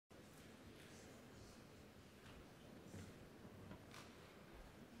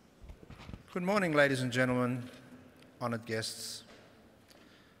Good morning, ladies and gentlemen, honoured guests.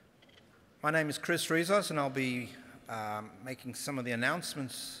 My name is Chris Rizos, and I'll be making some of the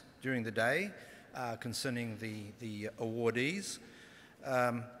announcements during the day concerning the awardees.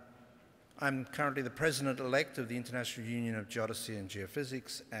 I'm currently the President-elect of the International Union of Geodesy and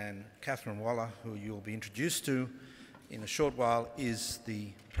Geophysics, and Catherine Waller, who you'll be introduced to in a short while, is the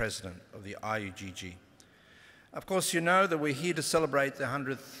President of the IUGG. Of course, you know that we're here to celebrate the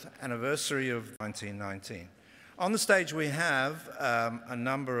 100th anniversary of 1919. On the stage we have a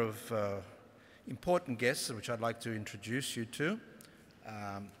number of important guests which I'd like to introduce you to,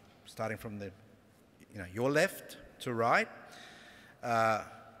 starting from your left to right.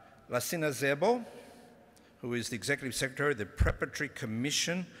 Lassina Zerbo, who is the Executive Secretary of the Preparatory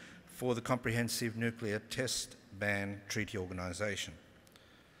Commission for the Comprehensive Nuclear Test Ban Treaty Organization.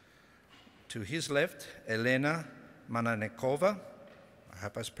 To his left, Elena Mananekova, I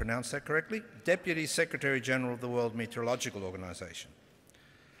hope I pronounced that correctly, Deputy Secretary General of the World Meteorological Organization.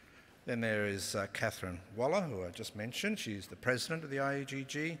 Then there is Catherine Waller, who I just mentioned. She's the President of the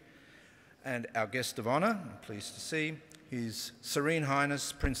IUGG. And our guest of honour, I'm pleased to see, His Serene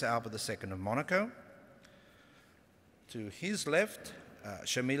Highness Prince Albert II of Monaco. To his left,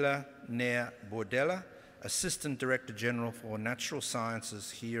 Shamila Nair Bordella, Assistant Director General for Natural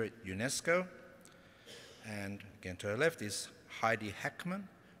Sciences here at UNESCO. And again to her left is Heidi Hackman,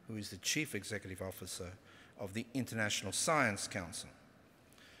 who is the Chief Executive Officer of the International Science Council.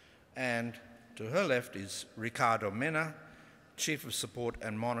 And to her left is Ricardo Mena, Chief of Support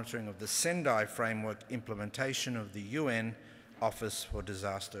and Monitoring of the Sendai Framework implementation of the UN Office for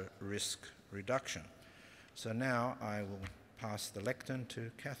Disaster Risk Reduction. So now I will pass the lectern to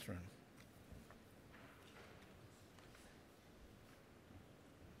Catherine.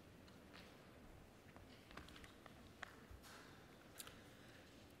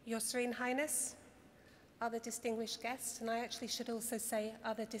 Your Serene Highness, other distinguished guests, and I actually should also say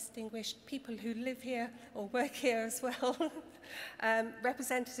other distinguished people who live here or work here as well,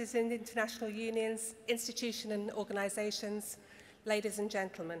 representatives in international unions, institutions and organisations, ladies and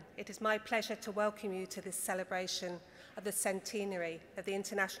gentlemen, it is my pleasure to welcome you to this celebration of the centenary of the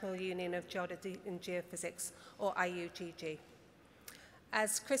International Union of Geodesy and Geophysics, or IUGG.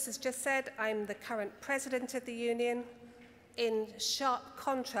 As Chris has just said, I'm the current president of the union. In sharp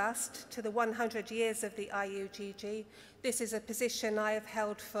contrast to the 100 years of the IUGG, this is a position I have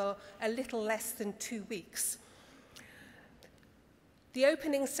held for a little less than 2 weeks. The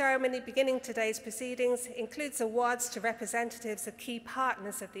opening ceremony beginning today's proceedings includes awards to representatives of key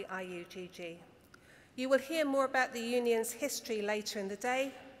partners of the IUGG. You will hear more about the union's history later in the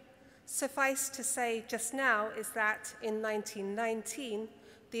day. Suffice to say just now is that in 1919,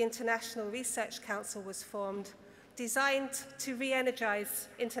 the International Research Council was formed, designed to re-energize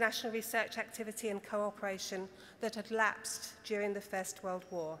international research activity and cooperation that had lapsed during the First World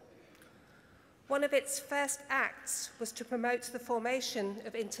War. One of its first acts was to promote the formation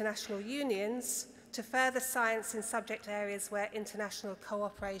of international unions to further science in subject areas where international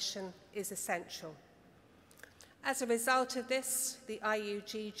cooperation is essential. As a result of this, the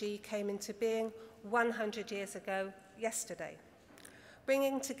IUGG came into being 100 years ago yesterday,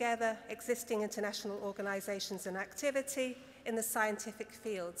 bringing together existing international organizations and activity in the scientific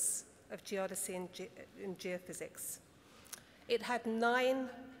fields of geodesy and geophysics. It had 9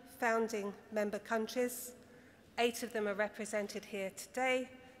 founding member countries. 8 of them are represented here today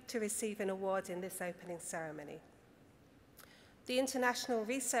to receive an award in this opening ceremony. The International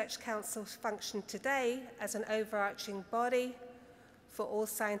Research Council functioned today as an overarching body for all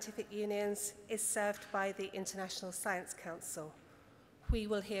scientific unions is served by the International Science Council. We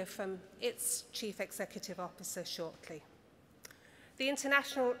will hear from its Chief Executive Officer shortly. The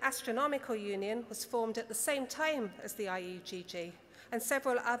International Astronomical Union was formed at the same time as the IUGG, and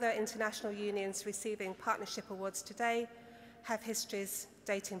several other international unions receiving partnership awards today have histories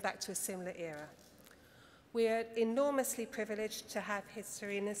dating back to a similar era. We are enormously privileged to have His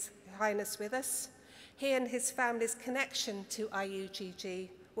Serene Highness with us. He and his family's connection to IUGG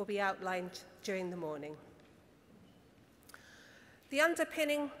will be outlined during the morning. The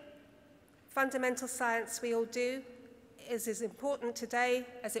underpinning fundamental science we all do is as important today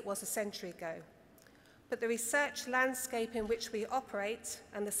as it was a century ago. But the research landscape in which we operate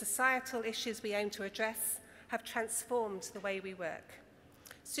and the societal issues we aim to address have transformed the way we work.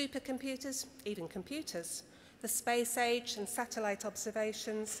 Supercomputers, even computers, the space age and satellite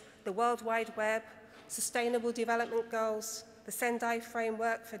observations, the World Wide Web, Sustainable Development Goals, the Sendai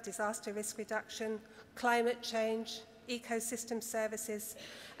Framework for Disaster Risk Reduction, climate change, ecosystem services,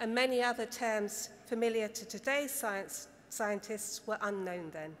 and many other terms familiar to today's scientists were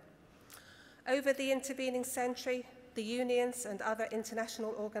unknown then. Over the intervening century, the unions and other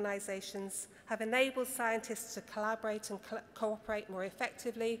international organizations have enabled scientists to collaborate and cooperate more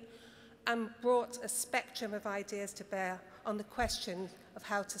effectively and brought a spectrum of ideas to bear on the question of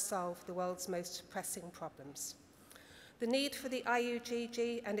how to solve the world's most pressing problems. The need for the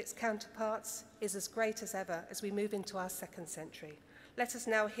IUGG and its counterparts is as great as ever as we move into our second century. Let us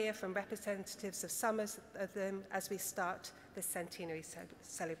now hear from representatives of some of them as we start this centenary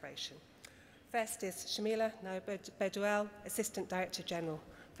celebration. First is Shamila Bedouel, Assistant Director General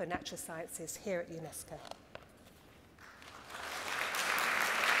for Natural Sciences here at UNESCO.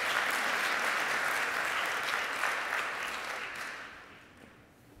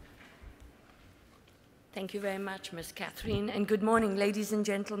 Thank you very much, Ms. Catherine, and good morning, ladies and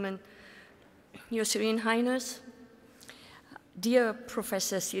gentlemen. Your Serene Highness, dear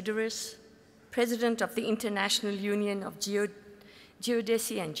Professor Sideris, President of the International Union of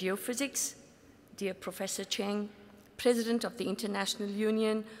Geodesy and Geophysics, dear Professor Cheng, President of the International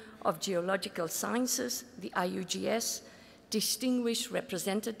Union of Geological Sciences, the IUGS, distinguished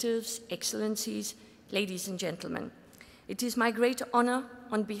representatives, excellencies, ladies and gentlemen. It is my great honor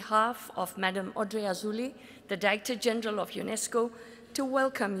on behalf of Madam Audrey Azoulay, the Director General of UNESCO, to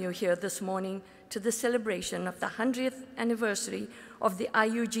welcome you here this morning to the celebration of the 100th anniversary of the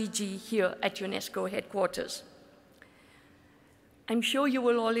IUGG here at UNESCO headquarters. I'm sure you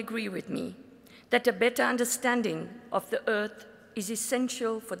will all agree with me that a better understanding of the Earth is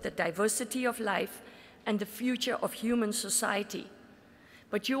essential for the diversity of life and the future of human society.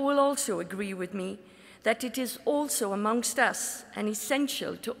 But you will also agree with me that it is also amongst us and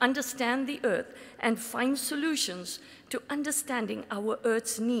essential to understand the Earth and find solutions to understanding our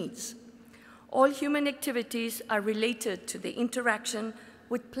Earth's needs. All human activities are related to the interaction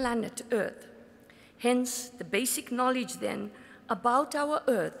with planet Earth. Hence, the basic knowledge then about our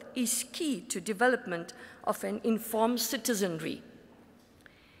Earth is key to development of an informed citizenry.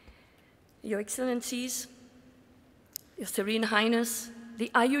 Your Excellencies, Your Serene Highness,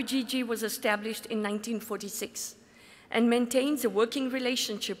 the IUGG was established in 1946 and maintains a working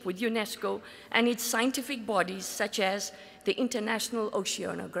relationship with UNESCO and its scientific bodies such as the International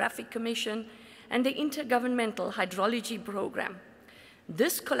Oceanographic Commission and the Intergovernmental Hydrology Program.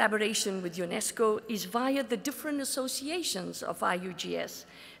 This collaboration with UNESCO is via the different associations of IUGS,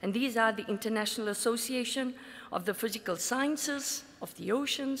 and these are the International Association of the Physical Sciences of the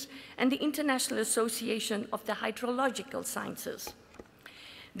Oceans and the International Association of the Hydrological Sciences.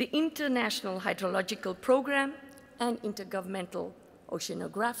 The International Hydrological Program and Intergovernmental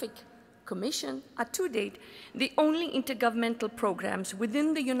Oceanographic Commission are to date the only intergovernmental programs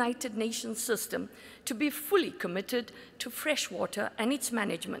within the United Nations system to be fully committed to freshwater and its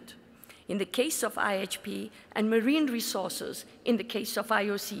management. In the case of IHP and marine resources, in the case of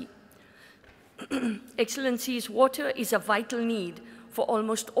IOC. Excellencies, water is a vital need for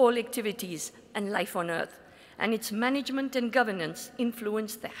almost all activities and life on Earth, and its management and governance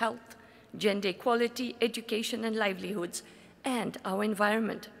influence the health, gender equality, education and livelihoods, and our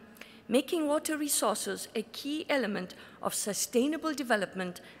environment, making water resources a key element of sustainable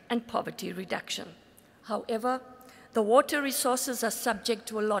development and poverty reduction. However, the water resources are subject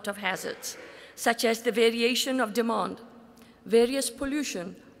to a lot of hazards, such as the variation of demand, various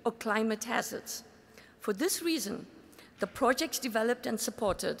pollution, or climate hazards. For this reason, the projects developed and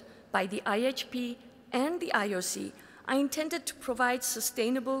supported by the IHP and the IOC are intended to provide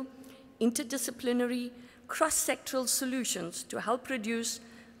sustainable, interdisciplinary, cross-sectoral solutions to help reduce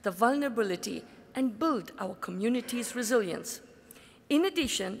the vulnerability and build our community's resilience. In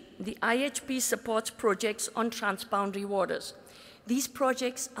addition, the IHP supports projects on transboundary waters. These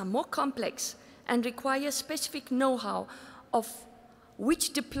projects are more complex and require specific know-how of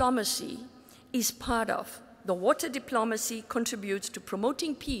which diplomacy is part of. The water diplomacy contributes to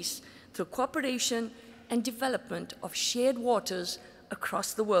promoting peace through cooperation and development of shared waters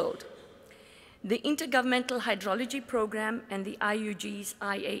across the world. The Intergovernmental Hydrology Program and the IUG's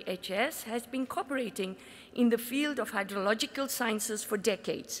IAHS has been cooperating in the field of hydrological sciences for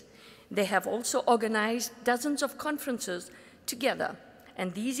decades. They have also organized dozens of conferences together,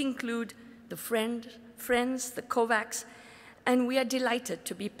 and these include the Friends, the COVAX, and we are delighted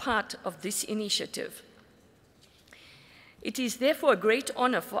to be part of this initiative. It is therefore a great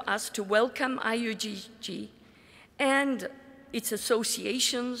honor for us to welcome IUGG and its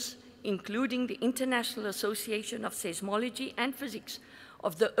associations, including the International Association of Seismology and Physics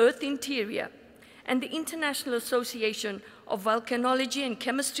of the Earth Interior and the International Association of Volcanology and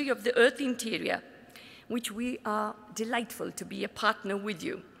Chemistry of the Earth Interior, which we are delightful to be a partner with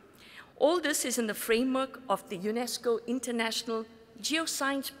you. All this is in the framework of the UNESCO International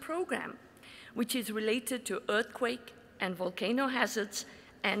Geoscience Program, which is related to earthquake and volcano hazards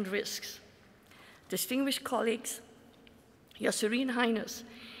and risks. Distinguished colleagues, Your Serene Highness,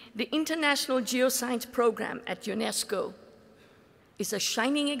 the International Geoscience Program at UNESCO is a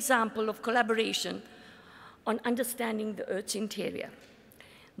shining example of collaboration on understanding the Earth's interior.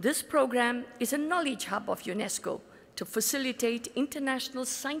 This program is a knowledge hub of UNESCO to facilitate international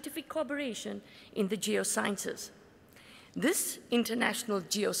scientific cooperation in the geosciences. This International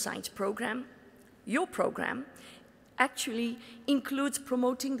Geoscience Program, your program, actually includes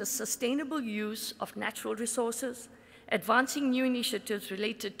promoting the sustainable use of natural resources, advancing new initiatives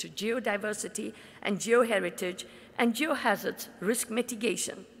related to geodiversity and geoheritage and geohazards risk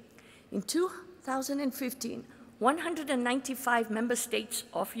mitigation. In 2015, 195 member states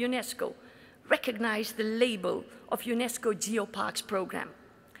of UNESCO recognized the label of UNESCO Geoparks Program.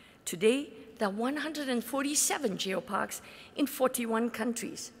 Today, there are 147 geoparks in 41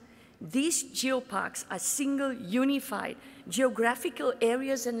 countries. These geoparks are single, unified geographical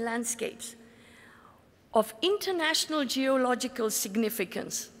areas and landscapes of international geological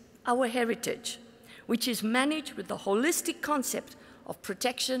significance, our heritage, which is managed with the holistic concept of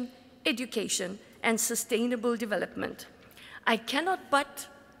protection, education, and sustainable development. I cannot but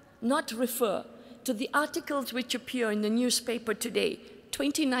not refer to the articles which appear in the newspaper today,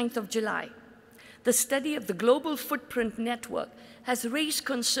 29th of July. The study of the Global Footprint Network has raised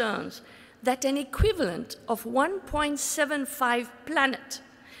concerns that an equivalent of 1.75 planet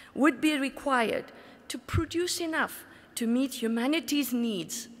would be required to produce enough to meet humanity's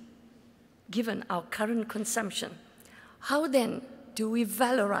needs, given our current consumption. How then do we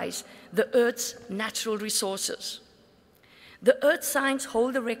valorize the Earth's natural resources? The Earth Science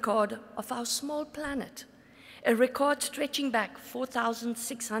hold a record of our small planet, a record stretching back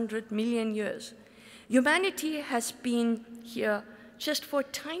 4,600 million years. Humanity has been here just for a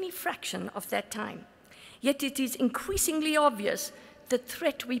tiny fraction of that time. Yet it is increasingly obvious the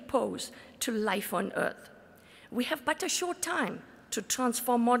threat we pose to life on Earth. We have but a short time to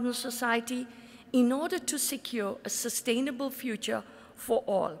transform modern society in order to secure a sustainable future for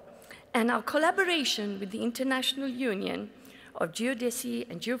all. And our collaboration with the International Union of Geodesy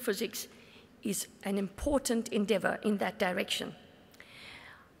and Geophysics is an important endeavor in that direction.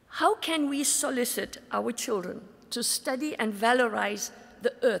 How can we solicit our children to study and valorize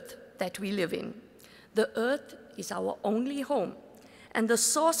the Earth that we live in? The Earth is our only home and the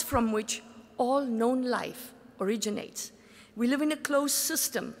source from which all known life originates. We live in a closed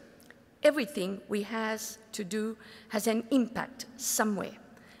system. Everything we have to do has an impact somewhere.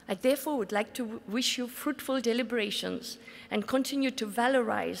 I therefore would like to wish you fruitful deliberations and continue to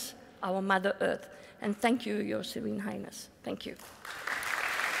valorize our Mother Earth. And thank you, Your Serene Highness. Thank you.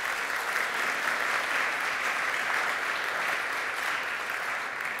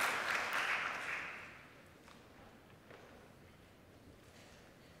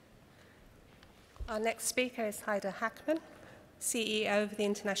 Our next speaker is Heide Hackman, CEO of the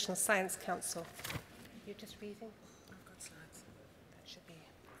International Science Council. You're just reading? I've got slides. That should be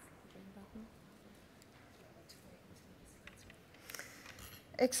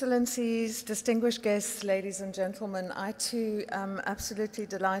Excellencies, distinguished guests, ladies and gentlemen, I too am absolutely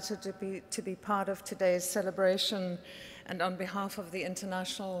delighted to be part of today's celebration, and on behalf of the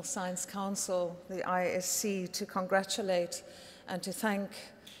International Science Council, the ISC, to congratulate and to thank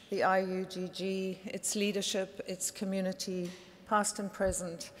the IUGG, its leadership, its community, past and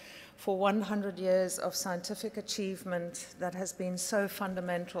present, for 100 years of scientific achievement that has been so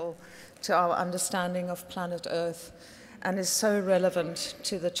fundamental to our understanding of planet Earth and is so relevant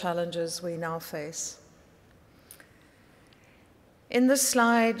to the challenges we now face. In this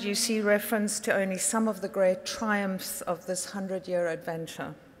slide, you see reference to only some of the great triumphs of this 100-year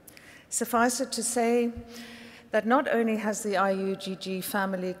adventure. Suffice it to say that not only has the IUGG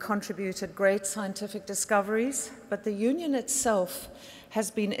family contributed great scientific discoveries, but the Union itself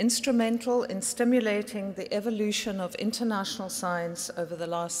has been instrumental in stimulating the evolution of international science over the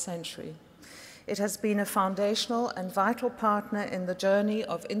last century. It has been a foundational and vital partner in the journey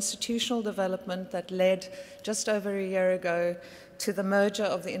of institutional development that led, just over a year ago, to the merger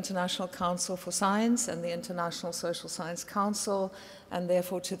of the International Council for Science and the International Social Science Council, and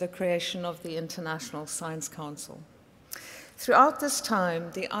therefore to the creation of the International Science Council. Throughout this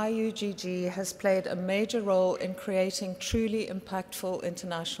time, the IUGG has played a major role in creating truly impactful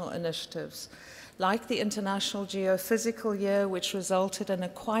international initiatives, like the International Geophysical Year, which resulted in a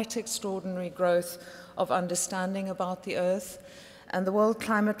quite extraordinary growth of understanding about the Earth, and the World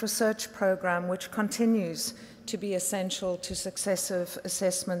Climate Research Programme, which continues to be essential to successive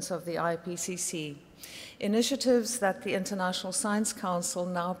assessments of the IPCC. initiatives that the International Science Council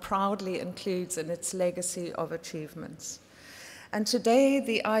now proudly includes in its legacy of achievements. And today,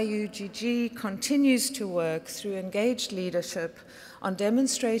 the IUGG continues to work through engaged leadership on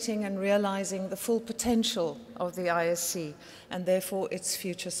demonstrating and realizing the full potential of the ISC and therefore its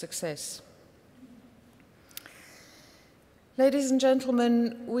future success. Ladies and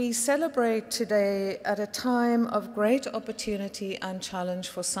gentlemen, we celebrate today at a time of great opportunity and challenge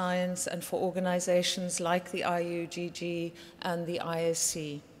for science and for organizations like the IUGG and the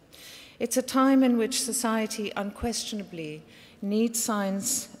ISC. It's a time in which society unquestionably needs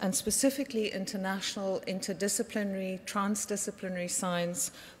science, and specifically international, interdisciplinary, transdisciplinary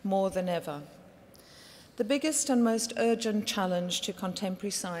science more than ever. The biggest and most urgent challenge to contemporary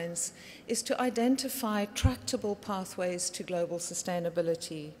science is to identify tractable pathways to global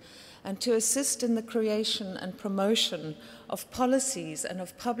sustainability and to assist in the creation and promotion of policies and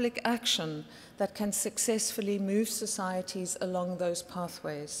of public action that can successfully move societies along those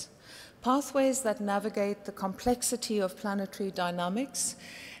pathways. Pathways that navigate the complexity of planetary dynamics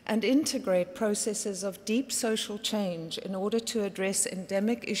and integrate processes of deep social change in order to address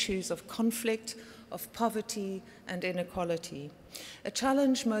endemic issues of conflict, of poverty and inequality, a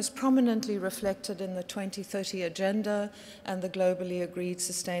challenge most prominently reflected in the 2030 Agenda and the globally agreed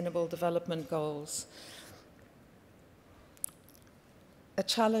Sustainable Development Goals. A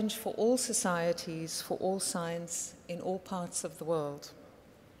challenge for all societies, for all science, in all parts of the world.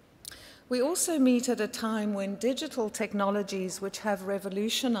 We also meet at a time when digital technologies, which have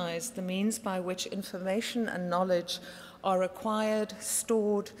revolutionized the means by which information and knowledge are acquired,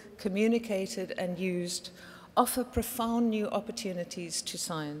 stored, communicated, and used, offer profound new opportunities to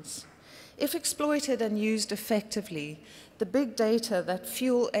science. If exploited and used effectively, the big data that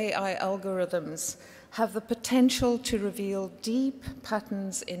fuel AI algorithms have the potential to reveal deep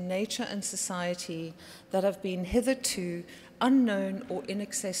patterns in nature and society that have been hitherto unknown or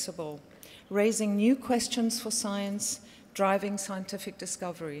inaccessible, raising new questions for science, driving scientific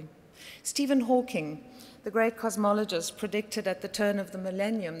discovery. Stephen Hawking, the great cosmologist, predicted at the turn of the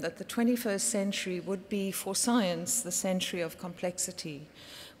millennium that the 21st century would be, for science, the century of complexity.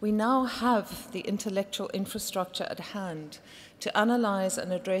 We now have the intellectual infrastructure at hand to analyze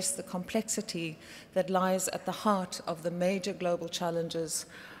and address the complexity that lies at the heart of the major global challenges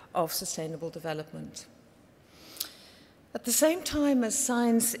of sustainable development. At the same time as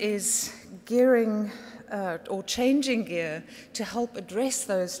science is gearing or changing gear to help address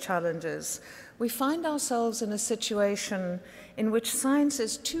those challenges, we find ourselves in a situation in which science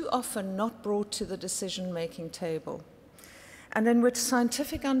is too often not brought to the decision-making table, and in which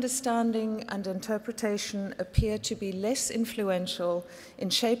scientific understanding and interpretation appear to be less influential in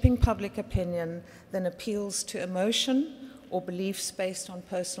shaping public opinion than appeals to emotion or beliefs based on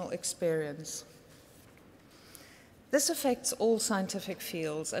personal experience. This affects all scientific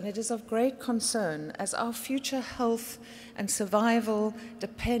fields, and it is of great concern as our future health and survival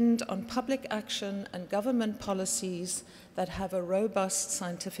depend on public action and government policies that have a robust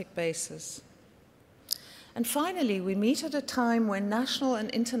scientific basis. And finally, we meet at a time when national and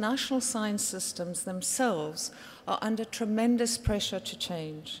international science systems themselves are under tremendous pressure to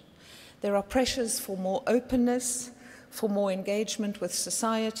change. There are pressures for more openness, for more engagement with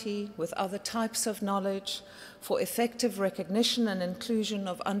society, with other types of knowledge, for effective recognition and inclusion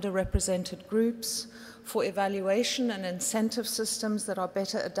of underrepresented groups, for evaluation and incentive systems that are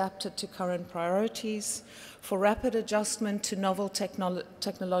better adapted to current priorities, for rapid adjustment to novel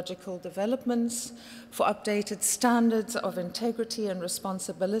technological developments, for updated standards of integrity and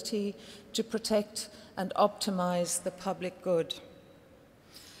responsibility to protect and optimize the public good.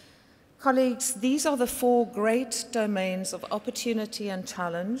 Colleagues, these are the four great domains of opportunity and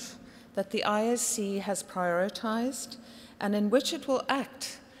challenge that the ISC has prioritized and in which it will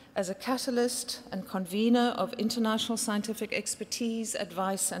act as a catalyst and convener of international scientific expertise,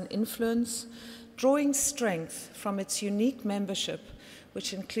 advice, and influence, drawing strength from its unique membership,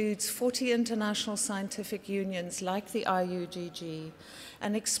 which includes 40 international scientific unions like the IUGG,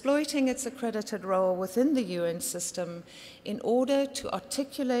 and exploiting its accredited role within the UN system in order to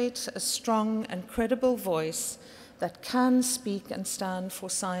articulate a strong and credible voice that can speak and stand for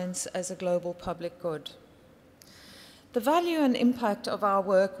science as a global public good. The value and impact of our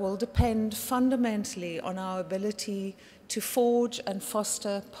work will depend fundamentally on our ability to forge and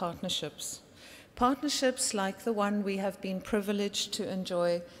foster partnerships. Partnerships like the one we have been privileged to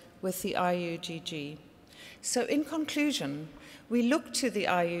enjoy with the IUGG. So in conclusion, we look to the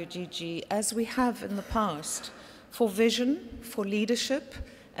IUGG as we have in the past for vision, for leadership,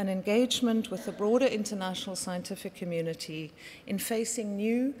 and engagement with the broader international scientific community in facing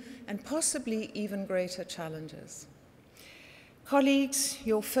new and possibly even greater challenges. Colleagues,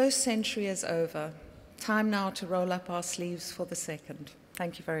 your first century is over. Time now to roll up our sleeves for the second.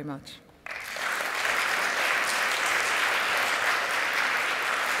 Thank you very much.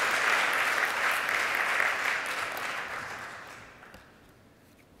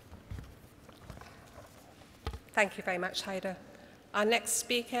 Thank you very much, Haida. Our next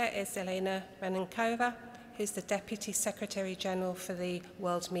speaker is Elena Renenkova, who's the Deputy Secretary General for the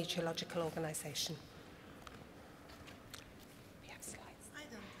World Meteorological Organization. We have slides.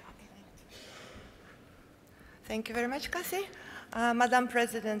 Thank you very much, Cassie. Madam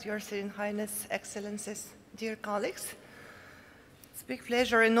President, Your Serene Highness, Excellencies, dear colleagues. It's a big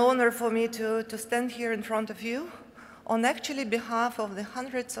pleasure and honor for me to stand here in front of you on actually behalf of the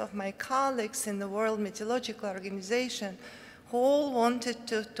hundreds of my colleagues in the World Meteorological Organization who all wanted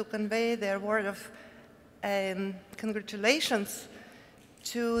to convey their word of congratulations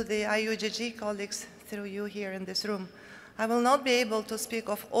to the IUGG colleagues through you here in this room. I will not be able to speak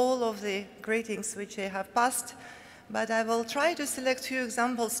of all of the greetings which they have passed, but I will try to select a few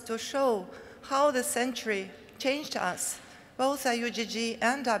examples to show how the century changed us, both IUGG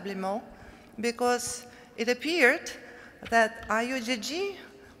and WMO, because it appeared that IUGG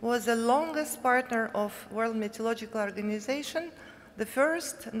was the longest partner of World Meteorological Organization, the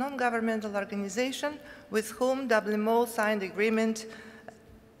first non-governmental organization with whom WMO signed agreement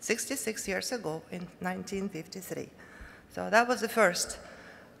 66 years ago in 1953. So that was the first.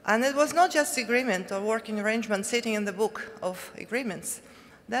 And it was not just agreement or working arrangement sitting in the book of agreements.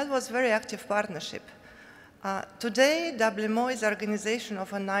 That was very active partnership. Today, WMO is an organization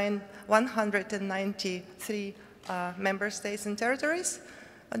of 193 member states and territories.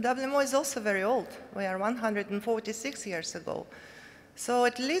 But WMO is also very old. We are 146 years ago. So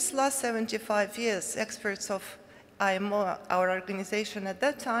at least last 75 years, experts of IMO, our organization at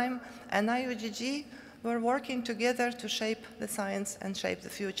that time, and IUGG were working together to shape the science and shape the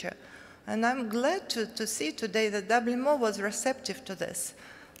future. And I'm glad to see today that WMO was receptive to this.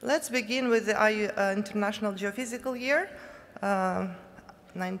 Let's begin with the International Geophysical Year,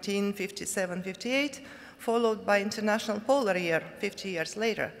 1957-58, followed by International Polar Year 50 years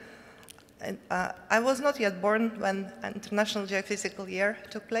later. And, I was not yet born when International Geophysical Year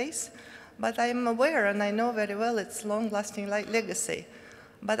took place, but I am aware and I know very well its long-lasting legacy.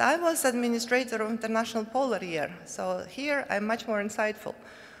 But I was administrator of International Polar Year, so here I'm much more insightful.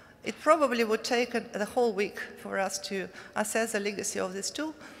 It probably would take the whole week for us to assess the legacy of these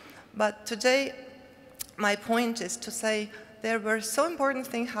two, but today my point is to say there were so important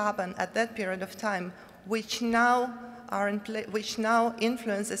things happen at that period of time which now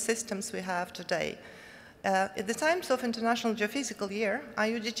influence the systems we have today. At the times of International Geophysical Year,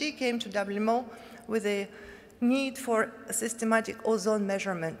 IUGG came to WMO with a need for a systematic ozone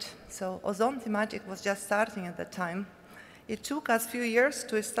measurement. So ozone thematic was just starting at that time. It took us a few years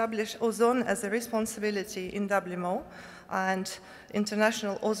to establish ozone as a responsibility in WMO, and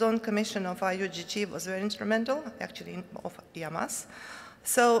International Ozone Commission of IUGG was very instrumental, actually of IAMAS.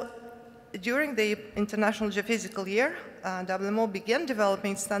 So during the International Geophysical Year, WMO began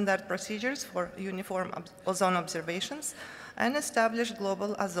developing standard procedures for uniform ozone observations and established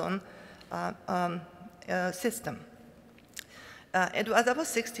global ozone system. That was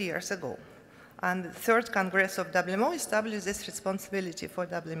 60 years ago. And the third Congress of WMO established this responsibility for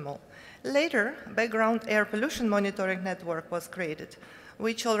WMO. Later, background air pollution monitoring network was created,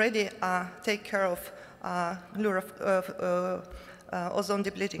 which already take care of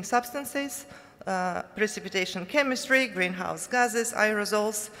ozone-depleting substances, precipitation chemistry, greenhouse gases,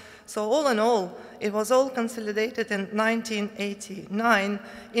 aerosols. So all in all, it was all consolidated in 1989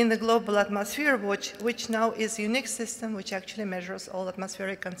 in the Global Atmosphere Watch, which now is a unique system which actually measures all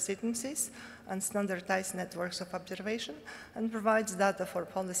atmospheric constituencies and standardized networks of observation and provides data for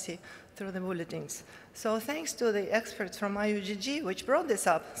policy through the bulletins. So thanks to the experts from IUGG, which brought this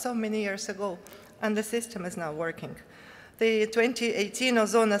up so many years ago, and the system is now working. The 2018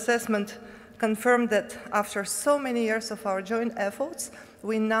 ozone assessment confirmed that after so many years of our joint efforts,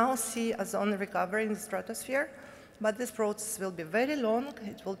 we now see ozone recovery in the stratosphere, but this process will be very long.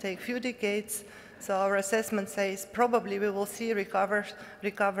 It will take a few decades. So our assessment says probably we will see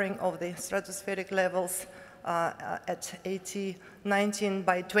recovering of the stratospheric levels at 19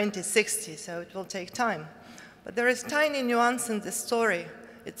 by 2060, so it will take time. But there is tiny nuance in this story.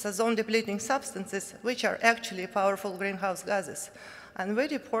 It's ozone-depleting substances, which are actually powerful greenhouse gases. And we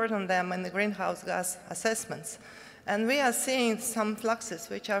report on them in the greenhouse gas assessments. And we are seeing some fluxes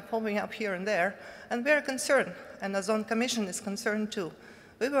which are popping up here and there, and we are concerned, and the Ozone Commission is concerned too.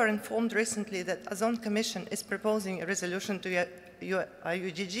 we were informed recently that Ozone Commission is proposing a resolution to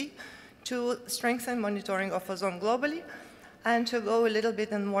IUGG to strengthen monitoring of ozone globally and to go a little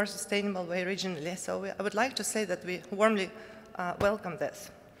bit in a more sustainable way regionally. So I would like to say that we warmly welcome this.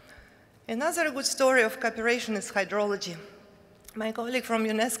 Another good story of cooperation is hydrology. My colleague from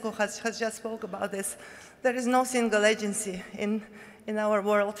UNESCO has just spoke about this. There is no single agency in our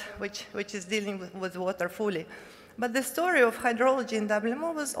world which is dealing with water fully. But the story of hydrology in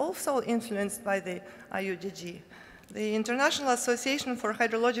WMO was also influenced by the IUGG. The International Association for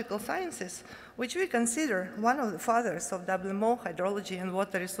Hydrological Sciences, which we consider one of the fathers of WMO Hydrology and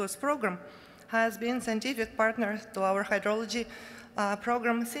Water Resource Program, has been scientific partner to our hydrology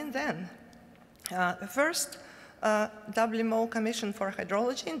program since then. First, WMO Commission for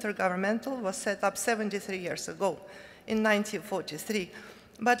Hydrology, intergovernmental, was set up 73 years ago, in 1943.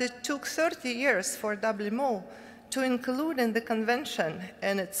 But it took 30 years for WMO to include in the convention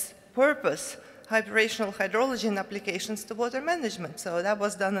and its purpose operational hydrology and applications to water management. So that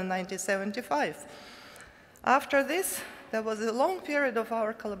was done in 1975. After this, there was a long period of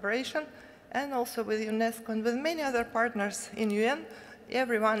our collaboration, and also with UNESCO and with many other partners in UN.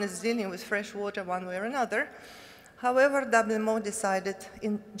 Everyone is dealing with fresh water one way or another. However, WMO decided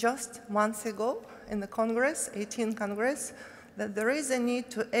just months ago in the Congress, 18th Congress, that there is a need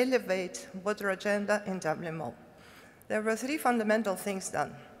to elevate water agenda in WMO. There were three fundamental things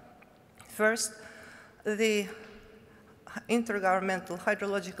done. First, the Intergovernmental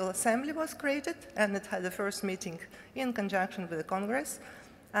Hydrological Assembly was created, and it had the first meeting in conjunction with the Congress.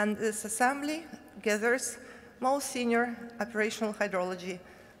 And this assembly gathers most senior operational hydrology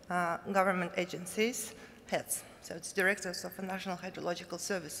government agencies heads. So it's directors of the National Hydrological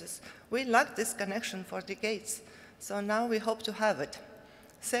Services. We lacked this connection for decades, so now we hope to have it.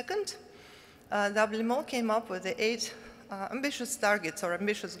 Second, WMO came up with the 8 ambitious targets or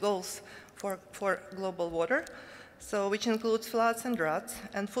ambitious goals for global water, so which includes floods and droughts,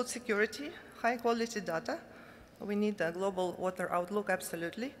 and food security, high quality data. We need a global water outlook,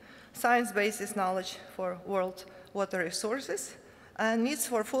 absolutely. Science-based knowledge for world water resources, and needs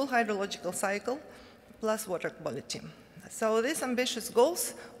for full hydrological cycle, plus water quality. So these ambitious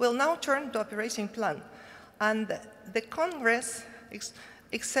goals will now turn to operating plan. And the Congress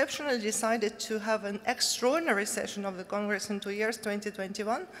exceptionally decided to have an extraordinary session of the Congress in 2 years,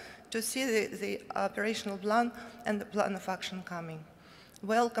 2021, to see the operational plan and the plan of action coming.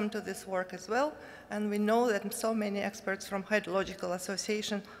 Welcome to this work as well, and we know that so many experts from Hydrological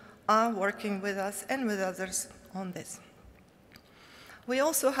Association are working with us and with others on this. We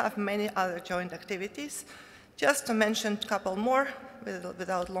also have many other joint activities. Just to mention a couple more,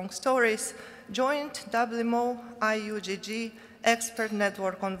 without long stories, joint WMO IUGG expert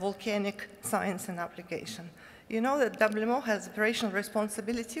network on volcanic science and application. You know that WMO has operational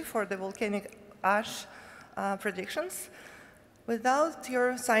responsibility for the volcanic ash predictions. Without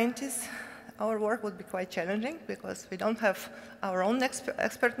your scientists, our work would be quite challenging because we don't have our own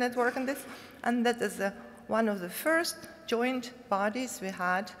expert network on this, and that is one of the first joint bodies we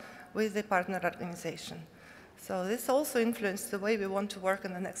had with the partner organization. So this also influenced the way we want to work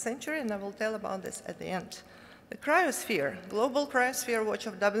in the next century, and I will tell about this at the end. The cryosphere, global cryosphere watch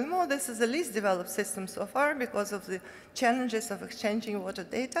of WMO, this is the least developed system so far because of the challenges of exchanging water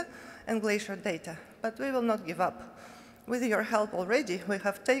data and glacier data, but we will not give up. With your help already, we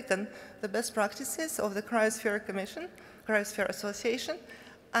have taken the best practices of the Cryosphere Commission, Cryosphere Association,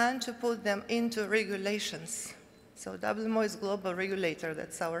 and to put them into regulations. So WMO is global regulator,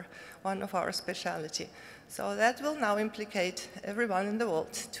 that's one of our specialty. So that will now implicate everyone in the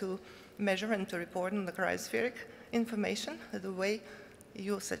world to measure and to report on the cryospheric information the way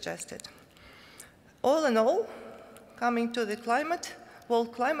you suggested. All in all, coming to the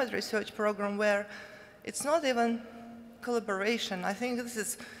World Climate Research Program, where it's not even collaboration. I think this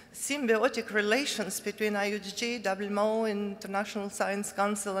is symbiotic relations between IUGG, WMO, International Science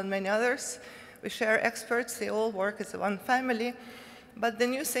Council, and many others. We share experts, they all work as one family, but the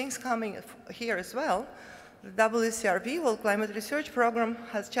new things coming here as well. The WCRP, World Climate Research Program,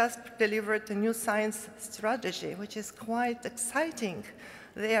 has just delivered a new science strategy, which is quite exciting.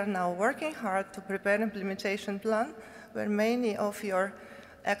 They are now working hard to prepare an implementation plan where many of your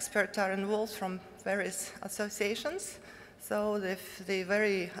experts are involved from various associations. So the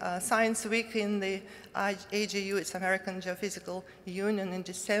very Science Week in the AGU, it's American Geophysical Union, in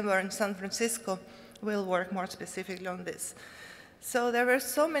December in San Francisco, will work more specifically on this. So there were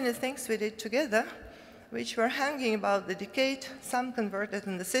so many things we did together, which were hanging about the decade, some converted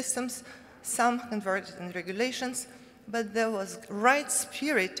in the systems, some converted in regulations, but there was right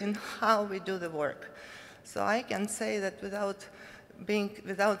spirit in how we do the work. So I can say that without being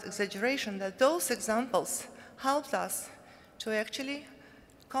without exaggeration, that those examples helped us to actually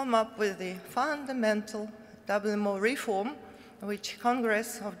come up with the fundamental WMO reform, which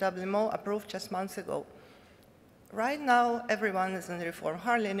Congress of WMO approved just months ago. Right now, everyone is in reform,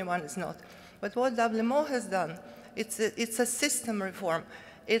 hardly anyone is not. But what WMO has done, it's a system reform.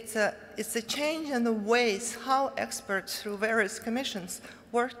 It's a change in the ways how experts through various commissions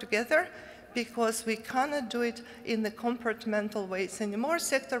work together, because we cannot do it in the compartmental ways anymore.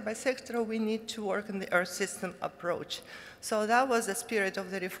 Sector by sector, we need to work in the Earth system approach. So that was the spirit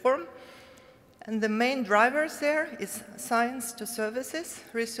of the reform. And the main drivers there is science to services,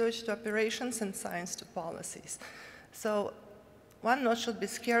 research to operations, and science to policies. So one should be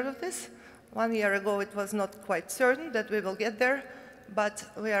scared of this. 1 year ago, it was not quite certain that we will get there, but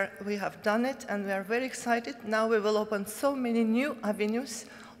we have done it, and we are very excited. Now we will open so many new avenues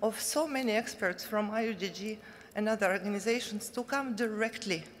of so many experts from IUGG and other organizations to come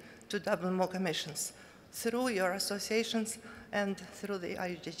directly to WMO commissions through your associations and through the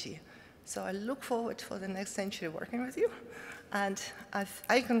IUGG. So I look forward for the next century working with you, and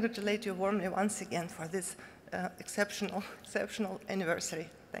I congratulate you warmly once again for this exceptional anniversary.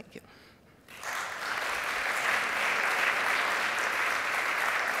 Thank you.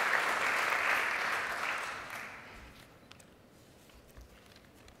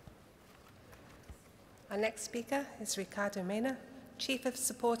 Our next speaker is Ricardo Mena, Chief of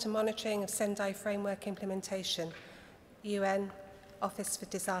Support and Monitoring of Sendai Framework Implementation, UN Office for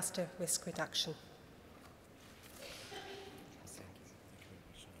Disaster Risk Reduction.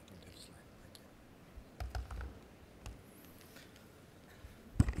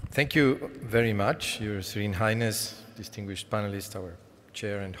 Thank you very much, Your Serene Highness, distinguished panelists, our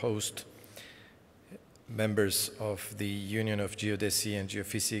chair and host, members of the Union of Geodesy and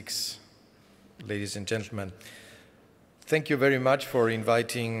Geophysics, ladies and gentlemen. Thank you very much for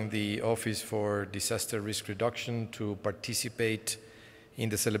inviting the Office for Disaster Risk Reduction to participate in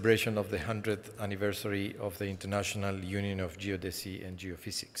the celebration of the 100th anniversary of the International Union of Geodesy and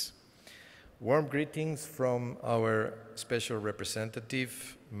Geophysics. Warm greetings from our special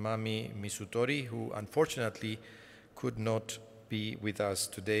representative, Mami Misutori, who unfortunately could not be with us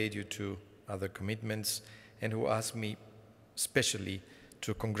today due to other commitments, and who asked me specially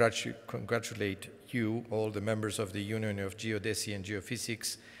to congratulate you, all the members of the Union of Geodesy and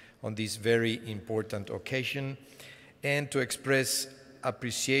Geophysics, on this very important occasion, and to express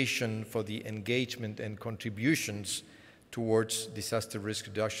appreciation for the engagement and contributions towards disaster risk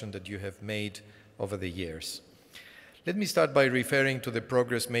reduction that you have made over the years. Let me start by referring to the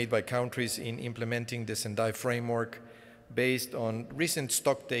progress made by countries in implementing the Sendai framework based on recent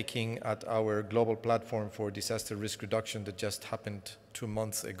stock-taking at our global platform for disaster risk reduction that just happened 2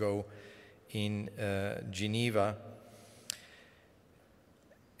 months ago in Geneva.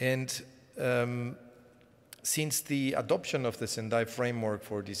 And since the adoption of the Sendai framework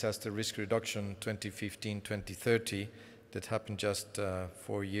for disaster risk reduction 2015-2030, that happened just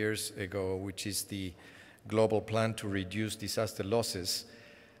 4 years ago, which is the global plan to reduce disaster losses,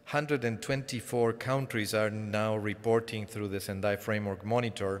 124 countries are now reporting through the Sendai Framework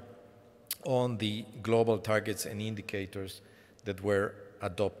Monitor on the global targets and indicators that were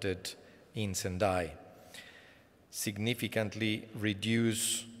adopted in Sendai. Significantly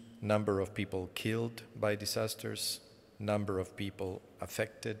reduce number of people killed by disasters, number of people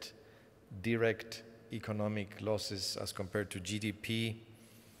affected, direct economic losses as compared to GDP,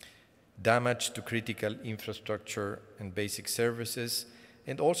 damage to critical infrastructure and basic services,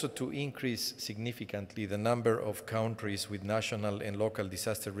 and also to increase significantly the number of countries with national and local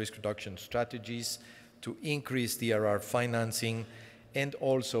disaster risk reduction strategies, to increase DRR financing, and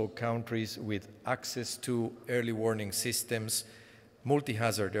also countries with access to early warning systems,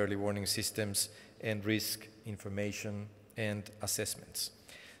 multi-hazard early warning systems, and risk information and assessments.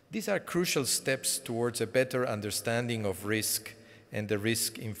 These are crucial steps towards a better understanding of risk and the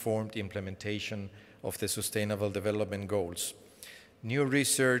risk-informed implementation of the Sustainable Development Goals. New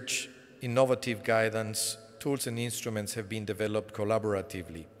research, innovative guidance, tools and instruments have been developed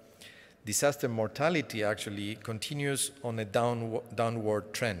collaboratively. Disaster mortality actually continues on a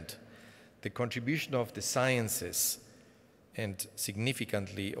downward trend. The contribution of the sciences, and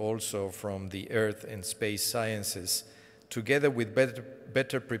significantly also from the earth and space sciences, together with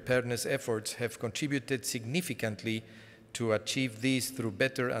better preparedness efforts, have contributed significantly to achieve these through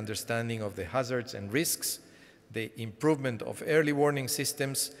better understanding of the hazards and risks, the improvement of early warning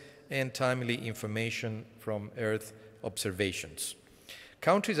systems, and timely information from Earth observations.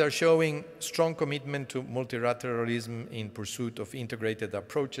 Countries are showing strong commitment to multilateralism in pursuit of integrated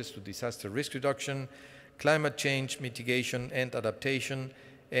approaches to disaster risk reduction. climate change mitigation and adaptation,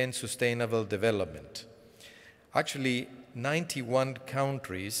 and sustainable development. Actually, 91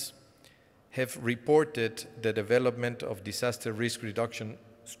 countries have reported the development of disaster risk reduction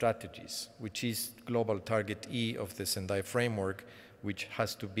strategies, which is global target E of the Sendai framework, which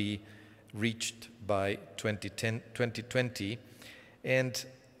has to be reached by 2020. And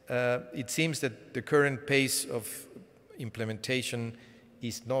it seems that the current pace of implementation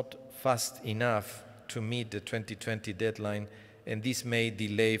is not fast enough to meet the 2020 deadline, and this may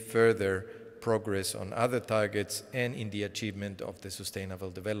delay further progress on other targets and in the achievement of the Sustainable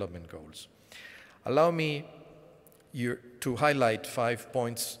Development Goals. Allow me to highlight 5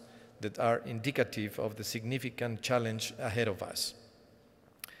 points that are indicative of the significant challenge ahead of us.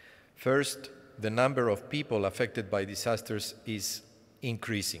 First, the number of people affected by disasters is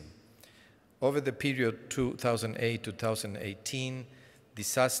increasing. Over the period 2008-2018,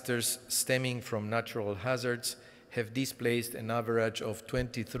 disasters stemming from natural hazards have displaced an average of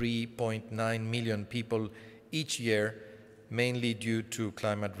 23.9 million people each year, mainly due to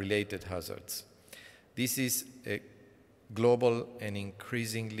climate-related hazards. This is a global and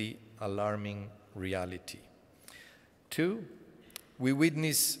increasingly alarming reality. 2, we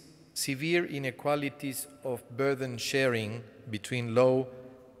witness severe inequalities of burden sharing between low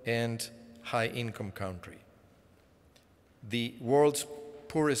and high-income countries. The world's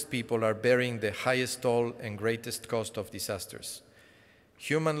poorest people are bearing the highest toll and greatest cost of disasters.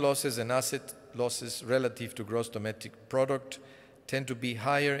 Human losses and asset losses relative to gross domestic product tend to be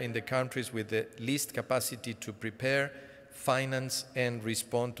higher in the countries with the least capacity to prepare, finance, and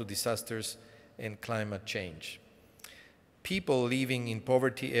respond to disasters and climate change. People living in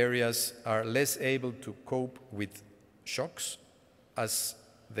poverty areas are less able to cope with shocks, as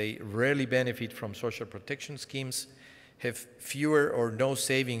they rarely benefit from social protection schemes, have fewer or no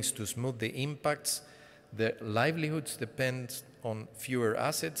savings to smooth the impacts, their livelihoods depend on fewer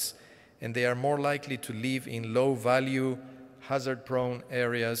assets, and they are more likely to live in low-value, hazard-prone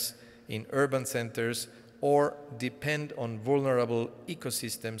areas in urban centers or depend on vulnerable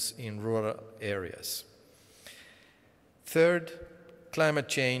ecosystems in rural areas. Third, climate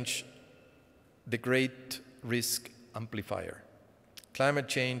change, the great risk amplifier. Climate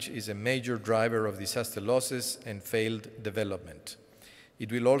change is a major driver of disaster losses and failed development.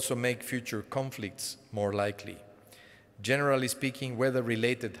 It will also make future conflicts more likely. Generally speaking,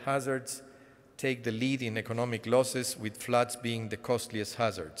 weather-related hazards take the lead in economic losses, with floods being the costliest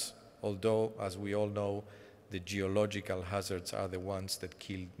hazards, although, as we all know, the geological hazards are the ones that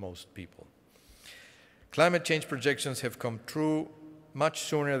kill most people. Climate change projections have come true much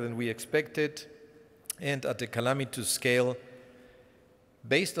sooner than we expected, and at a calamitous scale.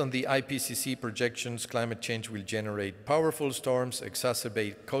 Based on the IPCC projections, climate change will generate powerful storms,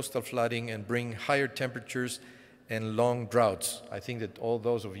 exacerbate coastal flooding, and bring higher temperatures and long droughts. I think that all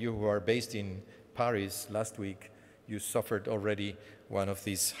those of you who are based in Paris last week, you suffered already one of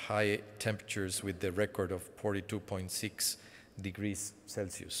these high temperatures with the record of 42.6 degrees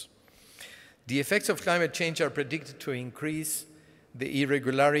Celsius. The effects of climate change are predicted to increase the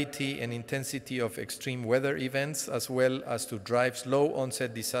irregularity and intensity of extreme weather events, as well as to drive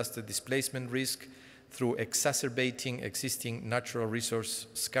slow-onset disaster displacement risk through exacerbating existing natural resource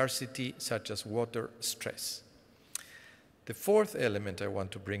scarcity, such as water stress. The fourth element I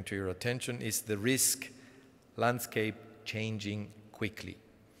want to bring to your attention is the risk landscape changing quickly.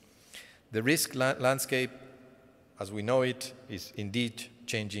 The risk landscape, as we know it, is indeed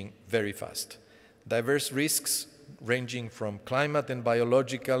changing very fast. Diverse risks ranging from climate and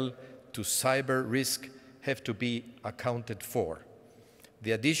biological to cyber risk have to be accounted for.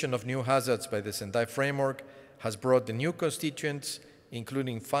 The addition of new hazards by the Sendai framework has brought the new constituents,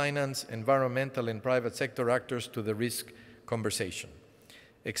 including finance, environmental, and private sector actors, to the risk conversation.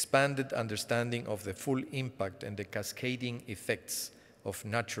 Expanded understanding of the full impact and the cascading effects of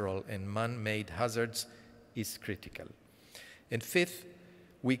natural and man-made hazards is critical. And fifth,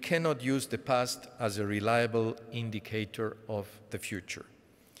 we cannot use the past as a reliable indicator of the future.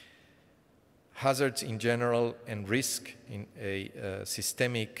 Hazards in general and risk in a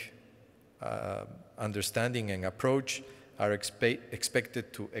systemic understanding and approach are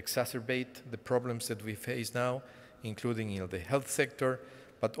expected to exacerbate the problems that we face now, including in the health sector,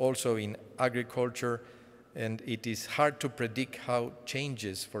 but also in agriculture. And it is hard to predict how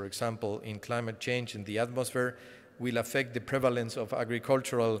changes, for example, in climate change in the atmosphere, will affect the prevalence of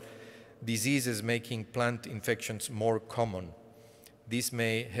agricultural diseases, making plant infections more common. This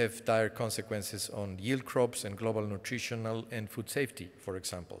may have dire consequences on yield crops and global nutritional and food safety, for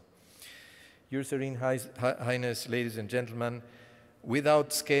example. Your Serene Highness, ladies and gentlemen,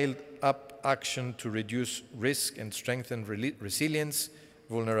 without scaled up action to reduce risk and strengthen resilience,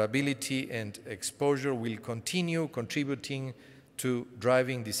 vulnerability and exposure will continue contributing to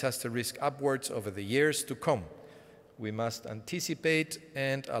driving disaster risk upwards over the years to come. We must anticipate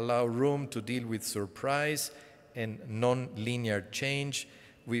and allow room to deal with surprise and non-linear change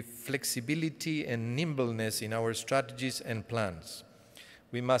with flexibility and nimbleness in our strategies and plans.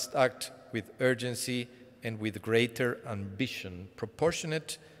 We must act with urgency and with greater ambition,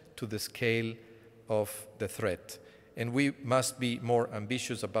 proportionate to the scale of the threat. And we must be more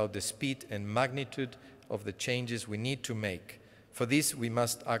ambitious about the speed and magnitude of the changes we need to make. For this, we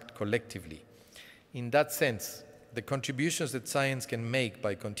must act collectively. In that sense, the contributions that science can make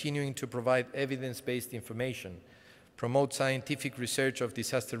by continuing to provide evidence-based information, promote scientific research of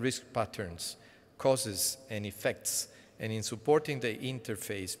disaster risk patterns, causes and effects, and in supporting the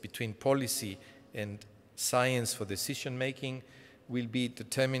interface between policy and science for decision-making will be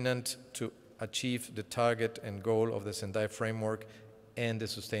determinant to achieve the target and goal of the Sendai Framework and the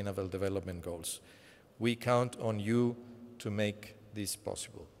Sustainable Development Goals. We count on you to make this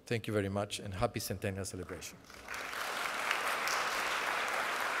possible. Thank you very much, and happy Centennial Celebration.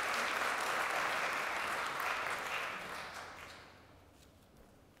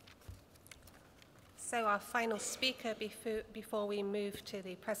 So our final speaker before we move to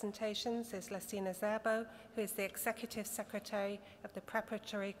the presentations is Lassina Zerbo, who is the Executive Secretary of the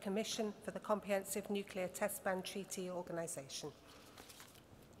Preparatory Commission for the Comprehensive Nuclear Test Ban Treaty Organization.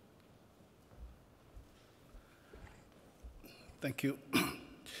 Thank you.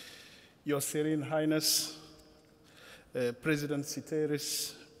 Your Serene Highness, President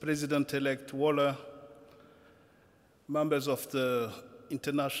Siteris, President-elect Waller, members of the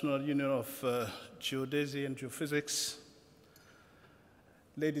International Union of Geodesy and Geophysics,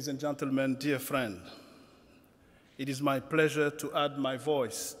 ladies and gentlemen, dear friend, it is my pleasure to add my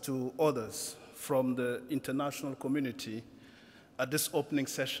voice to others from the international community at this opening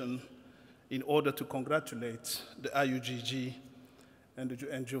session in order to congratulate the IUGG and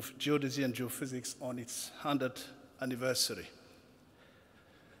Geodesy and Geophysics on its 100th anniversary.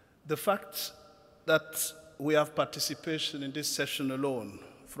 The fact that we have participation in this session alone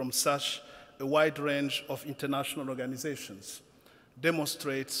from such a wide range of international organizations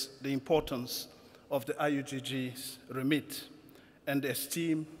demonstrates the importance of the IUGG's remit and the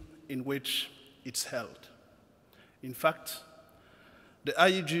esteem in which it's held. In fact, the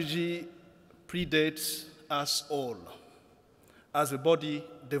IUGG predates us all as a body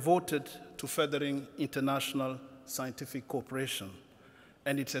devoted to furthering international scientific cooperation,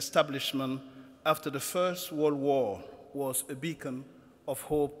 and its establishment after the First World War was a beacon of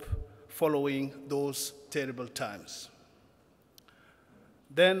hope following those terrible times.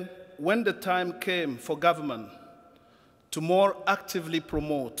 Then, when the time came for government to more actively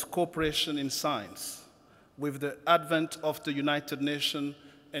promote cooperation in science, with the advent of the United Nations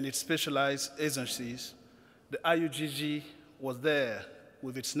and its specialized agencies, the IUGG was there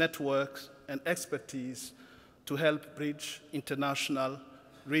with its networks and expertise to help bridge international,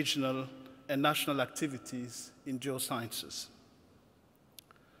 regional, and national activities in geosciences.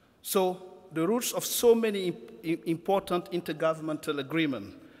 So the roots of so many important intergovernmental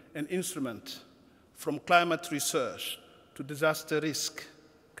agreements and instruments, from climate research to disaster risk,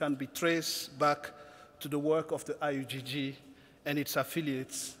 can be traced back to the work of the IUGG and its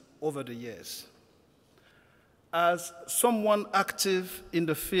affiliates over the years. As someone active in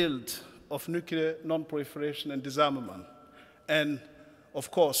the field of nuclear non-proliferation and disarmament, and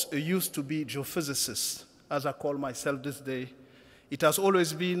of course, a used-to-be geophysicist, as I call myself this day, it has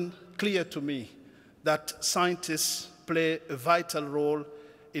always been clear to me that scientists play a vital role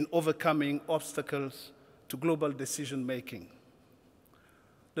in overcoming obstacles to global decision-making.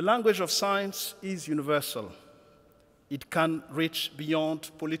 The language of science is universal. It can reach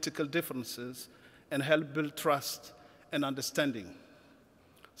beyond political differences and help build trust and understanding.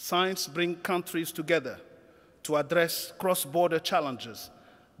 Science brings countries together to address cross-border challenges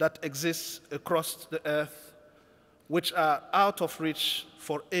that exist across the earth, which are out of reach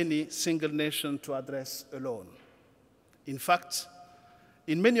for any single nation to address alone. In fact,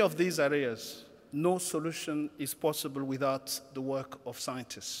 in many of these areas, no solution is possible without the work of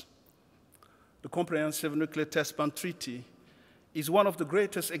scientists. The Comprehensive Nuclear Test Ban Treaty is one of the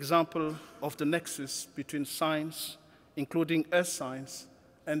greatest examples of the nexus between science, including earth science,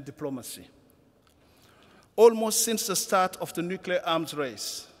 and diplomacy. Almost since the start of the nuclear arms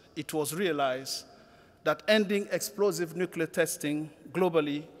race, it was realized that ending explosive nuclear testing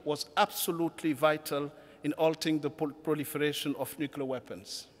globally was absolutely vital in halting the proliferation of nuclear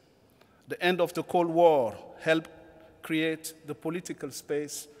weapons. The end of the Cold War helped create the political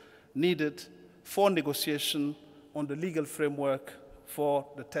space needed for negotiation on the legal framework for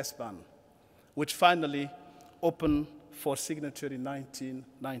the test ban, which finally opened for signature in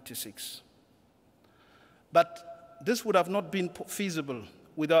 1996. But this would have not been feasible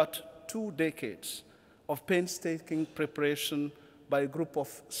without 2 decades of painstaking preparation by a group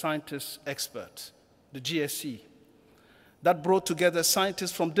of scientists experts, the GSE, that brought together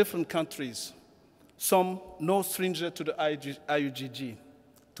scientists from different countries, some no stranger to the IUGG,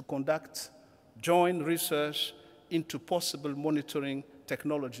 to conduct joint research into possible monitoring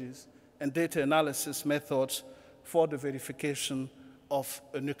technologies and data analysis methods for the verification of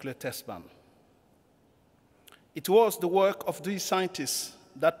a nuclear test ban. It was the work of these scientists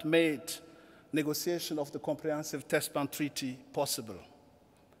that made negotiation of the Comprehensive Test Ban Treaty possible.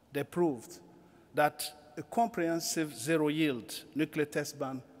 They proved that a comprehensive zero-yield nuclear test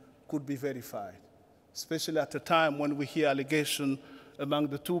ban could be verified, especially at a time when we hear allegations among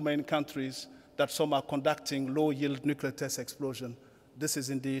the 2 main countries that some are conducting low-yield nuclear test explosion. This is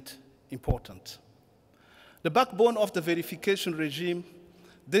indeed important. The backbone of the verification regime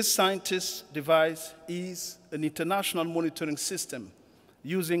this scientists devised is an international monitoring system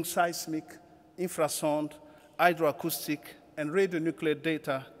using seismic, infrasound, hydroacoustic, and radionuclide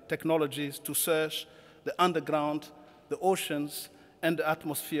data technologies to search the underground, the oceans, and the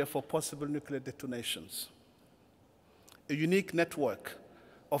atmosphere for possible nuclear detonations. A unique network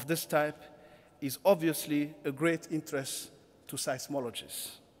of this type is obviously a great interest to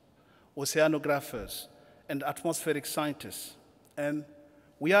seismologists, oceanographers, and atmospheric scientists, and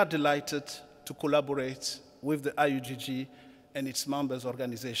we are delighted to collaborate with the IUGG and its members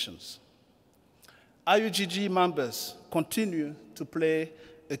organizations. IUGG members continue to play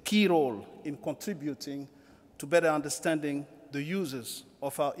a key role in contributing to better understanding the uses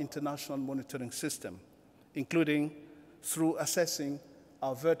of our international monitoring system, including through assessing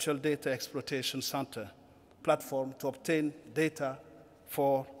our virtual data exploitation center platform to obtain data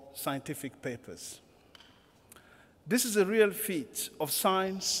for scientific papers. This is a real feat of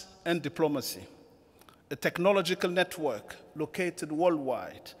science and diplomacy, a technological network located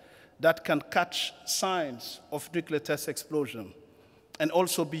worldwide that can catch signs of nuclear test explosion and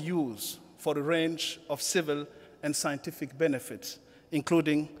also be used for a range of civil and scientific benefits,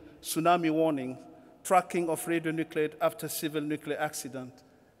 including tsunami warning, tracking of radionuclide after civil nuclear accident,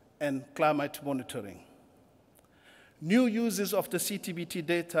 and climate monitoring. New uses of the CTBT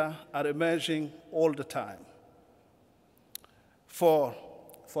data are emerging all the time. For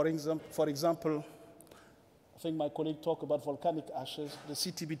example, I think my colleague talked about volcanic ashes. The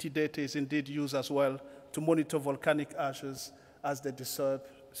CTBT data is indeed used as well to monitor volcanic ashes as they disturb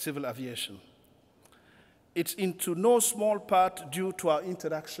civil aviation. It's into no small part due to our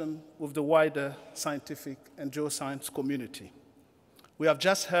interaction with the wider scientific and geoscience community. We have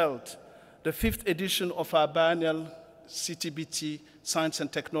just held the 5th edition of our biennial CTBT Science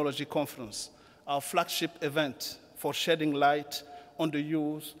and Technology Conference, our flagship event for shedding light on the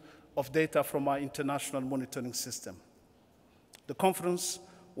use of data from our international monitoring system. The conference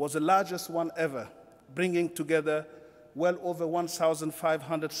was the largest one ever, bringing together well over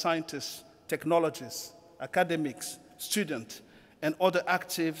 1,500 scientists, technologists, academics, students, and other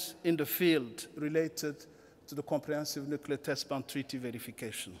actives in the field related to the Comprehensive Nuclear Test Ban Treaty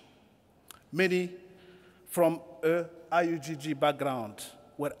verification. Many from a IUGG background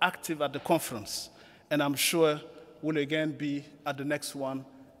were active at the conference, and I'm sure will again be at the next one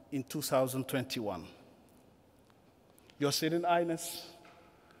in 2021. Your Serene Highness,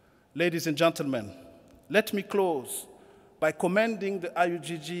 ladies and gentlemen, let me close by commending the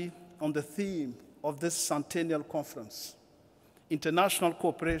IUGG on the theme of this Centennial Conference. International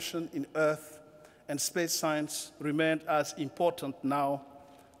cooperation in Earth and space science remained as important now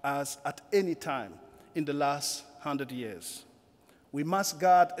as at any time in the last 100 years. We must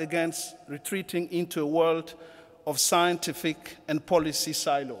guard against retreating into a world of scientific and policy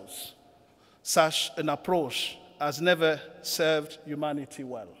silos. Such an approach has never served humanity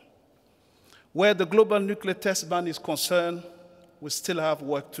well. Where the global nuclear test ban is concerned, we still have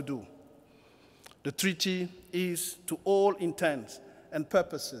work to do. The treaty is, to all intents and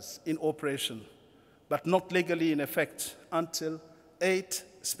purposes, in operation, but not legally in effect until 8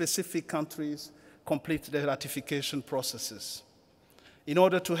 specific countries complete their ratification processes. In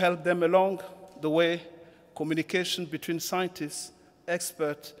order to help them along the way, communication between scientists,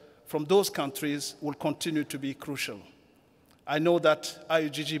 experts from those countries will continue to be crucial. I know that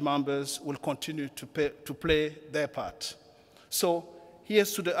IUGG members will continue to play their part. So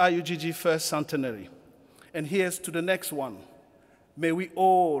here's to the IUGG first centenary, and here's to the next one. May we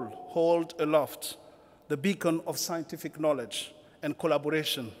all hold aloft the beacon of scientific knowledge and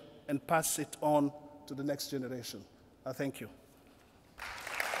collaboration and pass it on to the next generation. Thank you.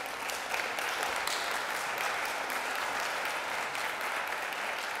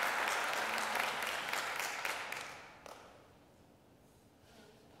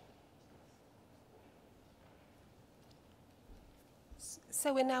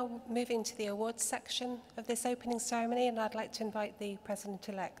 So we're now moving to the awards section of this opening ceremony, and I'd like to invite the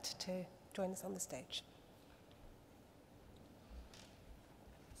President-elect to join us on the stage.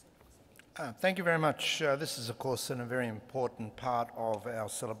 Thank you very much. This is, of course, a very important part of our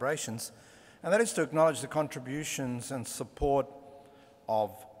celebrations, and that is to acknowledge the contributions and support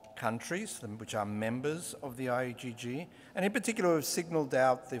of countries which are members of the IUGG, and in particular we've signalled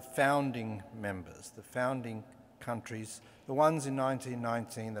out the founding members, the founding countries, the ones in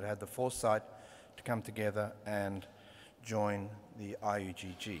 1919 that had the foresight to come together and join the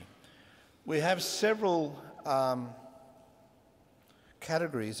IUGG. We have several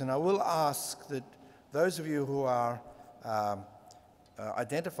categories, and I will ask that those of you who are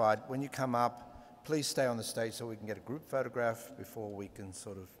identified, when you come up, please stay on the stage so we can get a group photograph before we can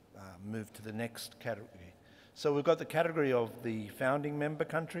sort of move to the next category. So we've got the category of the founding member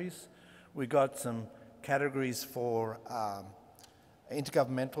countries. We've got some categories for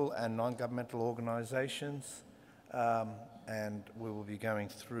intergovernmental and non-governmental organisations, and we will be going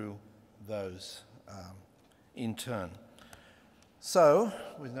through those in turn. So,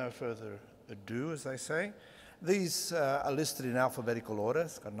 with no further ado, as they say, these are listed in alphabetical order.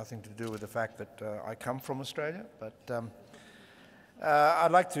 It's got nothing to do with the fact that I come from Australia, but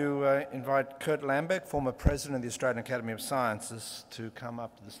I'd like to invite Kurt Lambeck, former President of the Australian Academy of Sciences, to come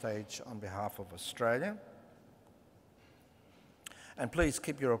up to the stage on behalf of Australia. And please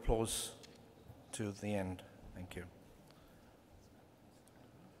keep your applause to the end. Thank you.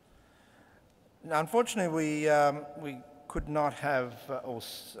 Now, unfortunately, we could not have,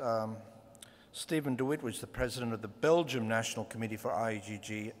 Stephen de Wit, which is the President of the Belgium National Committee for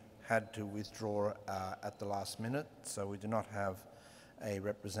IUGG, had to withdraw at the last minute, so we do not have a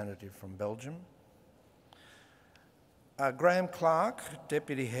representative from Belgium. Graham Clark,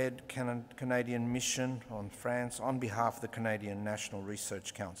 Deputy Head Canadian Mission on France, on behalf of the Canadian National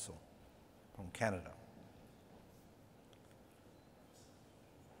Research Council from Canada.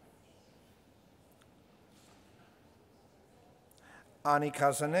 Ani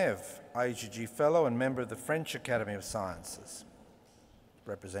Kazanev, IUGG Fellow and member of the French Academy of Sciences,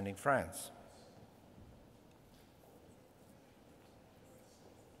 representing France.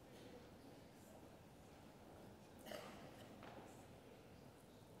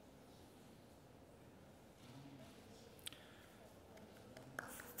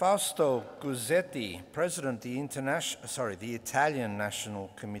 Fausto Guzzetti, President of the Italian National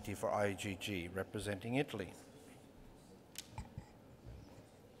Committee for IUGG, representing Italy.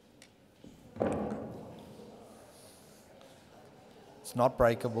 It's not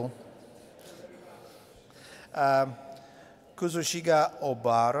breakable. Kuzushiga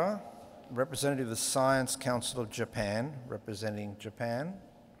Obara, representative of the Science Council of Japan, representing Japan.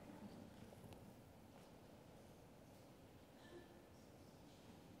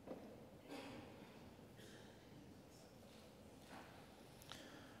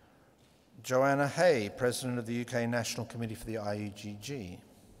 Joanna Hay, President of the UK National Committee for the IUGG.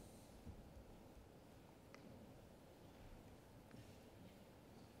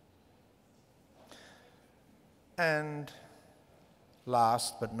 And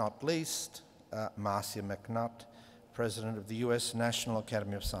last but not least, Marcia McNutt, President of the US National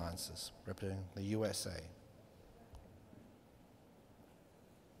Academy of Sciences, representing the USA.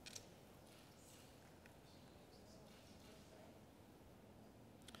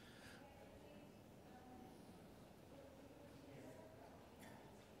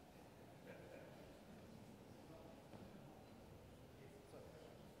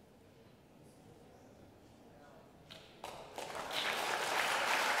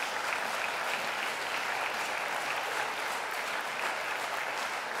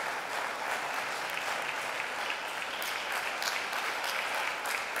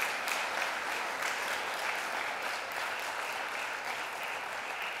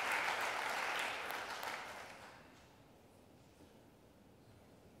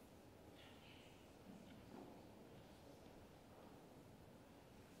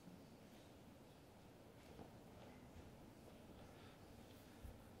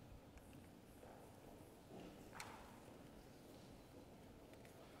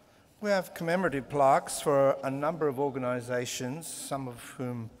 We have commemorative plaques for a number of organisations, some of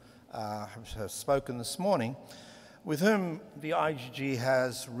whom have spoken this morning, with whom the IUGG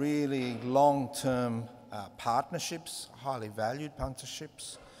has really long-term partnerships, highly valued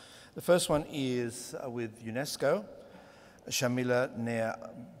partnerships. The first one is with UNESCO, Shamila Nea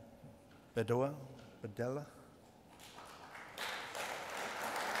Bedella.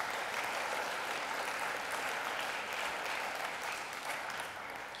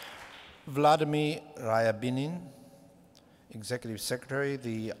 Vladimir Ryabinin, Executive Secretary,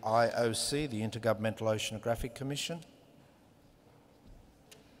 the IOC, the Intergovernmental Oceanographic Commission.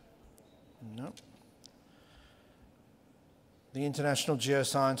 No. The International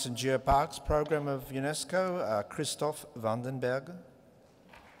Geoscience and Geoparks Program of UNESCO, Christoph Vandenberger.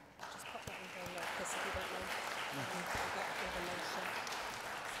 Just pop that in there, Chris, if you don't mind. That information.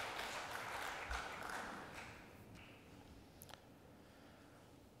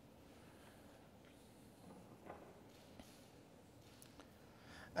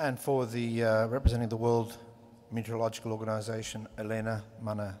 And for the representing the World Meteorological Organization, Elena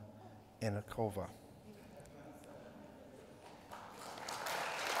Mana-Enakova.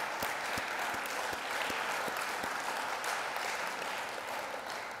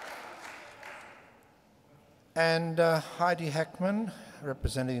 And Heidi Heckman,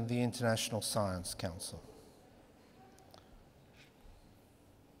 representing the International Science Council.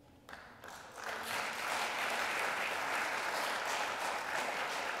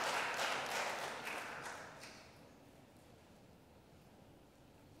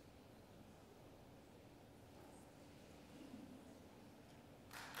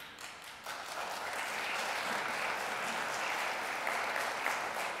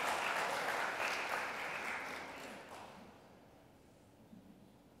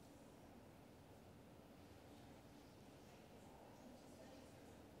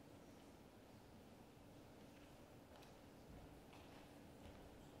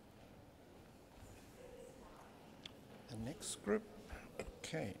 Next group.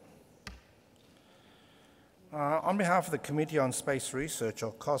 Okay. On behalf of the Committee on Space Research,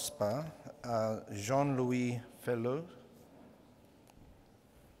 or COSPA, Jean-Louis Felleux.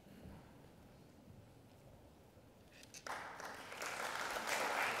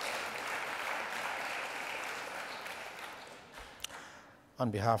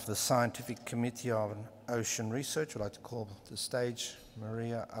 On behalf of the Scientific Committee on Ocean Research, I'd like to call to the stage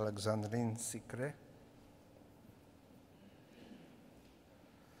Maria Alexandrine Sicret.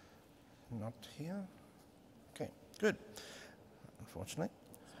 Not here. Okay, good. Unfortunately.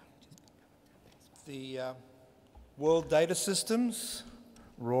 The World Data Systems,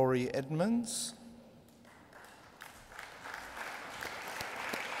 Rory Edmonds.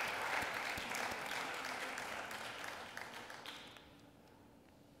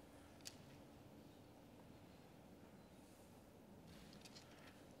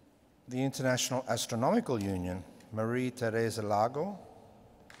 The International Astronomical Union, Marie-Thérèse Lago.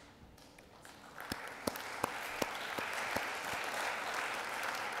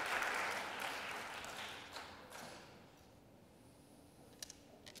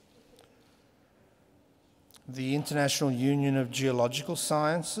 The International Union of Geological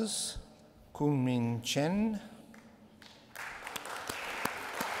Sciences, Kunmin Chen.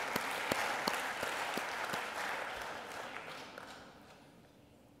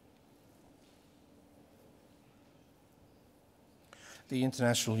 The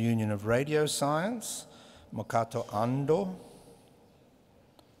International Union of Radio Science, Mokato Ando.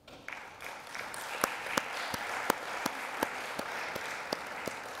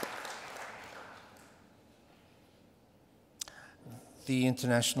 The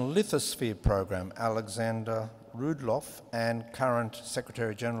International Lithosphere Program, Alexander Rudloff, and current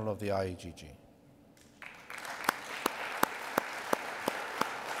Secretary General of the IUGG.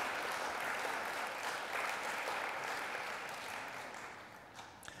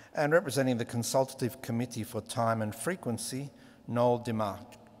 And representing the Consultative Committee for Time and Frequency, Noel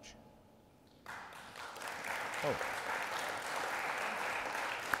Demarche. Oh.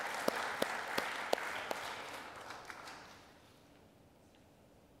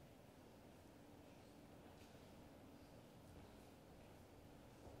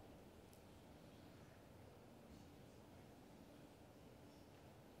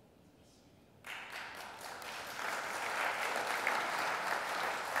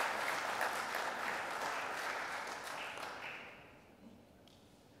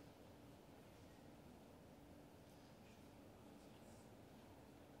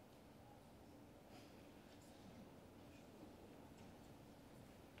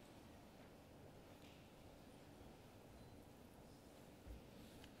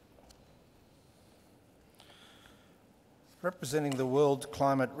 Representing the World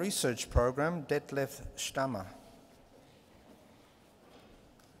Climate Research Program, Detlef Stammer.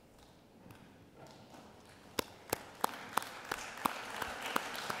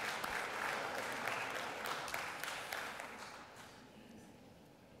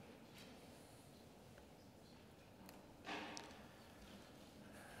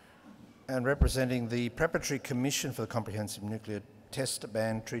 and representing the Preparatory Commission for the Comprehensive Nuclear Test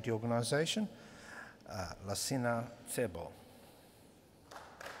Ban Treaty Organization, Lasina Febo.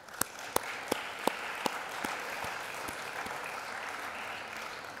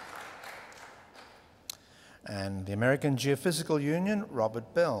 And the American Geophysical Union,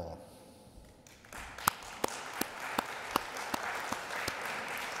 Robert Bell.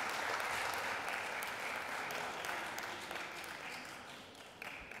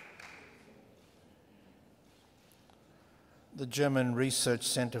 The German Research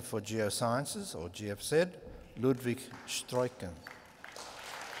Center for Geosciences, or GFZ, Ludwig Streuken.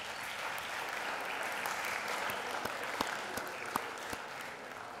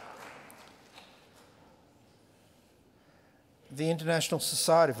 The International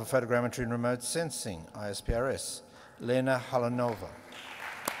Society for Photogrammetry and Remote Sensing, ISPRS, Lena Halanova.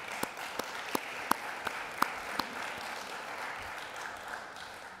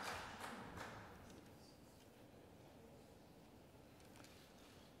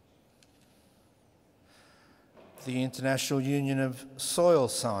 The International Union of Soil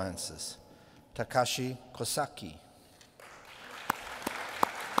Sciences, Takashi Kosaki.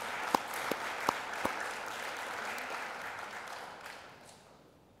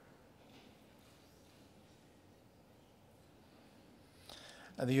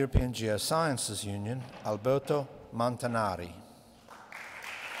 And the European Geosciences Union, Alberto Montanari.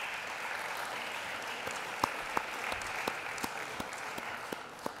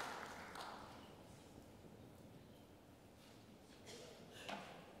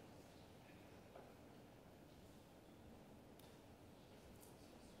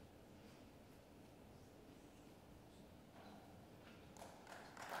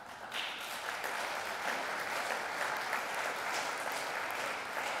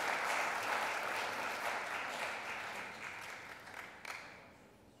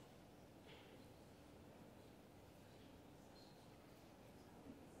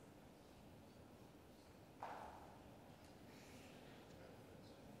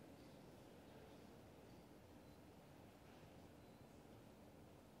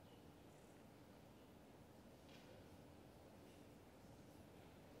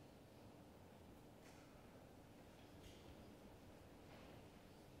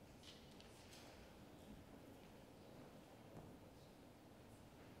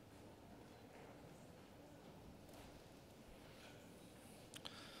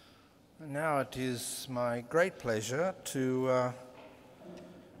 Now it is my great pleasure to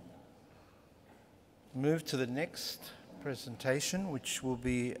move to the next presentation, which will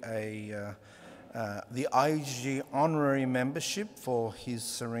be the IUGG Honorary Membership for His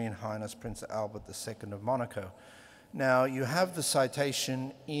Serene Highness Prince Albert II of Monaco. Now, you have the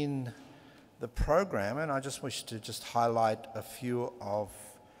citation in the program, and I just wish to highlight a few of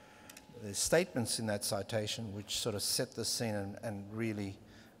the statements in that citation which sort of set the scene and really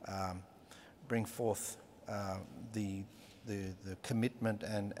bring forth the commitment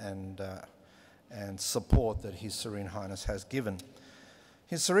and support that His Serene Highness has given.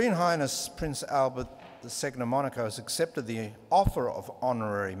 His Serene Highness Prince Albert II of Monaco has accepted the offer of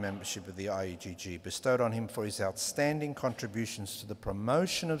honorary membership of the IUGG bestowed on him for his outstanding contributions to the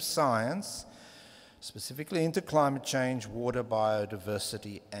promotion of science, specifically into climate change, water,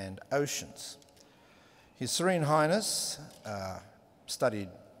 biodiversity, and oceans. His Serene Highness studied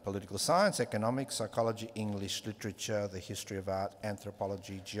political science, economics, psychology, English, literature, the history of art,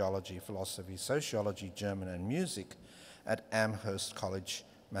 anthropology, geology, philosophy, sociology, German, and music at Amherst College,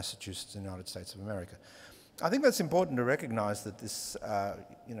 Massachusetts, United States of America. I think that's important to recognize that this,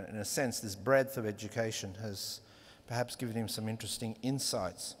 in a sense, this breadth of education has perhaps given him some interesting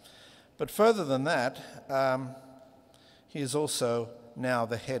insights. But further than that, he is also now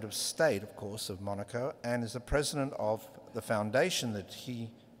the head of state, of course, of Monaco, and is the president of the foundation that he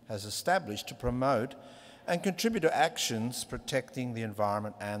has established to promote and contribute to actions protecting the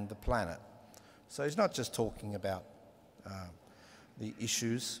environment and the planet. So he's not just talking about the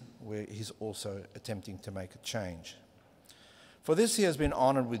issues, where he's also attempting to make a change. For this, he has been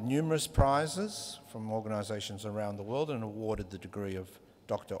honored with numerous prizes from organizations around the world and awarded the degree of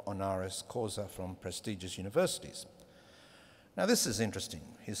Doctor Honoris Causa from prestigious universities. Now, this is interesting.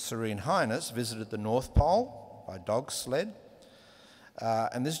 His Serene Highness visited the North Pole by dog sled,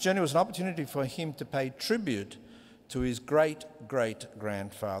 and this journey was an opportunity for him to pay tribute to his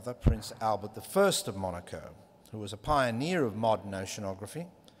great-great-grandfather, Prince Albert I of Monaco, who was a pioneer of modern oceanography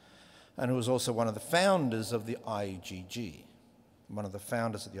and who was also one of the founders of the IUGG,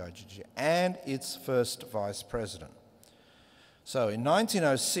 and its first vice president. So in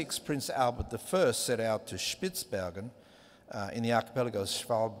 1906, Prince Albert I set out to Spitsbergen in the archipelago of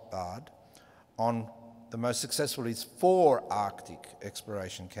Svalbard on the most successful of his 4 Arctic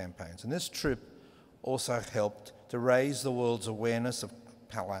exploration campaigns. And this trip also helped to raise the world's awareness of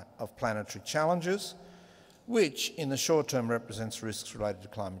planetary challenges, which in the short term represents risks related to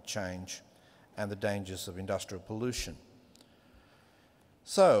climate change and the dangers of industrial pollution.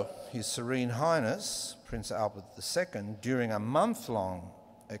 So, His Serene Highness, Prince Albert II, during a month-long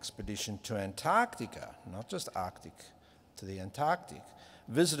expedition to Antarctica, not just Arctic, to the Antarctic,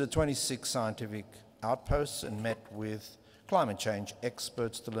 visited 26 scientific outposts and met with climate change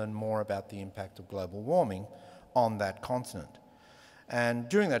experts to learn more about the impact of global warming on that continent. And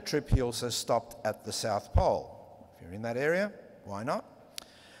during that trip, he also stopped at the South Pole. If you're in that area, why not?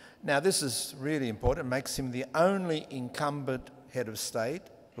 Now, this is really important. It makes him the only incumbent head of state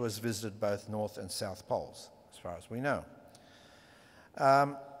who has visited both North and South Poles, as far as we know.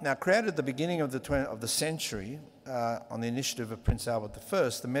 Now, created at the beginning of the century on the initiative of Prince Albert I,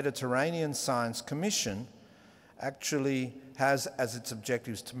 the Mediterranean Science Commission actually has as its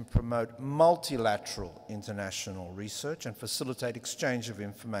objectives to promote multilateral international research and facilitate exchange of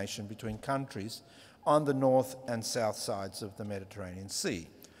information between countries on the north and south sides of the Mediterranean Sea.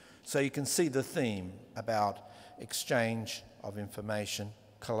 So you can see the theme about exchange of information,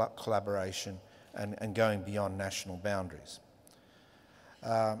 collaboration, and going beyond national boundaries.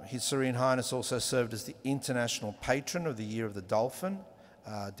 His Serene Highness also served as the international patron of the Year of the Dolphin,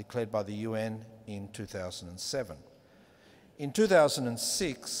 declared by the UN in 2007. In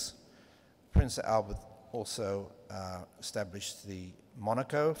 2006, Prince Albert also established the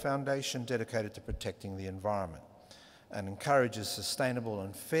Monaco Foundation, dedicated to protecting the environment, and encourages sustainable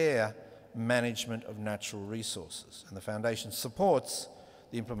and fair management of natural resources. And the foundation supports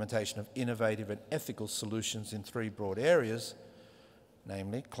the implementation of innovative and ethical solutions in 3 broad areas,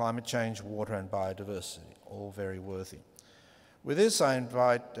 namely climate change, water and biodiversity, all very worthy. With this, I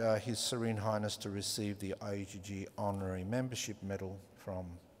invite His Serene Highness to receive the IUGG Honorary Membership Medal from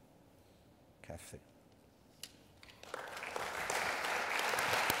Kathy.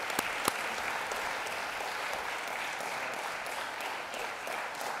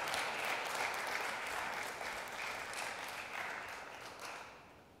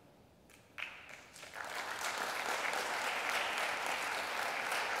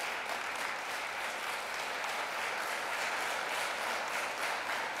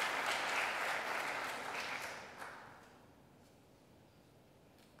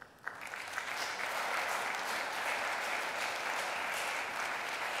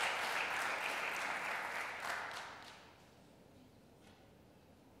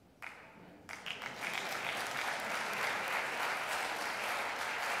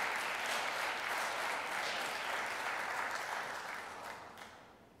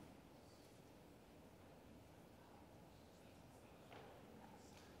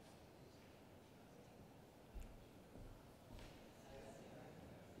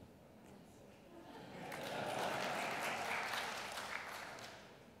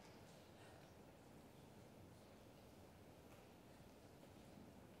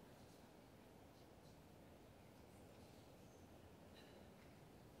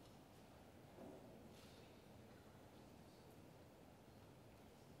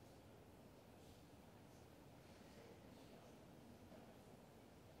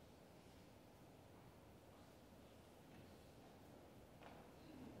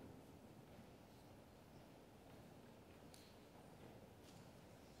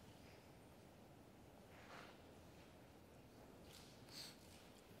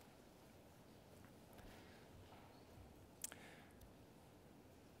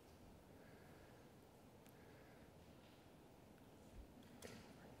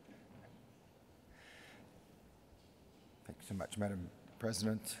 Thank you so much, Madam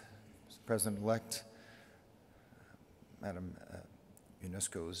President, President-elect, Madam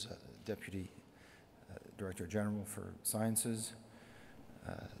UNESCO's Deputy Director General for Sciences,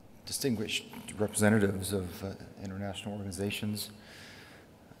 distinguished representatives of international organizations,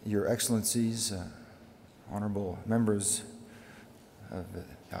 Your Excellencies, honorable members of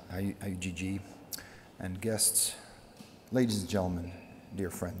IUGG, and guests, ladies and gentlemen, dear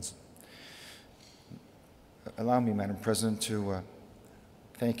friends. Allow me, Madam President, to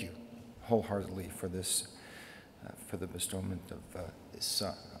thank you wholeheartedly for this, for the bestowment of this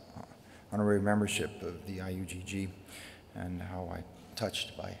honorary membership of the IUGG, and how I'm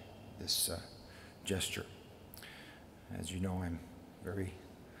touched by this gesture. As you know, I'm very,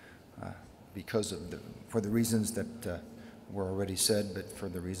 for the reasons that were already said, but for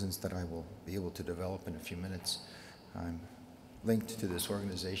the reasons that I will be able to develop in a few minutes, I'm linked to this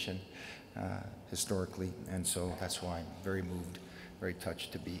organization historically, and so that's why I'm very moved, very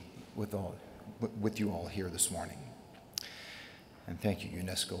touched to be with with you all here this morning. And thank you,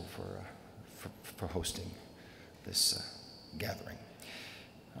 UNESCO, for hosting this gathering.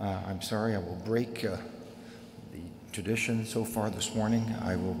 I'm sorry, I will break the tradition so far this morning.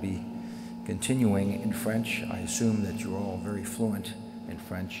 I will be continuing in French. I assume that you're all very fluent in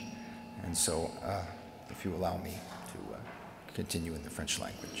French, and so if you allow me to continue in the French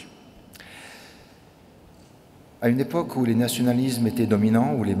language. À une époque où les nationalismes étaient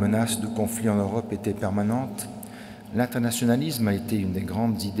dominants, où les menaces de conflit en Europe étaient permanentes, l'internationalisme a été une des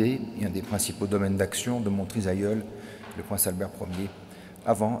grandes idées et un des principaux domaines d'action de mon trisaïeul, le prince Albert Ier,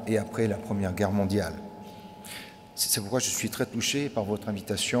 avant et après la Première Guerre mondiale. C'est pourquoi je suis très touché par votre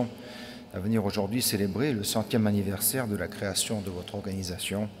invitation à venir aujourd'hui célébrer le 100e anniversaire de la création de votre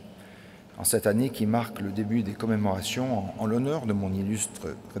organisation, en cette année qui marque le début des commémorations en l'honneur de mon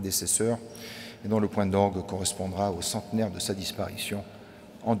illustre prédécesseur et dont le point d'orgue correspondra au centenaire de sa disparition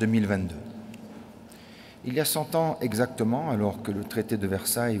en 2022. Il y a 100 ans exactement, alors que le traité de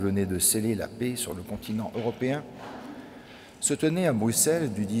Versailles venait de sceller la paix sur le continent européen, se tenait à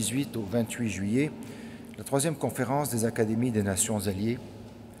Bruxelles du 18 au 28 juillet la 3e conférence des Académies des Nations Alliées.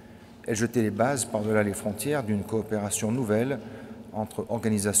 Elle jetait les bases par-delà les frontières d'une coopération nouvelle entre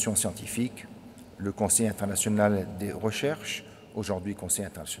organisations scientifiques, le Conseil international des recherches, aujourd'hui Conseil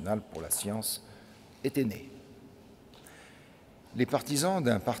international pour la science, était né. Les partisans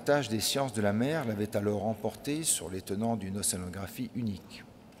d'un partage des sciences de la mer l'avaient alors emporté sur les tenants d'une océanographie unique.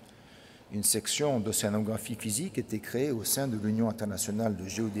 Une section d'océanographie physique était créée au sein de l'Union internationale de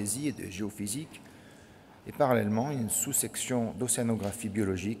géodésie et de géophysique, et parallèlement, une sous-section d'océanographie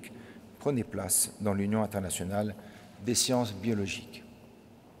biologique prenait place dans l'Union internationale des sciences biologiques.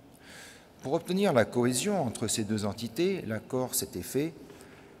 Pour obtenir la cohésion entre ces deux entités, l'accord s'était fait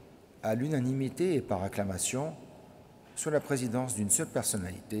à l'unanimité et par acclamation sous la présidence d'une seule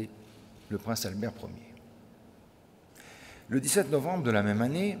personnalité, le prince Albert Ier. Le 17 novembre de la même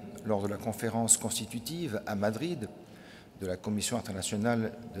année, lors de la conférence constitutive à Madrid de la Commission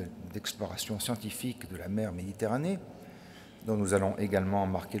internationale d'exploration scientifique de la mer Méditerranée, dont nous allons également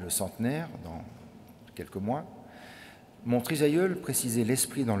marquer le centenaire dans quelques mois, mon trisaïeul précisait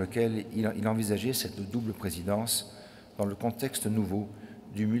l'esprit dans lequel il envisageait cette double présidence dans le contexte nouveau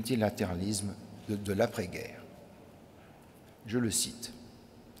du multilatéralisme de l'après-guerre. Je le cite.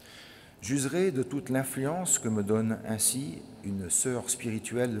 « J'userai de toute l'influence que me donne ainsi une sœur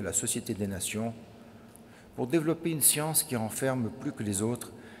spirituelle de la Société des Nations pour développer une science qui renferme plus que les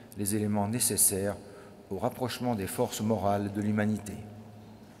autres les éléments nécessaires au rapprochement des forces morales de l'humanité.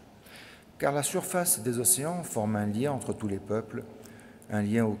 Car la surface des océans forme un lien entre tous les peuples, un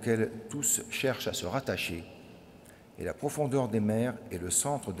lien auquel tous cherchent à se rattacher, et la profondeur des mers est le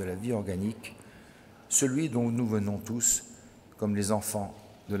centre de la vie organique, celui dont nous venons tous comme les enfants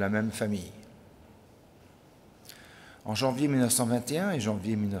de la même famille. » En janvier 1921 et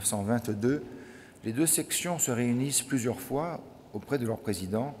janvier 1922, les deux sections se réunissent plusieurs fois auprès de leur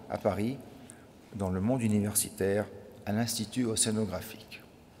président à Paris, dans le monde universitaire, à l'Institut océanographique.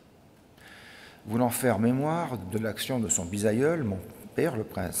 Voulant faire mémoire de l'action de son bisaïeul, mon père, le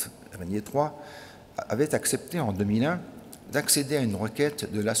prince Régnier III, avait accepté en 2001 d'accéder à une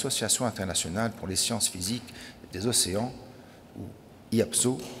requête de l'Association internationale pour les sciences physiques des océans, ou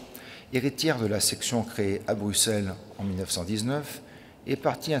IAPSO, héritière de la section créée à Bruxelles en 1919 et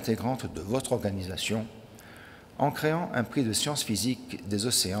partie intégrante de votre organisation, en créant un prix de sciences physiques des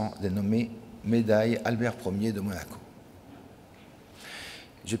océans dénommé Médaille Albert Ier de Monaco.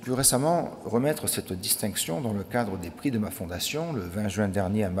 J'ai pu récemment remettre cette distinction dans le cadre des prix de ma fondation, le 20 juin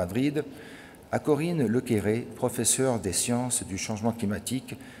dernier à Madrid, à Corinne Lequéré, professeure des sciences du changement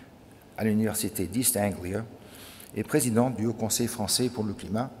climatique à l'université d'East Anglia et présidente du Haut Conseil français pour le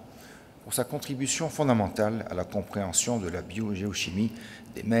climat, pour sa contribution fondamentale à la compréhension de la biogéochimie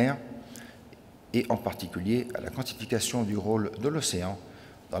des mers et en particulier à la quantification du rôle de l'océan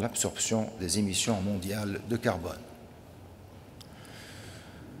dans l'absorption des émissions mondiales de carbone.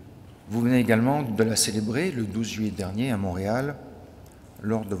 Vous venez également de la célébrer le 12 juillet dernier à Montréal,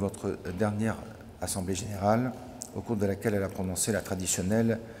 lors de votre dernière Assemblée générale, au cours de laquelle elle a prononcé la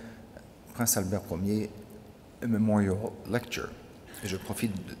traditionnelle Prince Albert Ier Memorial Lecture. Et je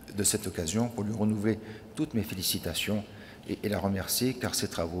profite de cette occasion pour lui renouveler toutes mes félicitations et la remercier car ses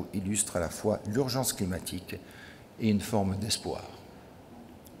travaux illustrent à la fois l'urgence climatique et une forme d'espoir.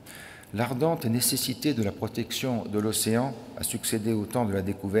 L'ardente nécessité de la protection de l'océan a succédé au temps de la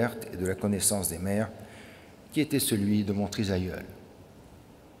découverte et de la connaissance des mers, qui était celui de mon trisaïeul.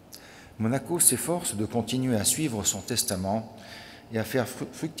 Monaco s'efforce de continuer à suivre son testament et à faire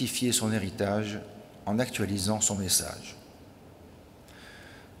fructifier son héritage en actualisant son message.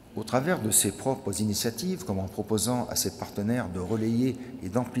 Au travers de ses propres initiatives, comme en proposant à ses partenaires de relayer et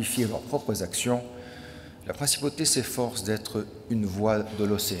d'amplifier leurs propres actions, la principauté s'efforce d'être une voix de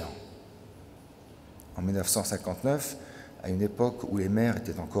l'océan. En 1959, à une époque où les mers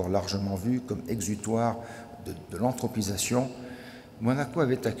étaient encore largement vues comme exutoire de l'anthropisation, Monaco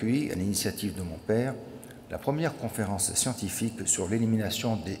avait accueilli, à l'initiative de mon père, la première conférence scientifique sur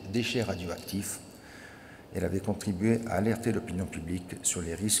l'élimination des déchets radioactifs. Elle avait contribué à alerter l'opinion publique sur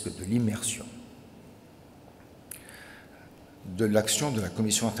les risques de l'immersion. De l'action de la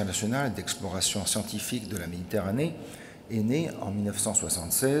Commission internationale d'exploration scientifique de la Méditerranée est né en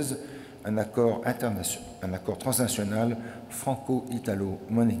 1976 un accord transnational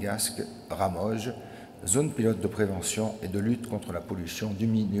franco-italo-monégasque, RAMOGE, zone pilote de prévention et de lutte contre la pollution du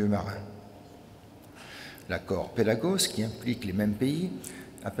milieu marin. L'accord Pélagos, qui implique les mêmes pays,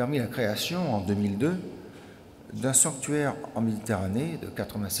 a permis la création en 2002 d'un sanctuaire en Méditerranée de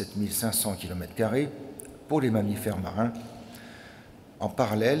 87 500 km² pour les mammifères marins. En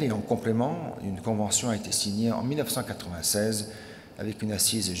parallèle et en complément, une convention a été signée en 1996 avec une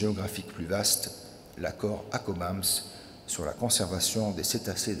assise géographique plus vaste, l'accord ACOBAMS sur la conservation des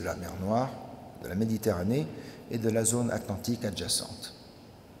cétacés de la mer Noire, de la Méditerranée et de la zone atlantique adjacente.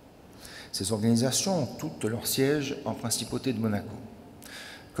 Ces organisations ont toutes leur siège en Principauté de Monaco,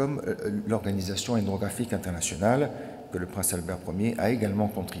 comme l'Organisation hydrographique internationale que le prince Albert Ier a également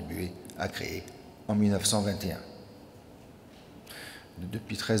contribué à créer en 1921.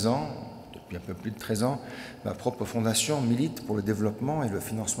 Depuis un peu plus de 13 ans, ma propre fondation milite pour le développement et le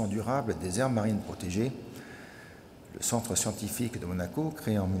financement durable des aires marines protégées. Le Centre scientifique de Monaco,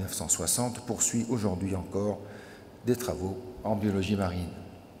 créé en 1960, poursuit aujourd'hui encore des travaux en biologie marine.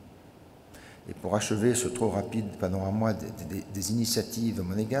 Et pour achever ce trop rapide panorama des initiatives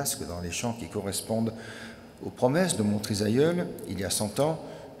monégasques dans les champs qui correspondent aux promesses de mon trisaïeul, il y a 100 ans,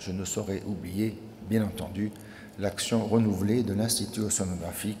 je ne saurais oublier, bien entendu, l'action renouvelée de l'Institut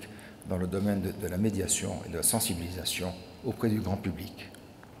océanographique dans le domaine de la médiation et de la sensibilisation auprès du grand public.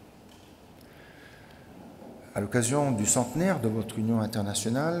 À l'occasion du centenaire de votre union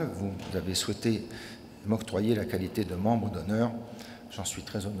internationale, vous avez souhaité m'octroyer la qualité de membre d'honneur. J'en suis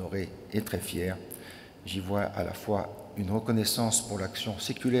très honoré et très fier. J'y vois à la fois une reconnaissance pour l'action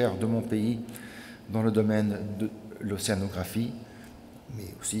séculaire de mon pays dans le domaine de l'océanographie,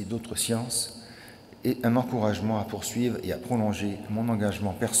 mais aussi d'autres sciences, et un encouragement à poursuivre et à prolonger mon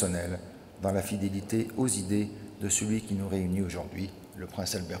engagement personnel dans la fidélité aux idées de celui qui nous réunit aujourd'hui, le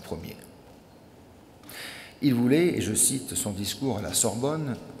prince Albert Ier. Il voulait, et je cite son discours à la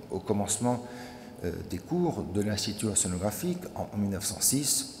Sorbonne au commencement des cours de l'Institut océanographique en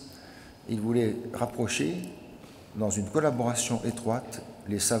 1906, il voulait rapprocher, dans une collaboration étroite,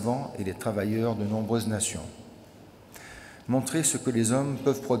 les savants et les travailleurs de nombreuses nations. Montrer ce que les hommes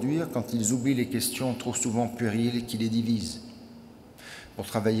peuvent produire quand ils oublient les questions trop souvent puériles qui les divisent, pour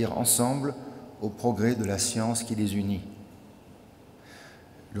travailler ensemble au progrès de la science qui les unit.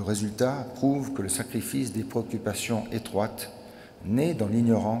 Le résultat prouve que le sacrifice des préoccupations étroites, nées dans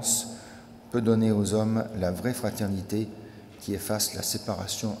l'ignorance, peut donner aux hommes la vraie fraternité qui efface la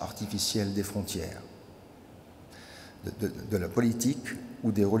séparation artificielle des frontières, de la politique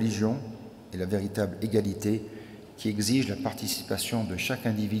ou des religions, et la véritable égalité qui exige la participation de chaque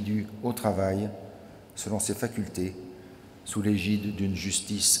individu au travail selon ses facultés, sous l'égide d'une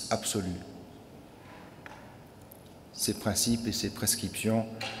justice absolue. Ces principes et ces prescriptions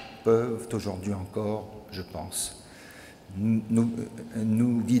peuvent aujourd'hui encore, je pense,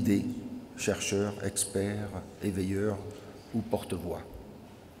 nous guider, chercheurs, experts, éveilleurs ou porte-voix.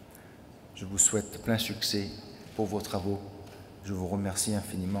 Je vous souhaite plein succès pour vos travaux. Je vous remercie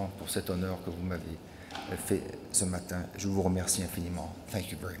infiniment pour cet honneur que vous m'avez fait ce matin. Je vous remercie infiniment.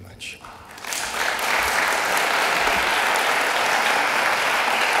 Thank you very much.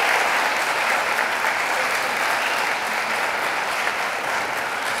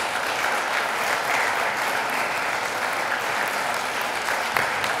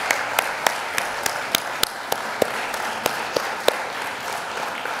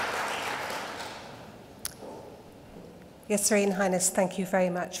 Your Serene Highness, thank you very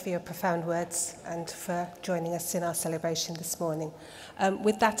much for your profound words and for joining us in our celebration this morning.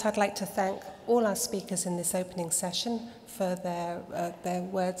 With that, I'd like to thank all our speakers in this opening session for their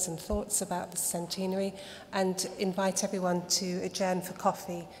words and thoughts about the centenary, and invite everyone to adjourn for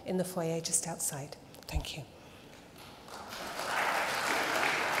coffee in the foyer just outside. Thank you.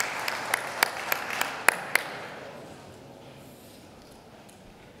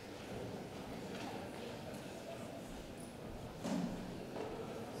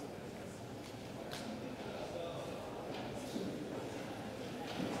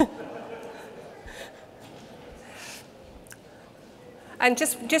 And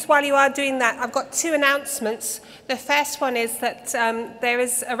just while you are doing that, I've got two announcements. The first one is that there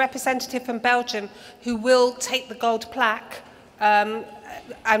is a representative from Belgium who will take the gold plaque, and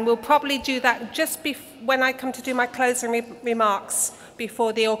we'll probably do that just when I come to do my closing remarks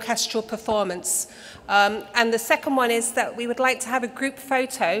before the orchestral performance. And the second one is that we would like to have a group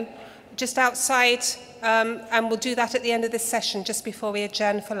photo just outside, and we'll do that at the end of this session, just before we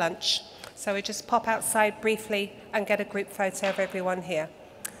adjourn for lunch. So we just pop outside briefly and get a group photo of everyone here.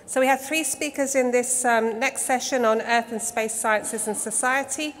 So we have three speakers in this next session on Earth and Space Sciences and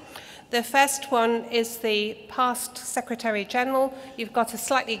Society. The first one is the past Secretary General. You've got a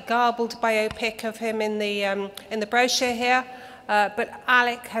slightly garbled biopic of him in the brochure here, but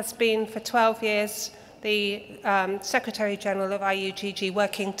Alec has been for 12 years the Secretary General of IUGG,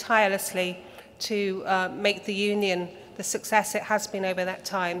 working tirelessly to make the Union the success it has been over that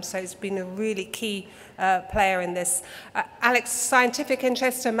time. So it's been a really key player in this. Alec's scientific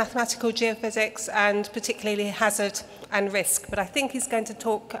interests are mathematical geophysics and particularly hazard and risk. But I think he's going to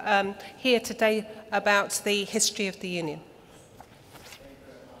talk here today about the history of the Union.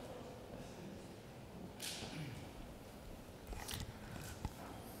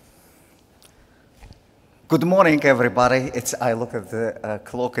 Good morning, everybody. I look at the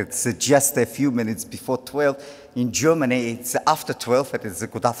clock, it's just a few minutes before 12. In Germany, it's after 12, it is a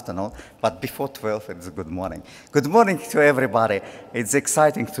good afternoon, but before 12, it's a good morning. Good morning to everybody. It's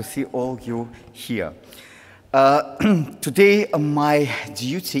exciting to see all you here. Today, my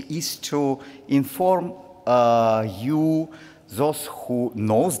duty is to inform you, those who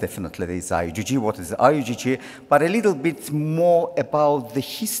knows definitely this IUGG, what is IUGG, but a little bit more about the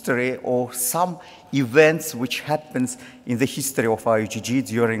history or some events which happens in the history of IUGG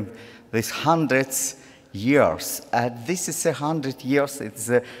during these hundreds years. This is 100 years. It's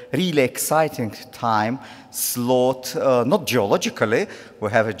a really exciting time slot, not geologically. We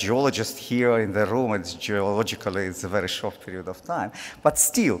have a geologist here in the room. It's geologically, it's a very short period of time. But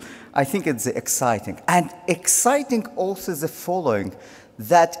still, I think it's exciting. And exciting also the following,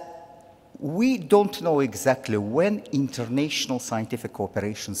 that we don't know exactly when international scientific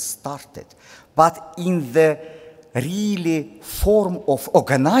cooperation started, but in the really form of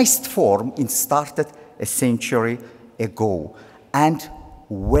organized form, it started a century ago. And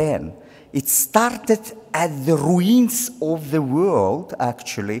when? It started at the ruins of the world,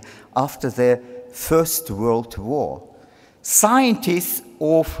 actually, after the First World War. Scientists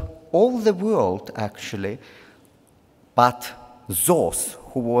of all the world, actually, but those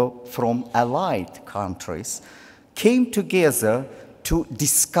who were from allied countries, came together to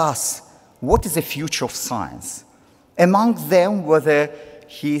discuss what is the future of science. Among them were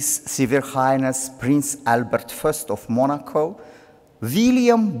His Severe Highness Prince Albert I of Monaco,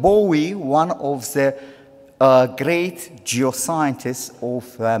 William Bowie, one of the great geoscientists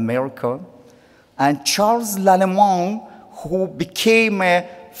of America, and Charles Lallemand, who became a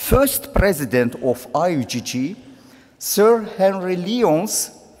first president of IUGG, Sir Henry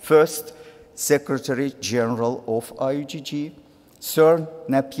Lyons, first Secretary General of IUGG, Sir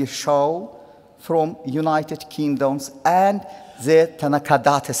Napier Shaw from United Kingdoms, and the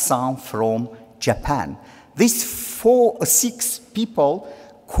Tanaka-san from Japan. These 6 people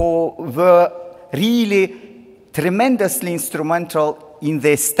were really tremendously instrumental in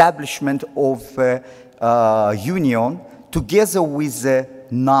the establishment of Union, together with the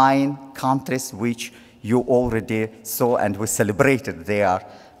 9 countries which you already saw, and we celebrated their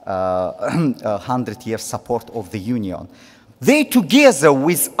 100-year support of the Union. They, together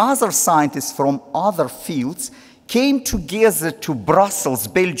with other scientists from other fields, came together to Brussels,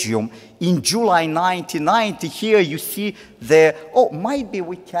 Belgium, in July 1990. Here you see the, maybe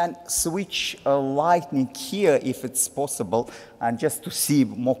we can switch lighting here if it's possible, and just to see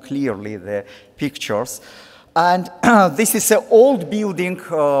more clearly the pictures. And this is an old building,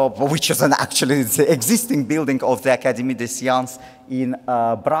 which is actually the existing building of the Académie des Sciences in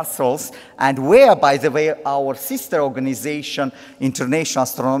Brussels, and where, by the way, our sister organization, International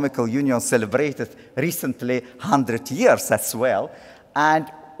Astronomical Union, celebrated recently 100 years as well. And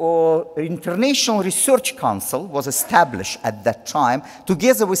International Research Council was established at that time,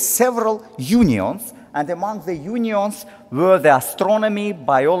 together with several unions, and among the unions were the astronomy,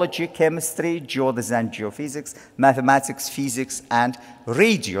 biology, chemistry, geodesy and geophysics, mathematics, physics, and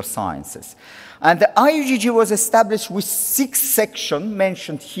radio sciences. And the IUGG was established with 6 sections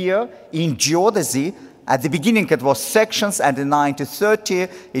mentioned here in geodesy. At the beginning it was sections, and in 1930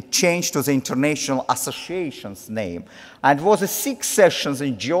 it changed to the International Association's name. And it was 6 sessions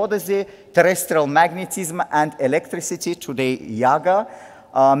in geodesy, terrestrial magnetism and electricity, today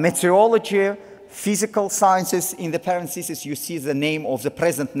IUGG, meteorology, physical sciences. In the parentheses, you see the name of the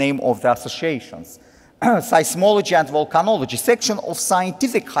present name of the associations. Seismology and volcanology, section of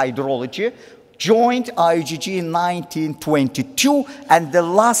scientific hydrology, joined IUGG in 1922, and the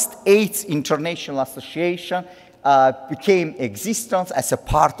last 8th international association became existence as a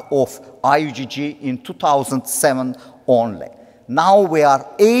part of IUGG in 2007 only. Now we are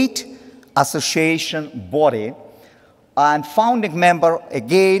 8 association body, and founding member,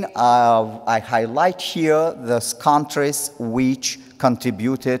 again, I highlight here those countries which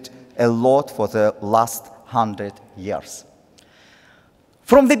contributed a lot for the last 100 years.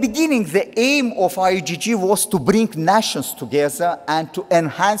 From the beginning, the aim of IUGG was to bring nations together and to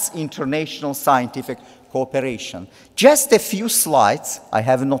enhance international scientific cooperation. Just a few slides, I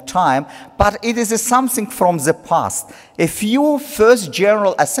have no time, but it is something from the past. A few first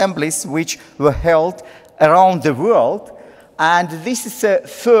general assemblies which were held around the world, and this is a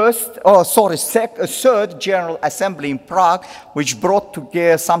third General Assembly in Prague, which brought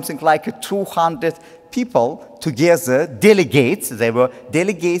together something like 200 people together, delegates. They were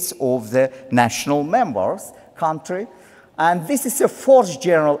delegates of the national members country. And this is a fourth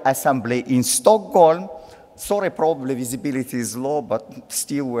General Assembly in Stockholm. Sorry, probably visibility is low, but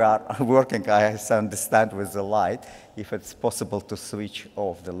still we are working, I understand, with the light, if it's possible to switch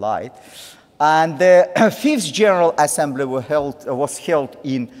off the light. And the fifth General Assembly was held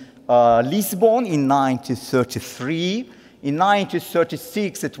in Lisbon in 1933. In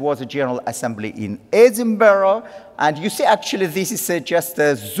 1936, it was a General Assembly in Edinburgh. And you see, actually, this is just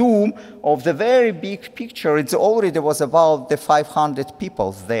a zoom of the very big picture. It's already was about the 500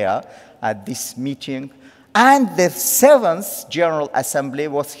 people there at this meeting. And the seventh General Assembly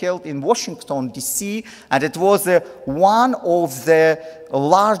was held in Washington, D.C., and it was one of the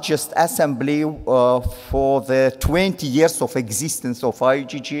largest assembly for the 20 years of existence of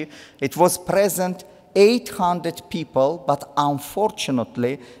IUGG. It was present 800 people, but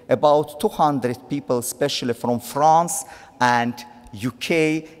unfortunately, about 200 people, especially from France and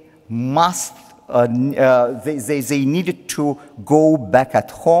UK, they needed to go back at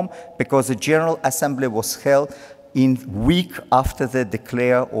home because the General Assembly was held in week after the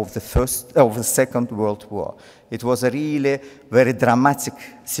declare of the Second World War. It was a really very dramatic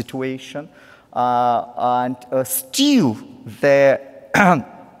situation, and still the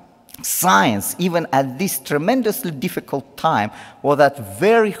science, even at this tremendously difficult time, was at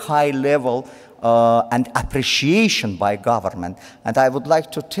very high level and appreciation by government. And I would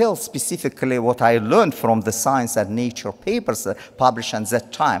like to tell specifically what I learned from the Science and Nature papers published at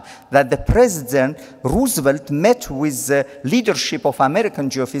that time, that the President Roosevelt met with the leadership of American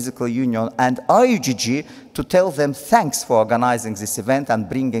Geophysical Union and IUGG to tell them thanks for organizing this event and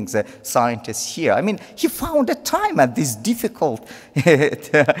bringing the scientists here. I mean, he found a time at this difficult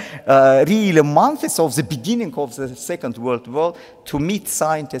really months of the beginning of the Second World War to meet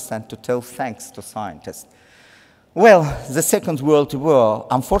scientists and to tell thanks to scientists. Well, the Second World War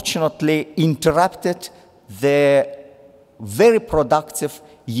unfortunately interrupted the very productive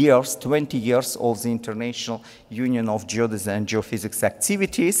years, 20 years of the International Union of Geodesy and Geophysics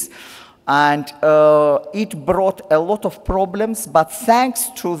activities. And it brought a lot of problems, but thanks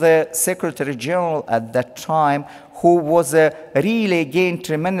to the Secretary General at that time, who was really, again,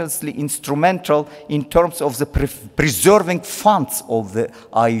 tremendously instrumental in terms of the preserving funds of the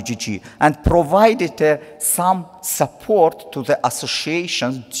IUGG and provided some support to the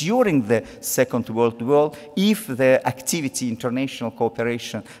associations during the Second World War if the activity, international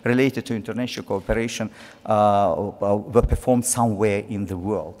cooperation, related to international cooperation were performed somewhere in the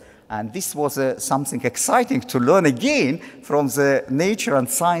world. And this was something exciting to learn again from the Nature and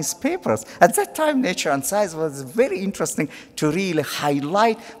Science papers. At that time, Nature and Science was very interesting to really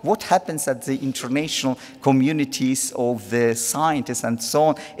highlight what happens at the international communities of the scientists and so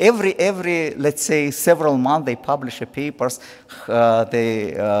on. Every let's say, several months, they publish papers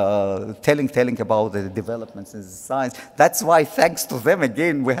telling about the developments in the science. That's why, thanks to them,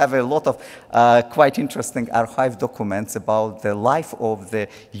 again, we have a lot of quite interesting archive documents about the life of the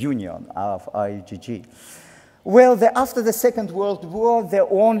Union of IUGG. Well, after the Second World War, there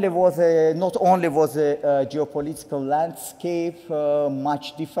not only was a geopolitical landscape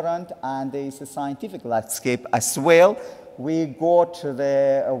much different, and there is a scientific landscape as well. We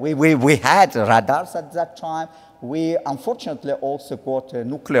had radars at that time. We unfortunately also got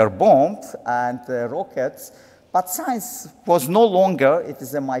nuclear bombs and rockets, but science was no longer. It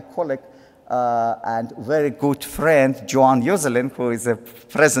is my colleague and very good friend, Johan Joselin, who is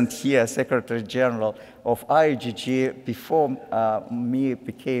present here, Secretary General of IUGG, before me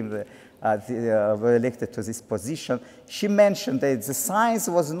became the were elected to this position, she mentioned that the science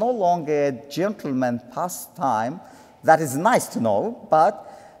was no longer a gentleman pastime. That is nice to know, but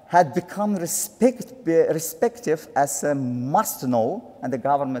had become respective as a must-know, and the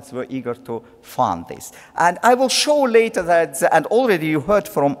governments were eager to fund this. And I will show later that, and already you heard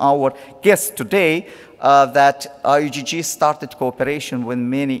from our guest today, that IUGG started cooperation with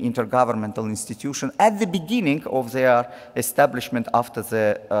many intergovernmental institutions at the beginning of their establishment after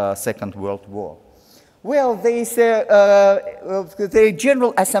the Second World War. Well, the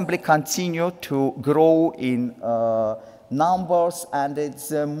General Assembly continued to grow in numbers, and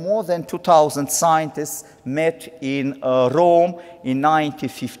it's more than 2,000 scientists met in Rome in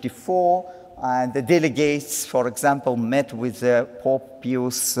 1954, and the delegates, for example, met with Pope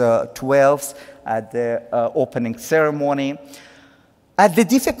Pius XII at the opening ceremony. At the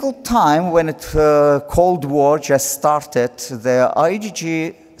difficult time when the Cold War just started, the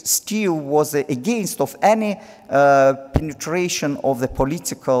IUGG still was against of any penetration of the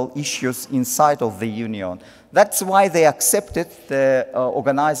political issues inside of the Union. That's why they accepted the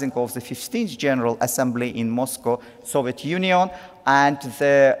organizing of the 15th General Assembly in Moscow, Soviet Union, and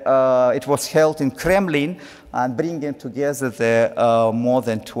it was held in Kremlin, and bringing together the more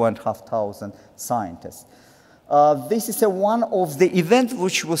than 2,500 scientists. This is one of the events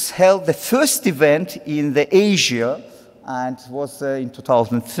which was held, the first event in the Asia, and was in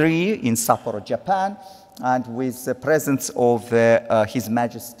 2003 in Sapporo, Japan, and with the presence of His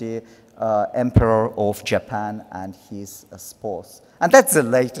Majesty Emperor of Japan and his spouse. And that's the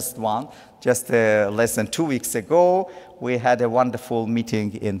latest one. Just less than 2 weeks ago, we had a wonderful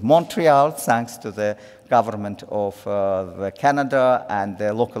meeting in Montreal, thanks to the government of Canada and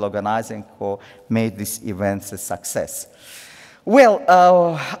the local organizing who made this event a success. Well,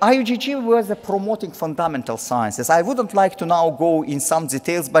 IUGG was promoting fundamental sciences. I wouldn't like to now go in some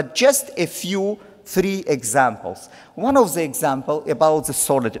details, but just a few, 3 examples. One of the examples about the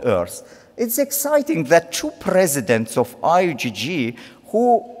solid Earth. It's exciting that 2 presidents of IUGG,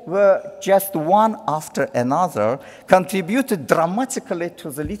 who were just one after another, contributed dramatically to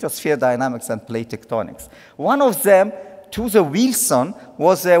the lithosphere dynamics and plate tectonics. One of them, Tuzo Wilson,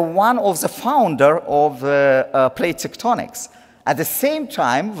 was one of the founder of plate tectonics. At the same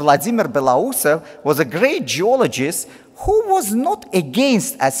time, Vladimir Belausev was a great geologist who was not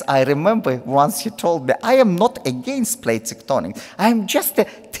against, as I remember once he told me, I am not against plate tectonics. I am just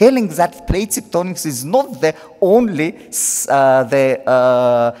telling that plate tectonics is not the only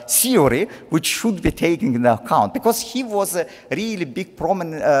theory which should be taken into account, because he was a really big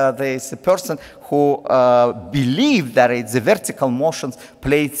prominent person who believed that the vertical motions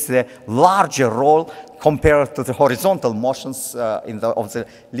plays a larger role compared to the horizontal motions of the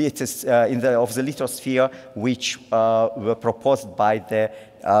lithosphere, which were proposed by the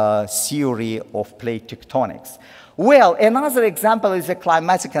theory of plate tectonics. Well, another example is the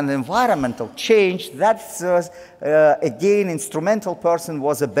climatic and environmental change. That's, again, instrumental person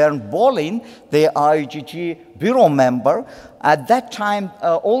was Bernd Bolin, the IUGG bureau member. At that time,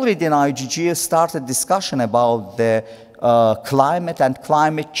 already in IUGG started discussion about the climate and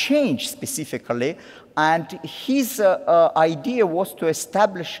climate change specifically. And his idea was to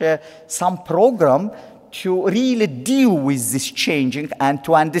establish some program to really deal with this changing and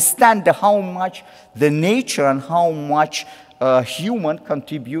to understand how much the nature and how much human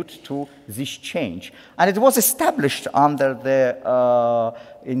contribute to this change. And it was established under the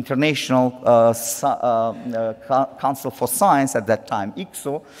International Council for Science at that time,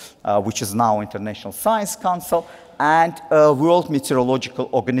 ICSO, which is now International Science Council, and World Meteorological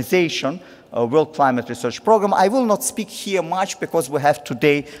Organization, World Climate Research Program. I will not speak here much because we have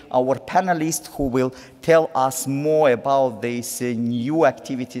today our panelists who will tell us more about these new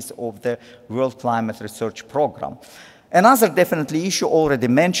activities of the World Climate Research Program. Another definitely issue already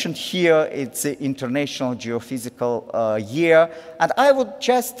mentioned here, it's the International Geophysical Year. And I would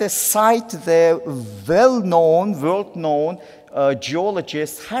just cite the well-known, world-known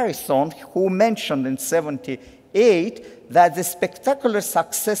geologist Harrison, who mentioned in 1978 that the spectacular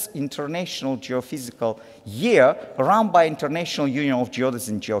success International Geophysical Year, run by International Union of Geodesy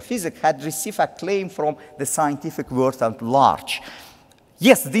and Geophysics, had received acclaim from the scientific world at large.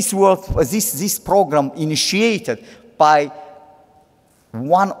 Yes, this program initiated by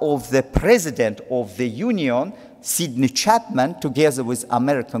one of the president of the union, Sidney Chapman, together with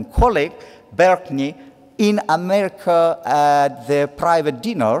American colleague, Berkeley, in America at the private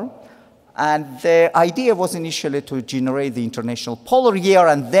dinner. And the idea was initially to generate the International Polar Year,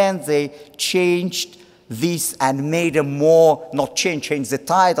 and then they changed this and made a more, not change the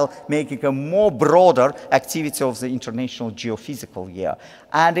title, making a more broader activity of the International Geophysical Year.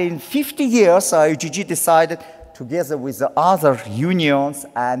 And in 50 years, IUGG decided, together with the other unions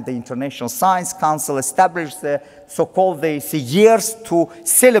and the International Science Council, established the so-called years to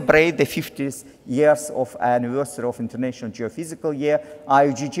celebrate the 50th years of anniversary of International Geophysical Year.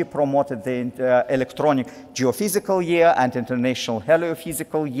 IUGG promoted the Electronic Geophysical Year and International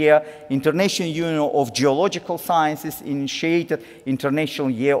Heliophysical Year. International Union of Geological Sciences initiated International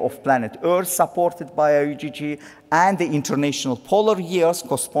Year of Planet Earth, supported by IUGG, and the International Polar Years,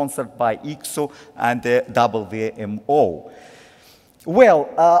 co-sponsored by ICSO and the WMO. Well,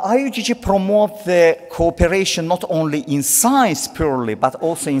 IUGG promotes the cooperation not only in science purely, but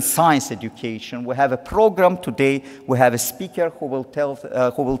also in science education. We have a program today. We have a speaker who will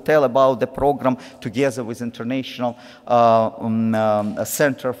tell about the program together with International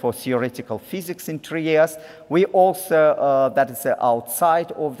Center for Theoretical Physics in Trieste. We also, that is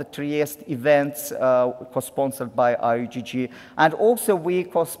outside of the Trieste events, co-sponsored by IUGG. And also we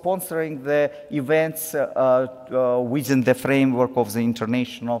co-sponsoring the events within the framework of the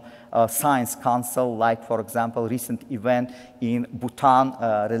International Science Council, like, for example, recent event in Bhutan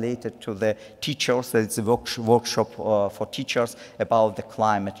related to the teachers. It's a workshop for teachers about the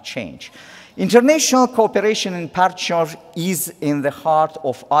climate change. International cooperation and partnership is in the heart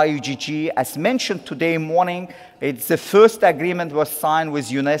of IUGG. As mentioned today morning, it's the first agreement was signed with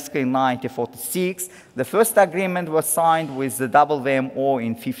UNESCO in 1946. The first agreement was signed with the WMO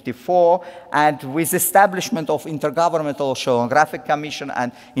in 1954, and with establishment of Intergovernmental Oceanographic Commission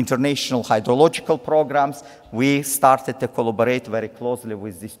and international hydrological programs, we started to collaborate very closely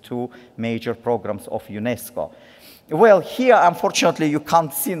with these two major programs of UNESCO. Well, here, unfortunately, you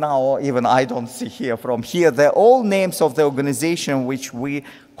can't see now, even I don't see here from here, they're all names of the organization which we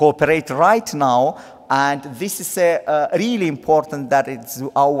cooperate right now. And this is really important that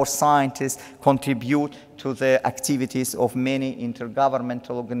our scientists contribute to the activities of many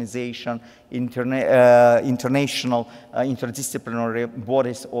intergovernmental organizations, international, interdisciplinary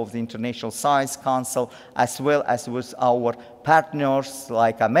bodies of the International Science Council, as well as with our partners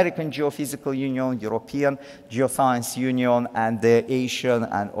like American Geophysical Union, European Geoscience Union, and the Asian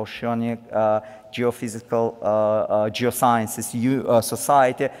and Oceanic Geophysical Geosciences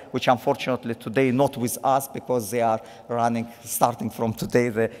Society, which unfortunately today not with us because they are running, starting from today,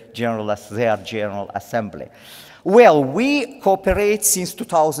 their General Assembly. Well, we cooperate since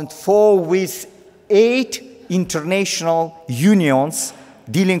 2004 with 8 international unions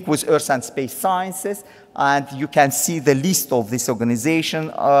dealing with earth and space sciences, and you can see the list of this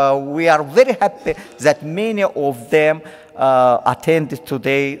organization. We are very happy that many of them attended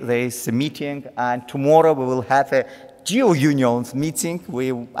today this meeting, and tomorrow we will have a geo-unions meeting.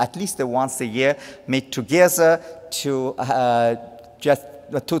 We at least once a year meet together to just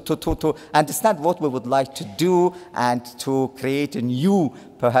to understand what we would like to do and to create a new,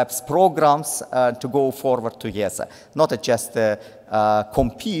 perhaps, programs to go forward together. Not just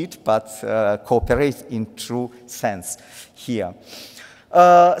compete, but cooperate in true sense here.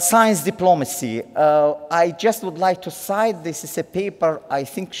 Science diplomacy. I just would like to cite, this is a paper, I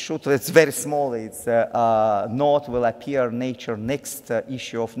think it's very small, it's note will appear Nature, next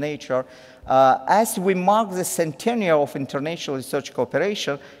issue of Nature. As we mark the centennial of international research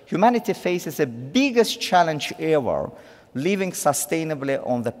cooperation, humanity faces the biggest challenge ever, living sustainably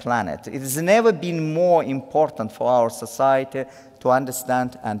on the planet. It has never been more important for our society to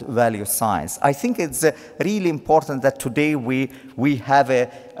understand and value science. I think it's really important that today we have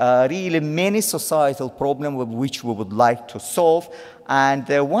really many societal problems which we would like to solve. And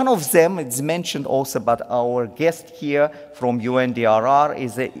one of them, it's mentioned also by our guest here from UNDRR,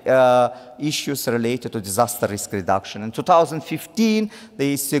 is issues related to disaster risk reduction. In 2015,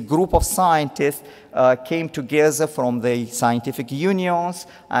 this group of scientists came together from the scientific unions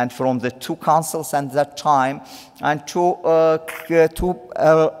and from the two councils at that time, and to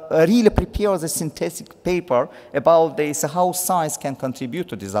really prepare the synthetic paper about this, how science can contribute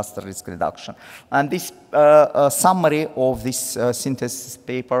to disaster risk reduction. And this summary of this synthesis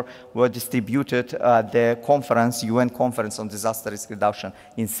paper were distributed at the conference, UN Conference on Disaster Risk Reduction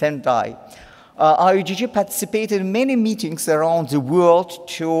in Sendai. IUGG participated in many meetings around the world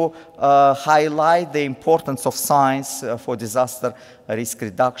to highlight the importance of science for disaster risk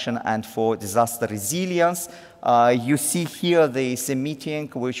reduction and for disaster resilience. You see here there is a meeting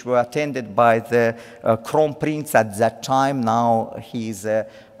which was attended by the Crown Prince at that time. Now he's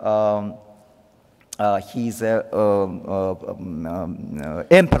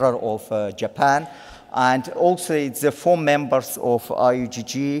Emperor of Japan. And also it's the 4 members of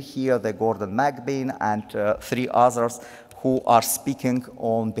IUGG here, the Gordon McBain and 3 others who are speaking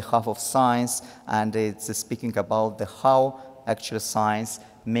on behalf of science, and it's speaking about how actually science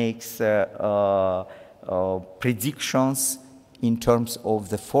makes predictions in terms of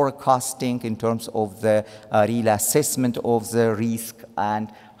the forecasting, in terms of the real assessment of the risk,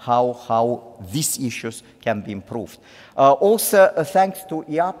 and how these issues can be improved. Also, thanks to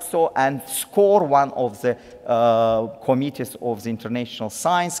IAPSO and SCORE, one of the committees of the International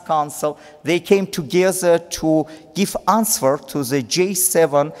Science Council, they came together to give answer to the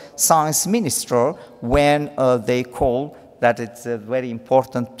J7 science minister when they called that it's very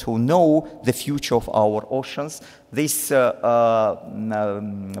important to know the future of our oceans. This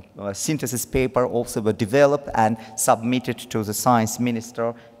synthesis paper also was developed and submitted to the science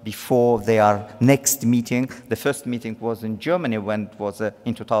minister before their next meeting. The first meeting was in Germany when it was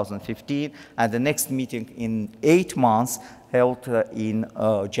in 2015, and the next meeting in 8 months held in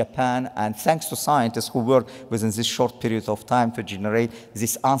Japan, and thanks to scientists who worked within this short period of time to generate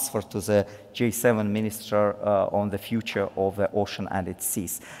this answer to the J7 minister on the future of the ocean and its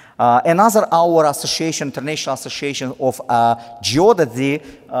seas. Another, our association, International Association of Geodesy,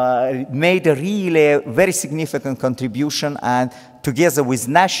 made a really very significant contribution, and together with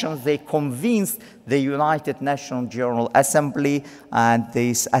nations, they convinced the United Nations General Assembly, and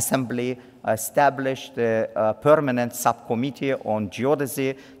this assembly established a permanent subcommittee on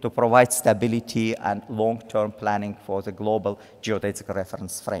geodesy to provide stability and long-term planning for the global geodesic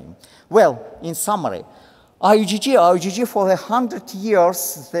reference frame. Well, in summary, IUGG for 100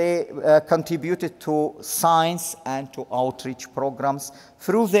 years, they contributed to science and to outreach programs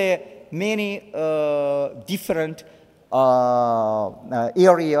through the many different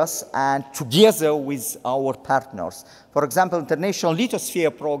areas and together with our partners. For example, International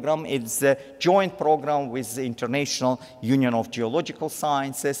Lithosphere Program is a joint program with the International Union of Geological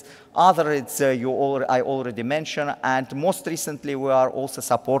Sciences. Other, it's, I already mentioned, and most recently we are also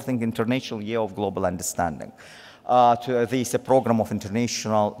supporting International Year of Global Understanding. This is a program of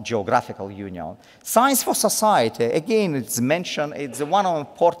International Geographical Union. Science for Society, again, it's mentioned, it's one of the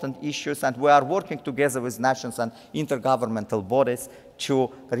important issues, and we are working together with nations and intergovernmental bodies to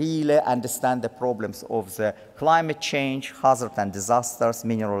really understand the problems of the climate change, hazard and disasters,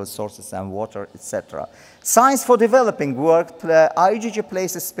 mineral resources and water, etc. Science for Developing work, IUGG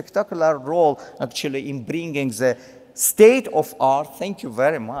plays a spectacular role actually in bringing the state of art, thank you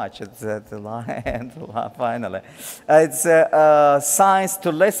very much, it's the line, finally. It's science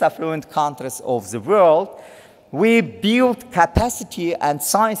to less affluent countries of the world. We build capacity and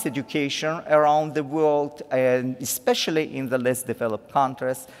science education around the world, and especially in the less developed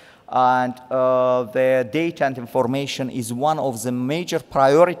countries. And the data and information is one of the major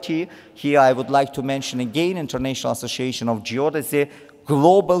priority. Here I would like to mention again International Association of Geodesy,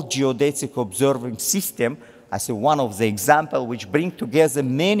 Global Geodesic Observing System, as one of the examples which bring together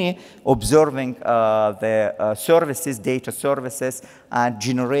many observing services, data services, and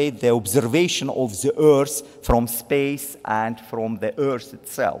generate the observation of the Earth from space and from the Earth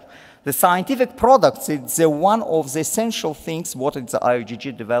itself. The scientific products, it's one of the essential things what the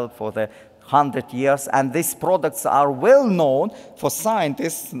IUGG developed for the 100 years, and these products are well known for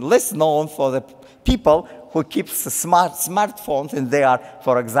scientists, less known for the people who keep smartphones in their,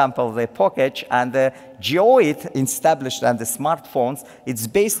 for example, the pocket, and the geoid established and the smartphones, it's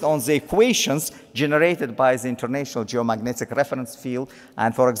based on the equations generated by the International Geomagnetic Reference Field,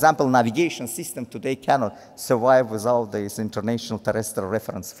 and for example, navigation system today cannot survive without this International Terrestrial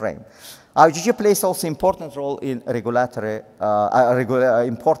Reference Frame. IUGG plays also important role in regulatory,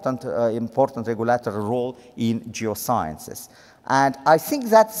 important regulatory role in geosciences. And I think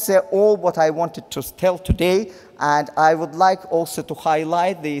that's all what I wanted to tell today. And I would like also to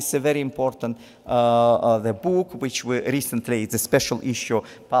highlight this very important the book, which we recently, it's a special issue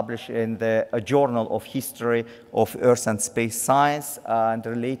published in the Journal of History of Earth and Space Science, and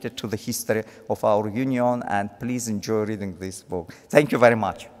related to the history of our union. And please enjoy reading this book. Thank you very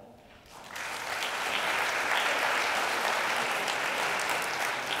much.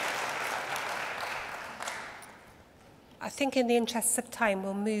 I think in the interests of time,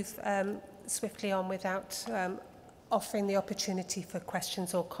 we'll move swiftly on without offering the opportunity for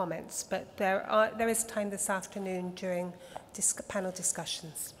questions or comments. But there is time this afternoon during panel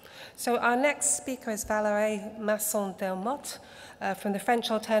discussions. So our next speaker is Valérie Masson-Delmotte from the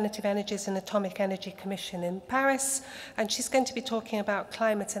French Alternative Energies and Atomic Energy Commission in Paris. And she's going to be talking about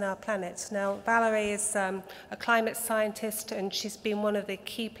climate and our planet. Now, Valérie is a climate scientist, and she's been one of the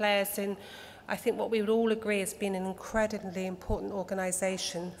key players in, I think what we would all agree has been an incredibly important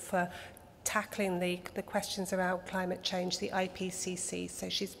organization for tackling the questions around climate change, the IPCC. So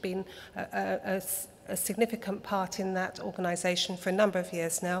she's been a significant part in that organisation for a number of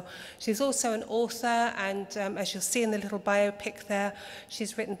years now. She's also an author, and as you'll see in the little biopic there,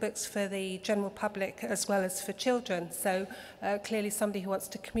 she's written books for the general public as well as for children. So clearly somebody who wants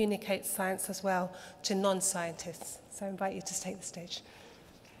to communicate science as well to non-scientists. So I invite you to take the stage.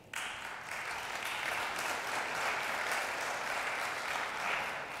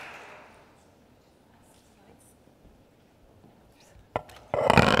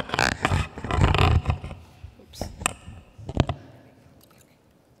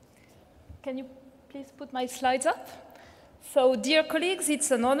 Can you please put my slides up? So, dear colleagues,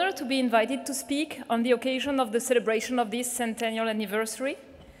 it's an honor to be invited to speak on the occasion of the celebration of this centennial anniversary.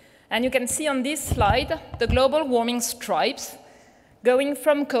 And you can see on this slide the global warming stripes going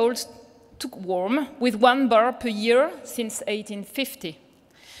from cold to warm with 1 bar per year since 1850.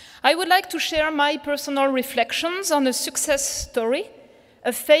 I would like to share my personal reflections on a success story,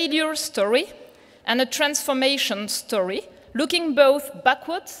 a failure story, and a transformation story, looking both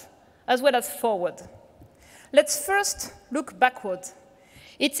backwards as well as forward. Let's first look backward.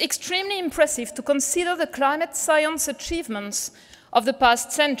 It's extremely impressive to consider the climate science achievements of the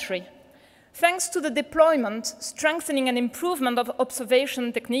past century. Thanks to the deployment, strengthening, and improvement of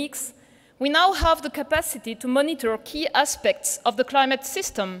observation techniques, we now have the capacity to monitor key aspects of the climate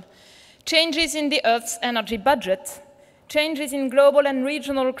system, changes in the Earth's energy budget, changes in global and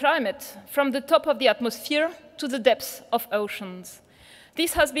regional climate, from the top of the atmosphere to the depths of oceans.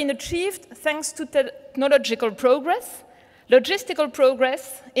 This has been achieved thanks to technological progress, logistical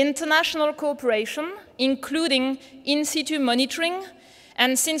progress, international cooperation, including in situ monitoring,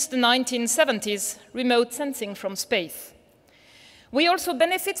 and since the 1970s, remote sensing from space. We also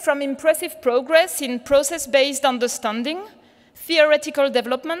benefit from impressive progress in process-based understanding, theoretical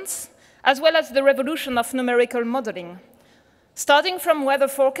developments, as well as the revolution of numerical modeling. Starting from weather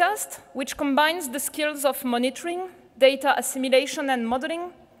forecast, which combines the skills of monitoring, data assimilation, and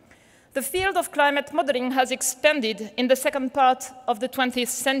modeling, the field of climate modeling has expanded in the second part of the 20th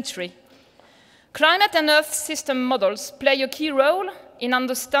century. Climate and Earth system models play a key role in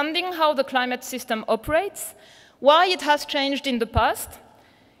understanding how the climate system operates, why it has changed in the past,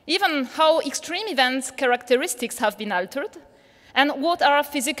 even how extreme events' characteristics have been altered, and what are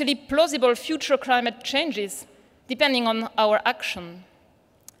physically plausible future climate changes, depending on our action.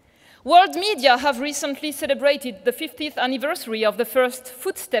 World media have recently celebrated the 50th anniversary of the first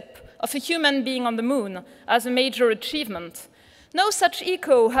footstep of a human being on the moon as a major achievement. No such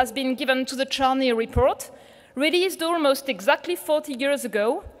echo has been given to the Charney Report, released almost exactly 40 years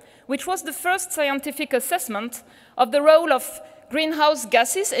ago, which was the first scientific assessment of the role of greenhouse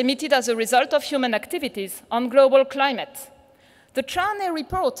gases emitted as a result of human activities on global climate. The Charney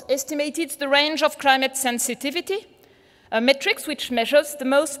Report estimated the range of climate sensitivity, a metric which measures the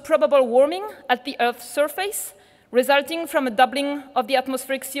most probable warming at the Earth's surface, resulting from a doubling of the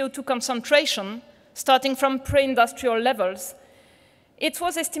atmospheric CO2 concentration, starting from pre-industrial levels. It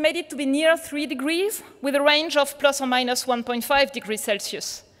was estimated to be near 3 degrees, with a range of plus or minus 1.5 degrees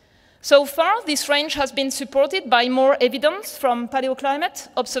Celsius. So far, this range has been supported by more evidence from paleoclimate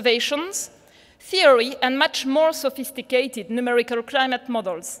observations, theory, and much more sophisticated numerical climate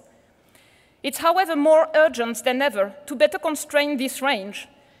models. It's, however, more urgent than ever to better constrain this range,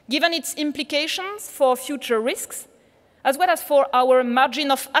 given its implications for future risks, as well as for our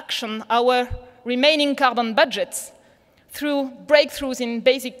margin of action, our remaining carbon budgets, through breakthroughs in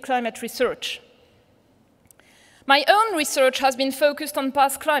basic climate research. My own research has been focused on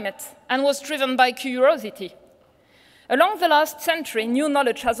past climate and was driven by curiosity. Along the last century, new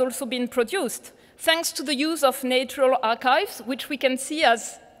knowledge has also been produced, thanks to the use of natural archives, which we can see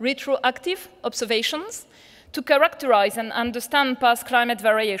as retroactive observations to characterize and understand past climate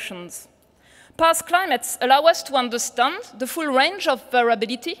variations. Past climates allow us to understand the full range of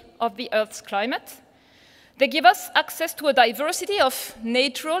variability of the Earth's climate. They give us access to a diversity of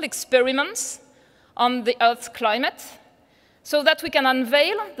natural experiments on the Earth's climate so that we can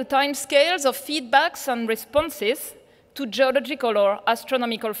unveil the timescales of feedbacks and responses to geological or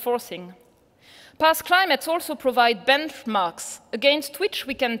astronomical forcing. Past climates also provide benchmarks against which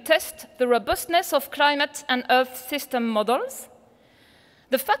we can test the robustness of climate and Earth system models.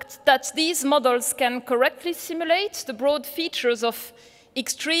 The fact that these models can correctly simulate the broad features of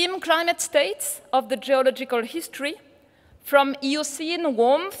extreme climate states of the geological history, from Eocene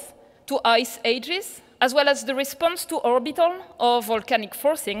warmth to ice ages, as well as the response to orbital or volcanic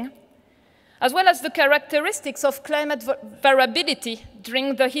forcing, as well as the characteristics of climate variability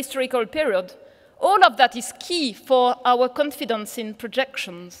during the historical period. All of that is key for our confidence in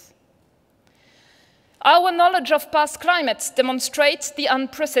projections. Our knowledge of past climates demonstrates the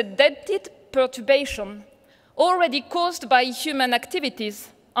unprecedented perturbation already caused by human activities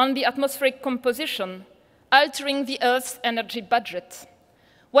on the atmospheric composition, altering the Earth's energy budget.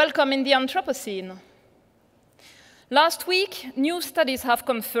 Welcome in the Anthropocene. Last week, new studies have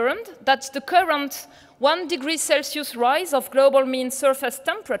confirmed that the current 1 degree Celsius rise of global mean surface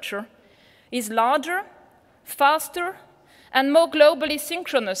temperature is larger, faster, and more globally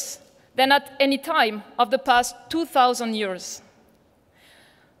synchronous than at any time of the past 2,000 years.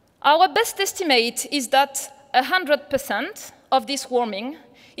 Our best estimate is that 100% of this warming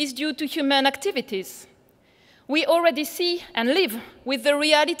is due to human activities. We already see and live with the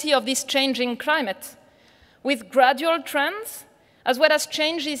reality of this changing climate, with gradual trends, as well as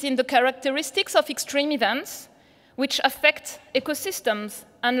changes in the characteristics of extreme events, which affect ecosystems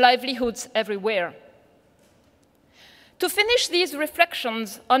and livelihoods everywhere. To finish these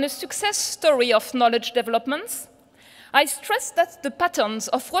reflections on a success story of knowledge developments, I stress that the patterns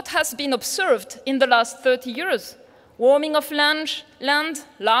of what has been observed in the last 30 years, warming of land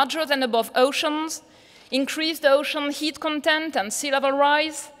larger than above oceans, increased ocean heat content and sea level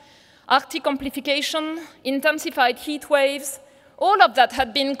rise, Arctic amplification, intensified heat waves, all of that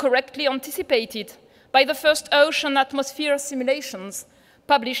had been correctly anticipated by the first ocean atmosphere simulations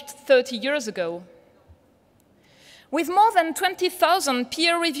published 30 years ago. With more than 20,000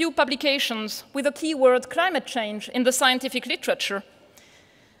 peer-reviewed publications with the keyword climate change in the scientific literature,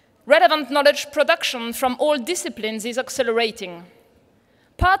 relevant knowledge production from all disciplines is accelerating.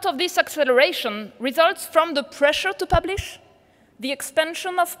 Part of this acceleration results from the pressure to publish, the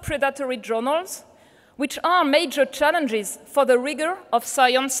expansion of predatory journals, which are major challenges for the rigor of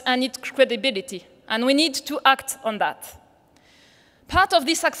science and its credibility, and we need to act on that. Part of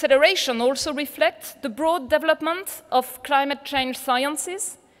this acceleration also reflects the broad development of climate change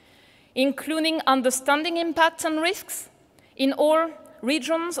sciences, including understanding impacts and risks in all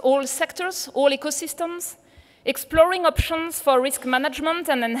regions, all sectors, all ecosystems, exploring options for risk management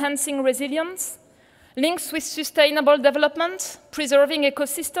and enhancing resilience, links with sustainable development, preserving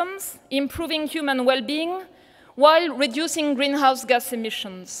ecosystems, improving human well-being, while reducing greenhouse gas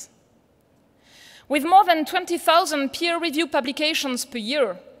emissions. With more than 20,000 peer-reviewed publications per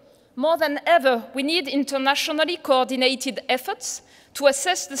year, more than ever, we need internationally coordinated efforts to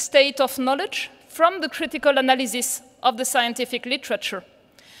assess the state of knowledge from the critical analysis of the scientific literature.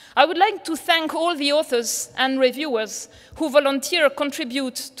 I would like to thank all the authors and reviewers who volunteer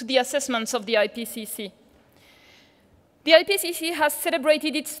contribute to the assessments of the IPCC. The IPCC has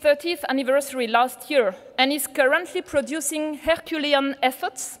celebrated its 30th anniversary last year and is currently producing Herculean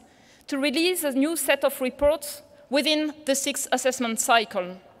efforts to release a new set of reports within the 6th assessment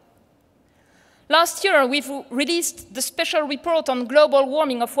cycle. Last year, we've released the special report on global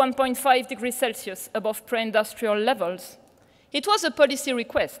warming of 1.5 degrees Celsius above pre-industrial levels. It was a policy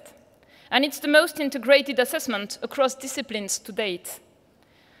request, and it's the most integrated assessment across disciplines to date.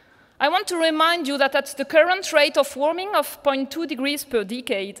 I want to remind you that at the current rate of warming of 0.2 degrees per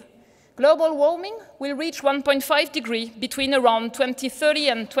decade, global warming will reach 1.5 degrees between around 2030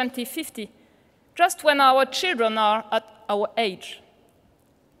 and 2050, just when our children are at our age.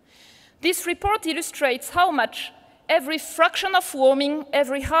 This report illustrates how much every fraction of warming,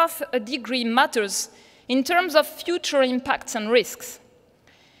 every half a degree matters in terms of future impacts and risks.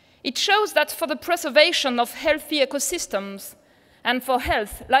 It shows that for the preservation of healthy ecosystems and for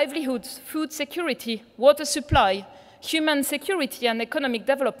health, livelihoods, food security, water supply, human security, and economic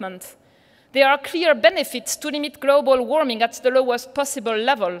development, there are clear benefits to limit global warming at the lowest possible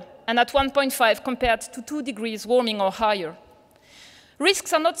level and at 1.5 compared to 2 degrees warming or higher.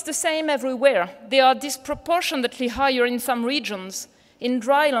 Risks are not the same everywhere. They are disproportionately higher in some regions, in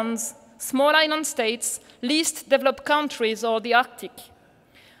drylands, small island states, least developed countries, or the Arctic.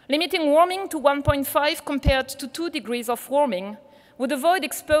 Limiting warming to 1.5 compared to 2 degrees of warming would avoid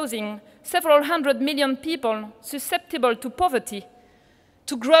exposing several hundred million people susceptible to poverty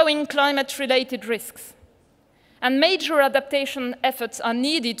to growing climate-related risks. And major adaptation efforts are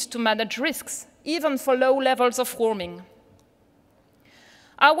needed to manage risks, even for low levels of warming.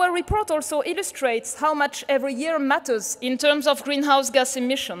 Our report also illustrates how much every year matters in terms of greenhouse gas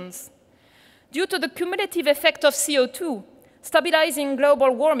emissions. Due to the cumulative effect of CO2, stabilizing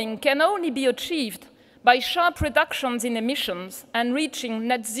global warming can only be achieved by sharp reductions in emissions and reaching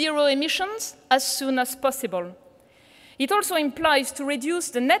net zero emissions as soon as possible. It also implies to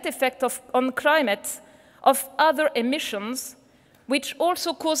reduce the net effect on climate of other emissions, which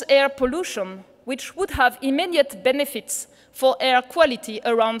also cause air pollution, which would have immediate benefits for air quality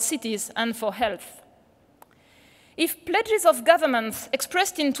around cities and for health. If pledges of governments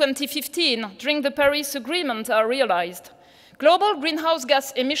expressed in 2015 during the Paris Agreement are realized, global greenhouse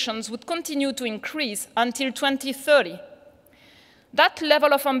gas emissions would continue to increase until 2030. That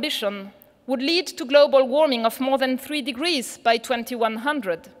level of ambition would lead to global warming of more than 3 degrees by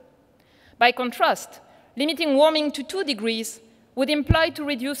 2100. By contrast, limiting warming to 2 degrees would imply to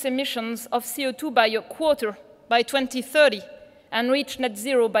reduce emissions of CO2 by a quarter by 2030 and reach net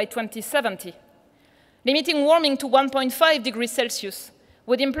zero by 2070. Limiting warming to 1.5 degrees Celsius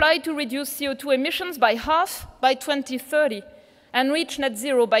would imply to reduce CO2 emissions by half by 2030 and reach net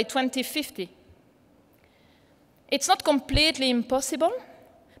zero by 2050. It's not completely impossible,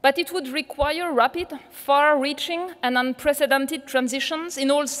 but it would require rapid, far-reaching, and unprecedented transitions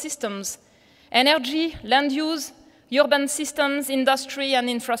in all systems: energy, land use, urban systems, industry, and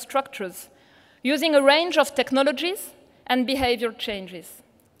infrastructures, using a range of technologies and behavior changes.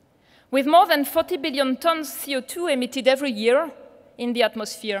 With more than 40 billion tons CO2 emitted every year in the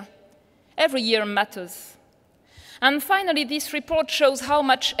atmosphere, every year matters. And finally, this report shows how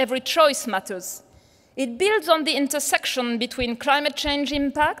much every choice matters. It builds on the intersection between climate change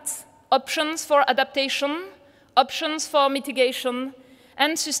impacts, options for adaptation, options for mitigation,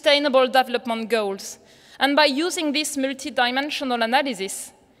 and sustainable development goals. And by using this multidimensional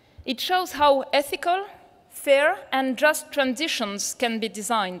analysis, it shows how ethical, fair, and just transitions can be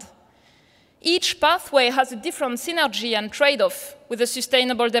designed. Each pathway has a different synergy and trade-off with the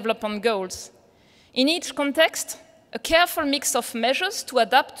Sustainable Development Goals. In each context, a careful mix of measures to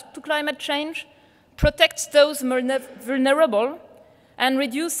adapt to climate change, protects those vulnerable, and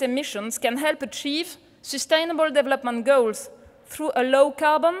reduce emissions can help achieve Sustainable Development Goals through a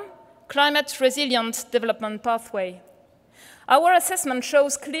low-carbon, climate-resilient development pathway. Our assessment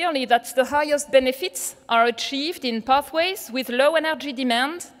shows clearly that the highest benefits are achieved in pathways with low energy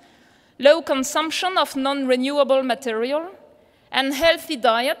demand, low consumption of non-renewable material, and healthy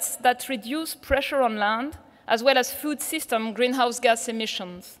diets that reduce pressure on land, as well as food system greenhouse gas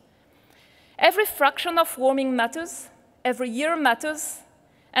emissions. Every fraction of warming matters, every year matters,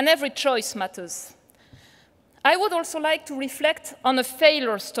 and every choice matters. I would also like to reflect on a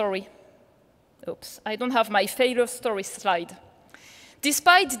failure story. Oops, I don't have my failure story slide.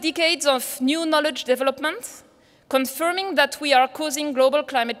 Despite decades of new knowledge development, confirming that we are causing global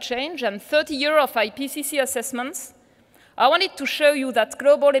climate change and 30 years of IPCC assessments, I wanted to show you that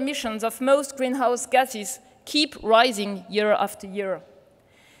global emissions of most greenhouse gases keep rising year after year.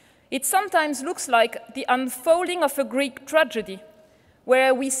 It sometimes looks like the unfolding of a Greek tragedy,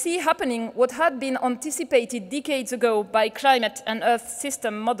 where we see happening what had been anticipated decades ago by climate and Earth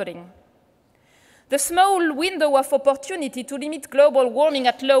system modeling. The small window of opportunity to limit global warming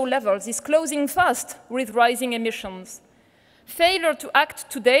at low levels is closing fast with rising emissions. Failure to act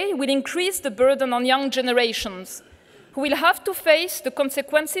today will increase the burden on young generations, who will have to face the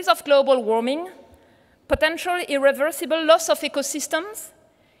consequences of global warming, potential irreversible loss of ecosystems,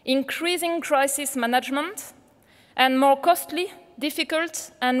 increasing crisis management, and more costly,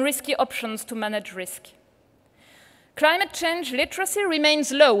 difficult, and risky options to manage risk. Climate change literacy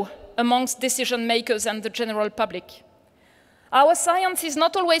remains low amongst decision makers and the general public. Our science is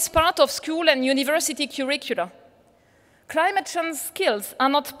not always part of school and university curricula. Climate change skills are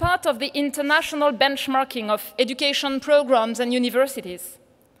not part of the international benchmarking of education programs and universities.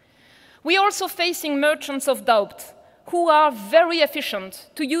 We are also facing merchants of doubt who are very efficient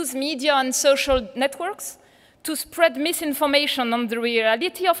to use media and social networks to spread misinformation on the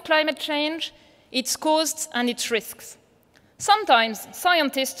reality of climate change, its causes, and its risks. Sometimes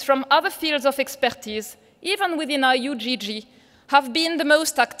scientists from other fields of expertise, even within IUGG, have been the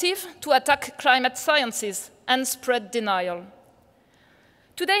most active to attack climate sciences and spread denial.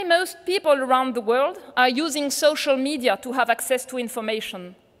 Today, most people around the world are using social media to have access to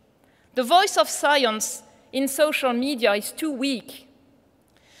information. The voice of science in social media is too weak.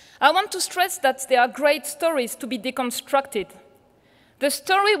 I want to stress that there are great stories to be deconstructed. The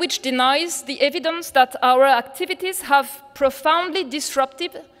story which denies the evidence that our activities have profoundly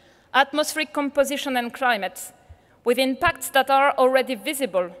disrupted atmospheric composition and climate, with impacts that are already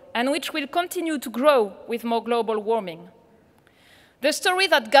visible and which will continue to grow with more global warming. The story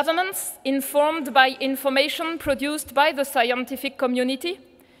that governments, informed by information produced by the scientific community,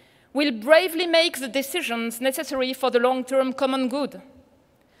 will bravely make the decisions necessary for the long-term common good.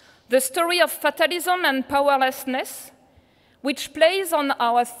 The story of fatalism and powerlessness, which plays on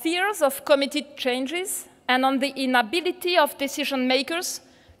our fears of committed changes and on the inability of decision makers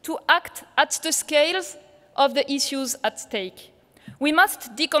to act at the scales of the issues at stake. We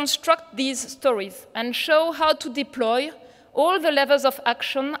must deconstruct these stories and show how to deploy all the levels of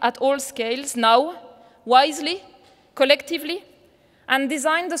action at all scales now, wisely, collectively, and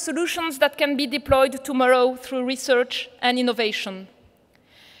design the solutions that can be deployed tomorrow through research and innovation.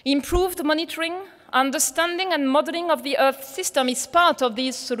 Improved monitoring, understanding, and modeling of the Earth system is part of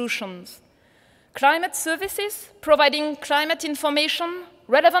these solutions. Climate services, providing climate information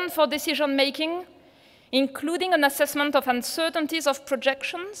relevant for decision-making, including an assessment of uncertainties of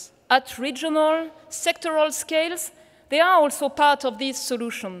projections at regional, sectoral scales, they are also part of these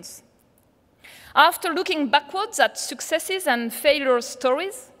solutions. After looking backwards at successes and failure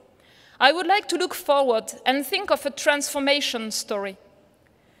stories, I would like to look forward and think of a transformation story.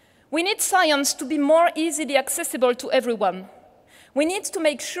 We need science to be more easily accessible to everyone. We need to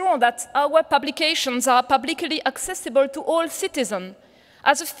make sure that our publications are publicly accessible to all citizens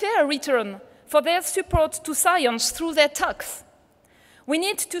as a fair return for their support to science through their tax. We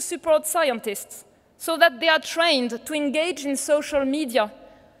need to support scientists so that they are trained to engage in social media,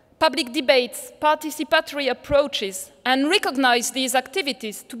 public debates, participatory approaches, and recognize these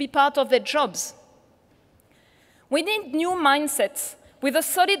activities to be part of their jobs. We need new mindsets with a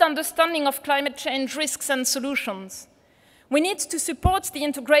solid understanding of climate change risks and solutions. We need to support the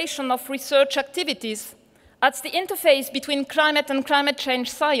integration of research activities at the interface between climate and climate change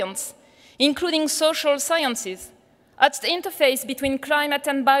science, including social sciences, at the interface between climate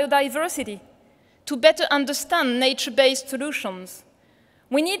and biodiversity, to better understand nature-based solutions.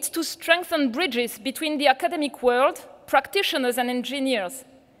 We need to strengthen bridges between the academic world, practitioners, and engineers.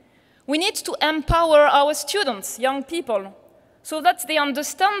 We need to empower our students, young people, so that they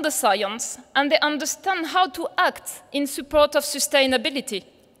understand the science and they understand how to act in support of sustainability.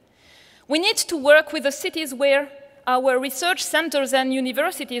 We need to work with the cities where our research centers and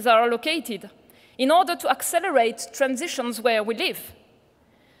universities are located in order to accelerate transitions where we live.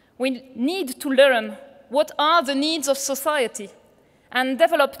 We need to learn what are the needs of society and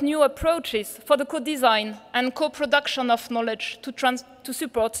develop new approaches for the co-design and co-production of knowledge to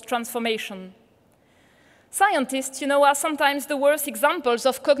support transformation. Scientists, are sometimes the worst examples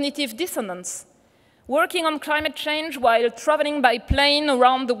of cognitive dissonance, working on climate change while traveling by plane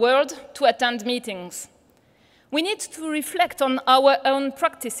around the world to attend meetings. We need to reflect on our own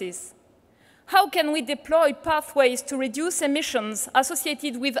practices. How can we deploy pathways to reduce emissions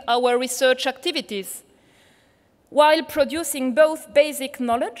associated with our research activities, while producing both basic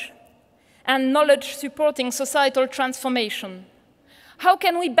knowledge and knowledge supporting societal transformation? How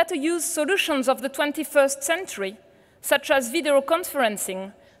can we better use solutions of the 21st century, such as video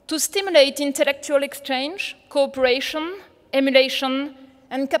conferencing, to stimulate intellectual exchange, cooperation, emulation,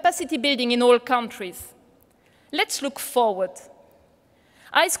 and capacity building in all countries? Let's look forward.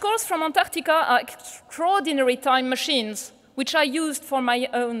 Ice cores from Antarctica are extraordinary time machines, which I used for my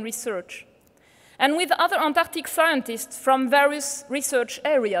own research. And with other Antarctic scientists from various research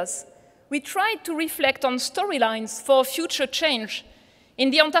areas, we tried to reflect on storylines for future change in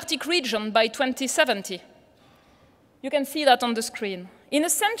the Antarctic region by 2070. You can see that on the screen. In a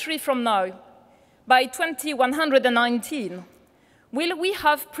century from now, by 2119, will we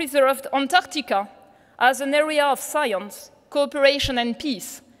have preserved Antarctica as an area of science, cooperation, and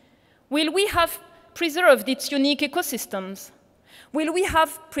peace? Will we have preserved its unique ecosystems? Will we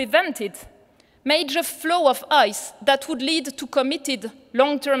have prevented major flow of ice that would lead to committed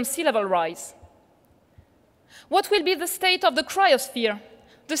long-term sea level rise? What will be the state of the cryosphere,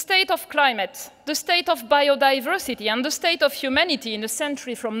 the state of climate, the state of biodiversity, and the state of humanity in a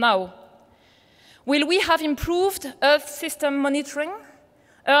century from now? Will we have improved Earth system monitoring,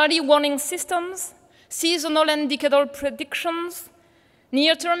 early warning systems, seasonal and decadal predictions,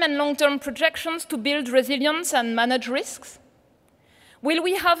 near-term and long-term projections to build resilience and manage risks? Will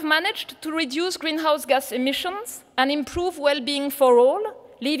we have managed to reduce greenhouse gas emissions and improve well-being for all,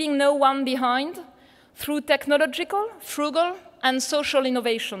 leaving no one behind, through technological, frugal, and social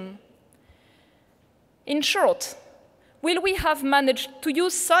innovation? In short, will we have managed to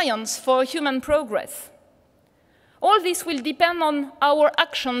use science for human progress? All this will depend on our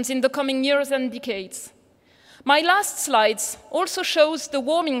actions in the coming years and decades. My last slides also shows the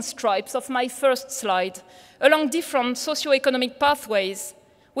warming stripes of my first slide along different socioeconomic pathways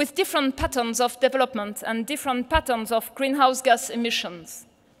with different patterns of development and different patterns of greenhouse gas emissions.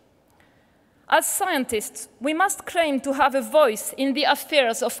 As scientists, we must claim to have a voice in the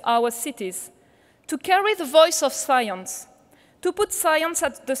affairs of our cities, to carry the voice of science, to put science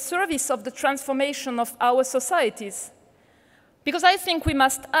at the service of the transformation of our societies. Because I think we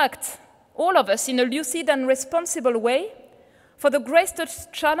must act, all of us, in a lucid and responsible way for the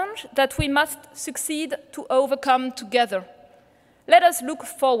greatest challenge that we must succeed to overcome together. Let us look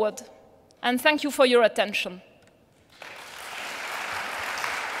forward, and thank you for your attention.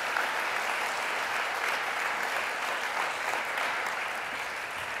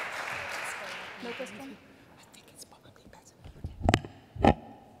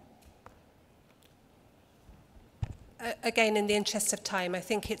 again, in the interest of time, I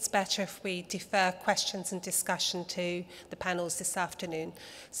think it's better if we defer questions and discussion to the panels this afternoon.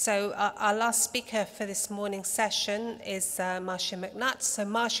 So our last speaker for this morning's session is Marcia McNutt. So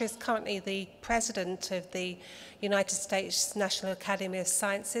Marcia is currently the president of the United States National Academy of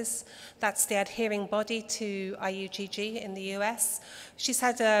Sciences. That's the adhering body to IUGG in the US. She's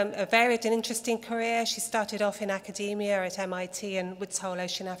had a varied and interesting career. She started off in academia at MIT and Woods Hole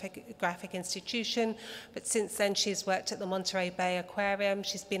Oceanographic Institution, but since then she's worked at the Monterey Bay Aquarium.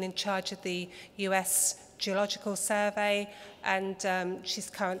 She's been in charge of the US Geological Survey, and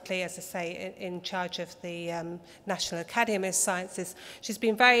she's currently, as I say, in charge of the National Academy of Sciences. She's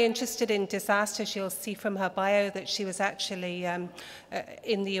been very interested in disasters. You'll see from her bio that she was actually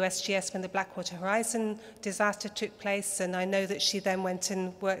in the USGS when the Blackwater Horizon disaster took place, and I know that she then went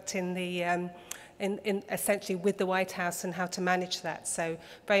and worked in the essentially with the White House and how to manage that. So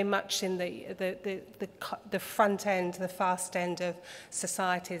very much in the front end, the fast end of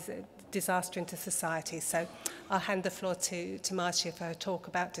societies, disaster into society. So I'll hand the floor to Marcia for her talk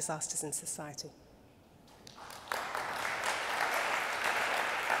about disasters in society.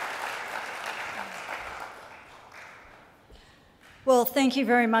 Well, thank you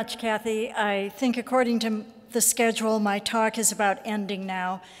very much, Kathy. I think according to the schedule, my talk is about ending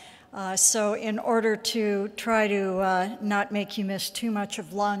now. So in order to try to not make you miss too much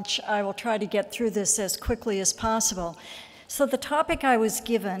of lunch, I will try to get through this as quickly as possible. So the topic I was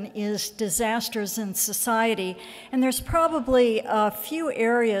given is disasters in society, and there's probably a few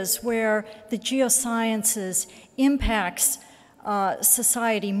areas where the geosciences impacts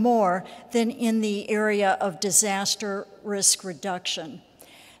society more than in the area of disaster risk reduction.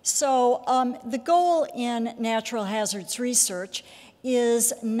 So the goal in natural hazards research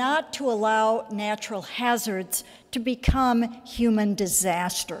is not to allow natural hazards to become human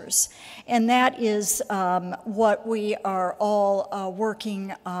disasters. And that is what we are all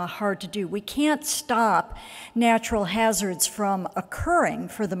working hard to do. We can't stop natural hazards from occurring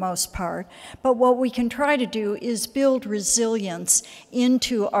for the most part, but what we can try to do is build resilience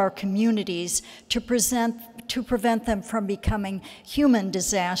into our communities to prevent them from becoming human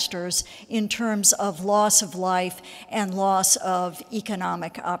disasters in terms of loss of life and loss of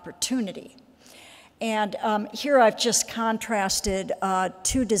economic opportunity. And here I've just contrasted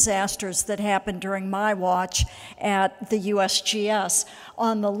two disasters that happened during my watch at the USGS.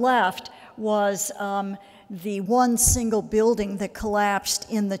 On the left was the one single building that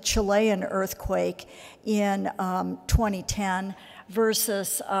collapsed in the Chilean earthquake in 2010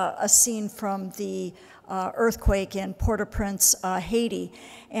 versus a scene from the earthquake in Port-au-Prince, Haiti.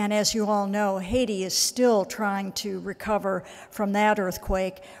 And as you all know, Haiti is still trying to recover from that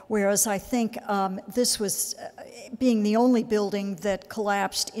earthquake, whereas I think this was, being the only building that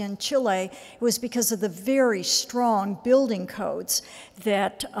collapsed in Chile, it was because of the very strong building codes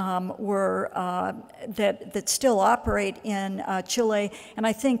that that still operate in Chile. And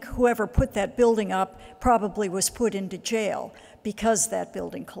I think whoever put that building up probably was put into jail because that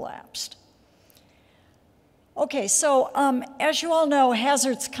building collapsed. Okay, so as you all know,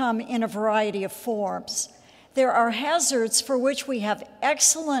 hazards come in a variety of forms. There are hazards for which we have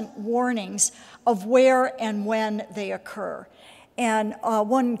excellent warnings of where and when they occur. And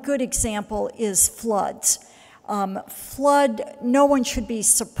one good example is floods. No one should be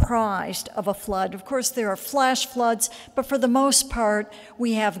surprised of a flood. Of course, there are flash floods, but for the most part,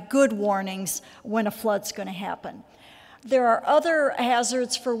 we have good warnings when a flood's going to happen. There are other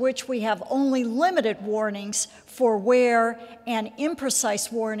hazards for which we have only limited warnings for where and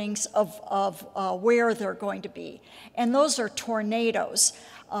imprecise warnings of where they're going to be. And those are tornadoes.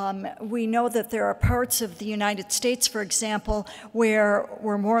 We know that there are parts of the United States, for example, where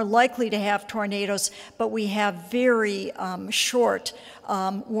we're more likely to have tornadoes, but we have very short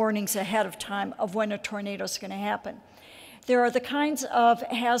warnings ahead of time of when a tornado is going to happen. There are the kinds of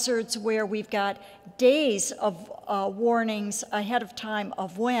hazards where we've got days of warnings ahead of time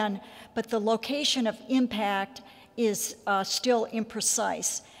of when, but the location of impact is still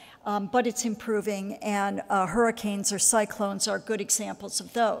imprecise. But it's improving, and hurricanes or cyclones are good examples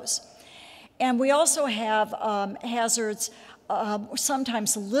of those. And we also have hazards,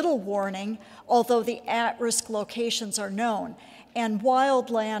 sometimes little warning, although the at-risk locations are known. and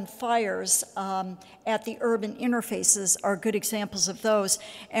wildland fires at the urban interfaces are good examples of those.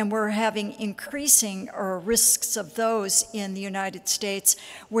 And we're having increasing risks of those in the United States,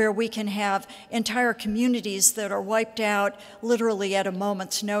 where we can have entire communities that are wiped out literally at a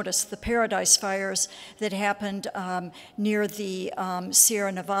moment's notice. The Paradise Fires that happened near the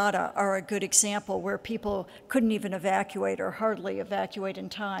Sierra Nevada are a good example, where people couldn't even evacuate or hardly evacuate in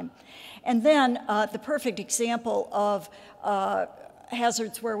time. And then the perfect example of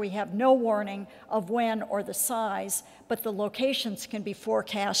hazards where we have no warning of when or the size, but the locations can be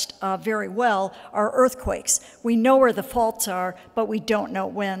forecast very well, are earthquakes. We know where the faults are, but we don't know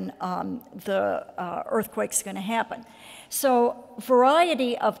when the earthquake's going to happen. So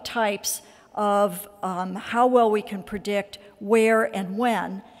variety of types of how well we can predict where and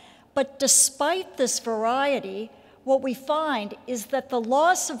when. But despite this variety, what we find is that the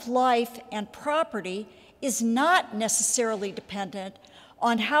loss of life and property is not necessarily dependent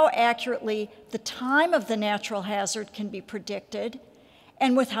on how accurately the time of the natural hazard can be predicted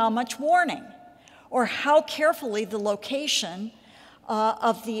and with how much warning, or how carefully the location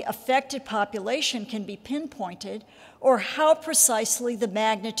of the affected population can be pinpointed, or how precisely the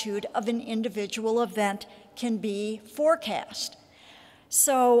magnitude of an individual event can be forecast.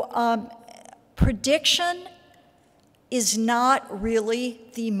 So prediction is not really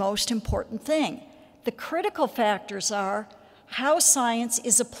the most important thing. The critical factors are how science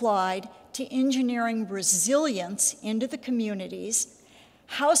is applied to engineering resilience into the communities,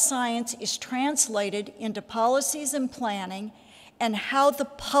 how science is translated into policies and planning, and how the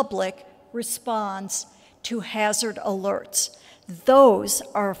public responds to hazard alerts. Those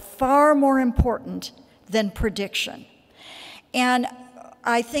are far more important than prediction. And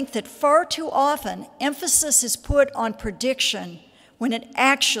I think that far too often emphasis is put on prediction when it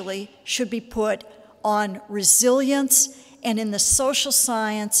actually should be put on resilience and in the social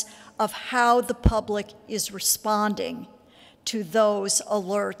science of how the public is responding to those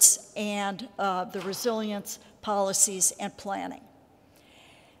alerts and the resilience policies and planning.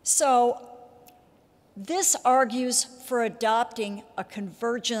 So this argues for adopting a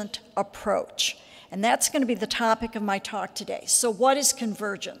convergent approach. And that's going to be the topic of my talk today. So what is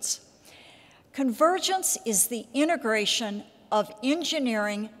convergence? Convergence is the integration of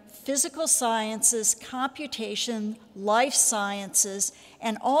engineering, physical sciences, computation, life sciences,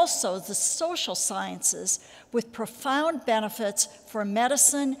 and also the social sciences with profound benefits for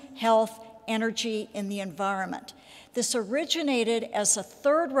medicine, health, energy, and the environment. This originated as a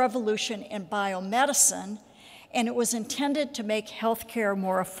third revolution in biomedicine, and it was intended to make healthcare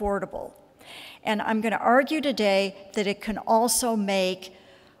more affordable. And I'm going to argue today that it can also make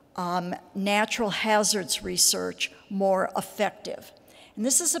natural hazards research more effective. And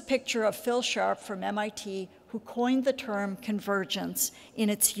this is a picture of Phil Sharp from MIT, who coined the term convergence in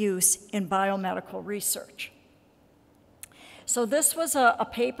its use in biomedical research. So this was a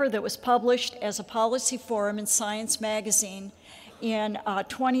paper that was published as a policy forum in Science magazine in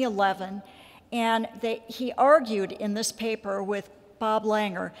 2011. And he argued in this paper with Bob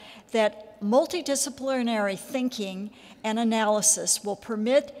Langer that multidisciplinary thinking and analysis will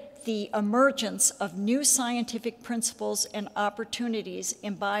permit the emergence of new scientific principles and opportunities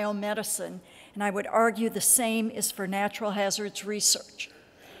in biomedicine, and I would argue the same is for natural hazards research.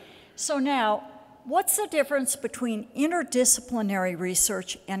 So now, what's the difference between interdisciplinary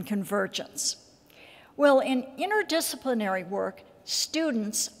research and convergence? Well, in interdisciplinary work,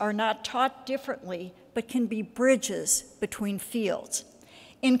 students are not taught differently, but can be bridges between fields.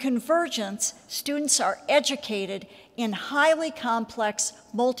 In convergence, students are educated in highly complex,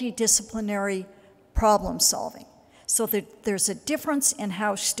 multidisciplinary problem solving. So there's a difference in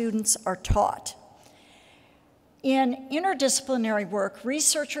how students are taught. In interdisciplinary work,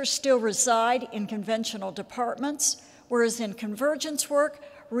 researchers still reside in conventional departments, whereas in convergence work,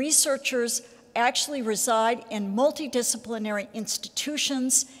 researchers actually reside in multidisciplinary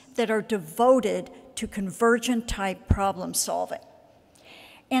institutions that are devoted to convergent type problem solving.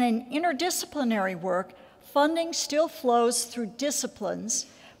 And in interdisciplinary work, funding still flows through disciplines,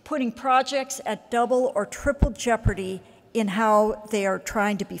 putting projects at double or triple jeopardy in how they are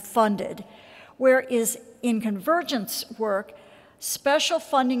trying to be funded. Whereas in convergence work, special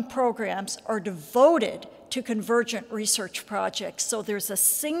funding programs are devoted to convergent research projects. So there's a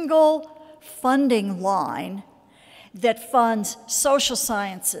single funding line that funds social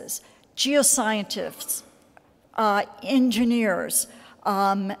sciences, geoscientists, engineers,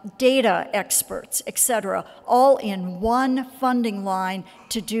 data experts, et cetera, all in one funding line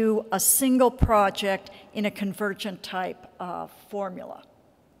to do a single project in a convergent type formula.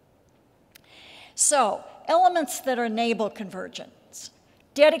 So, elements that enable convergence.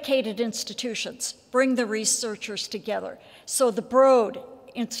 Dedicated institutions bring the researchers together. So the Broad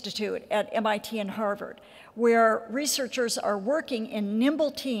Institute at MIT and Harvard, where researchers are working in nimble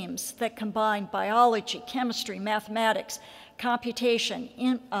teams that combine biology, chemistry, mathematics, computation,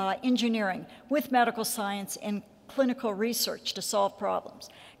 engineering with medical science and clinical research to solve problems.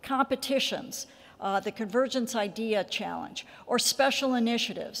 Competitions, the Convergence Idea Challenge, or special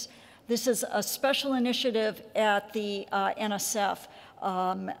initiatives. This is a special initiative at the NSF.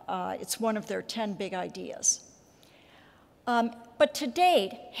 It's one of their 10 big ideas. But to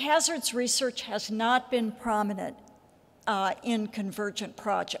date, hazards research has not been prominent in convergent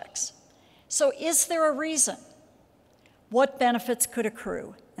projects. So is there a reason? What benefits could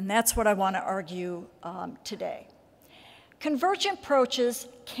accrue? And that's what I want to argue today. Convergent approaches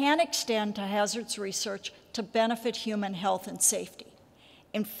can extend to hazards research to benefit human health and safety.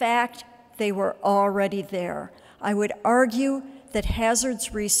 In fact, they were already there. I would argue that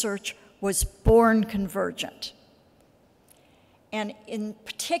hazards research was born convergent, and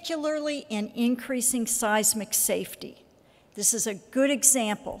particularly in increasing seismic safety. This is a good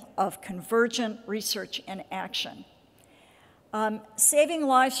example of convergent research in action. Saving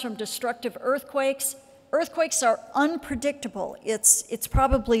lives from destructive earthquakes. Earthquakes are unpredictable. It's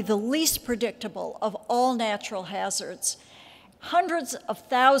probably the least predictable of all natural hazards. Hundreds of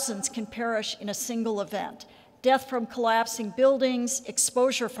thousands can perish in a single event. Death from collapsing buildings,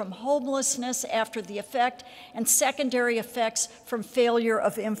 exposure from homelessness after the effect, and secondary effects from failure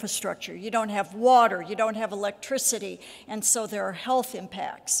of infrastructure. You don't have water, you don't have electricity, and so there are health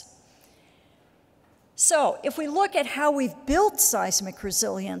impacts. So if we look at how we've built seismic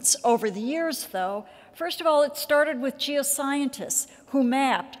resilience over the years, though, first of all, it started with geoscientists who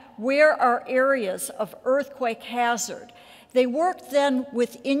mapped where are areas of earthquake hazard. They worked then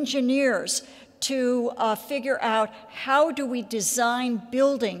with engineers to figure out how do we design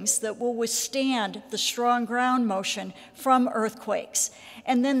buildings that will withstand the strong ground motion from earthquakes.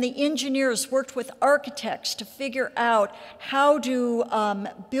 And then the engineers worked with architects to figure out how do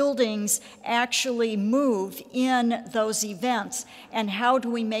buildings actually move in those events, and how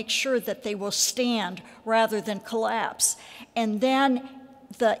do we make sure that they will stand rather than collapse. And then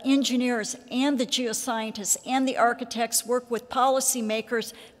the engineers and the geoscientists and the architects work with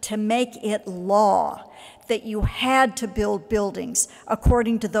policymakers to make it law that you had to build buildings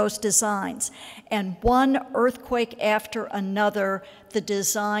according to those designs. And one earthquake after another, the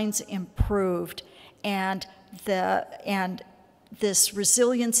designs improved, and this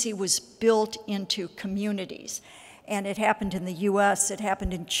resiliency was built into communities. And it happened in the US, it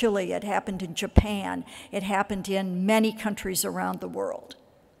happened in Chile, it happened in Japan, it happened in many countries around the world.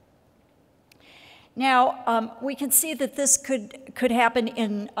 Now, we can see that this could happen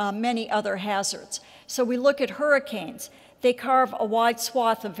in many other hazards. So we look at hurricanes. They carve a wide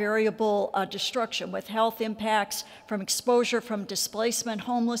swath of variable destruction with health impacts from exposure from displacement,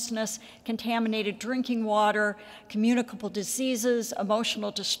 homelessness, contaminated drinking water, communicable diseases,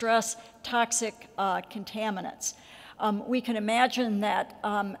 emotional distress, toxic contaminants. We can imagine that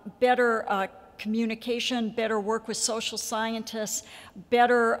better communication, better work with social scientists,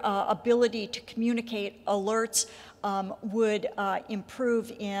 better ability to communicate alerts would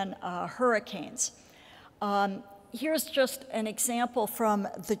improve in hurricanes. Here's just an example from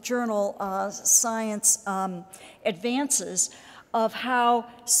the journal Science Advances of how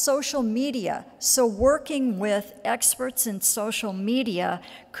social media, so working with experts in social media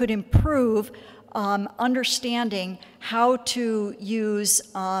could improve understanding how to use,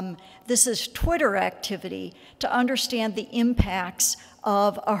 this is Twitter activity, to understand the impacts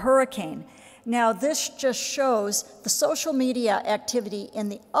of a hurricane. Now, this just shows the social media activity in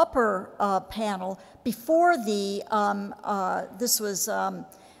the upper panel before the, this was from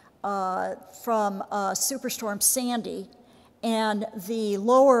Superstorm Sandy, and the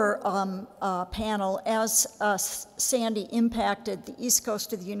lower panel as Sandy impacted the east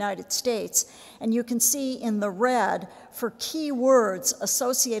coast of the United States. And you can see in the red, for key words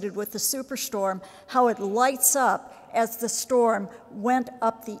associated with the superstorm, how it lights up as the storm went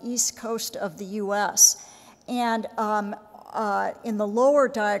up the east coast of the US. And in the lower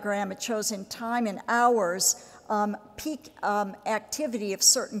diagram, it shows in time and hours peak activity of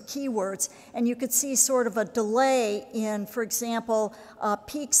certain keywords, and you could see sort of a delay in, for example,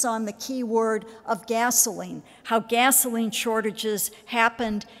 peaks on the keyword of gasoline, how gasoline shortages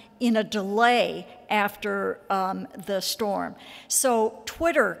happened in a delay after the storm. So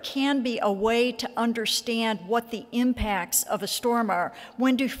Twitter can be a way to understand what the impacts of a storm are.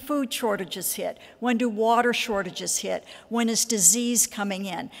 When do food shortages hit? When do water shortages hit? When is disease coming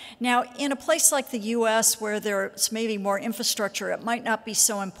in? Now, in a place like the US where there's maybe more infrastructure, it might not be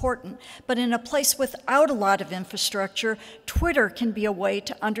so important, but in a place without a lot of infrastructure, Twitter can be a way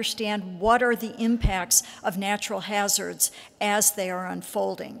to understand what are the impacts of natural hazards as they are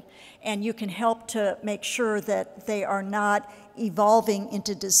unfolding. And you can help to make sure that they are not evolving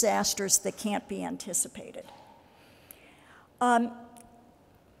into disasters that can't be anticipated.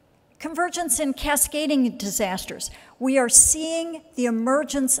 Convergence in cascading disasters. We are seeing the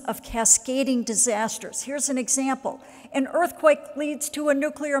emergence of cascading disasters. Here's an example. An earthquake leads to a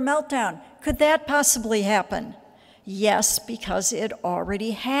nuclear meltdown. Could that possibly happen? Yes, because it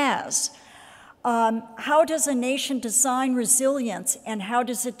already has. How does a nation design resilience, and how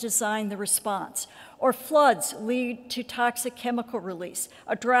does it design the response? Or floods lead to toxic chemical release.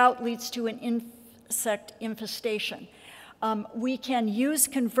 A drought leads to an insect infestation. We can use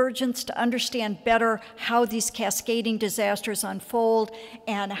convergence to understand better how these cascading disasters unfold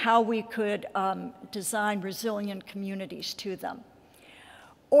and how we could design resilient communities to them.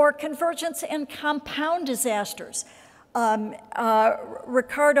 Or convergence and compound disasters.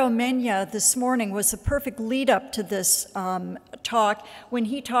 Ricardo Mena this morning was a perfect lead up to this talk when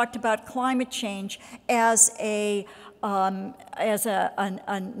he talked about climate change as a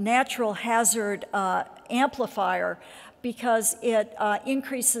natural hazard amplifier because it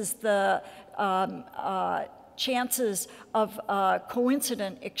increases the chances of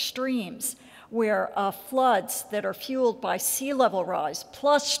coincident extremes where floods that are fueled by sea level rise,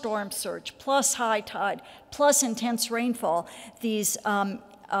 plus storm surge, plus high tide, plus intense rainfall, these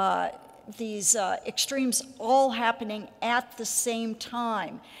extremes all happening at the same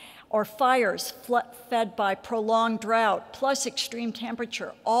time, or fires fed by prolonged drought, plus extreme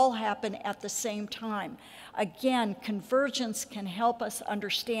temperature, all happen at the same time. Again, convergence can help us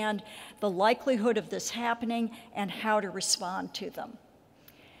understand the likelihood of this happening and how to respond to them.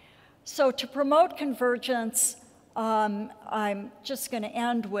 So to promote convergence, I'm just going to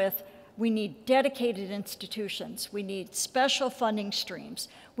end with we need dedicated institutions. We need special funding streams.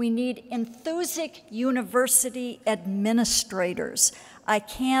 We need enthusiastic university administrators. I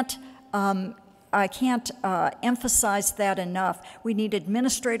can't emphasize that enough. We need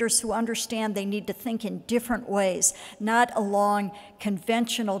administrators who understand they need to think in different ways, not along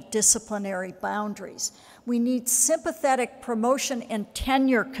conventional disciplinary boundaries. We need sympathetic promotion and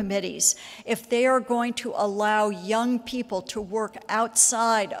tenure committees if they are going to allow young people to work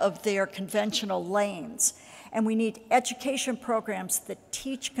outside of their conventional lanes. And we need education programs that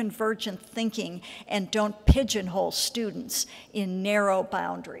teach convergent thinking and don't pigeonhole students in narrow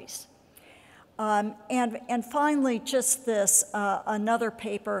boundaries. And finally, just this, another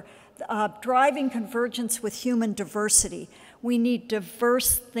paper, Driving Convergence with Human Diversity. We need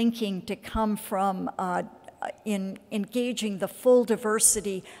diverse thinking to come from in engaging the full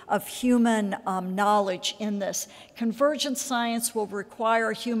diversity of human knowledge in this. Convergent science will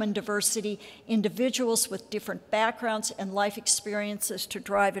require human diversity, individuals with different backgrounds and life experiences to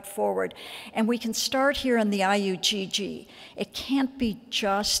drive it forward. And we can start here in the IUGG. It can't be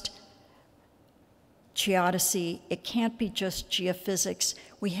just geodesy, it can't be just geophysics.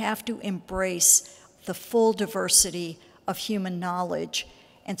 We have to embrace the full diversity of human knowledge,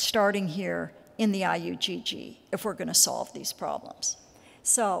 and starting here in the IUGG if we're going to solve these problems.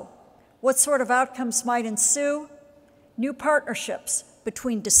 So, what sort of outcomes might ensue? New partnerships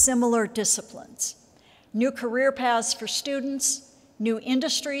between dissimilar disciplines, new career paths for students, new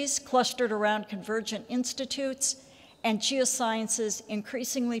industries clustered around convergent institutes, and geosciences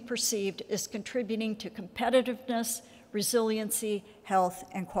increasingly perceived as contributing to competitiveness, resiliency, health,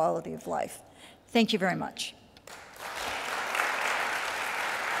 and quality of life. Thank you very much.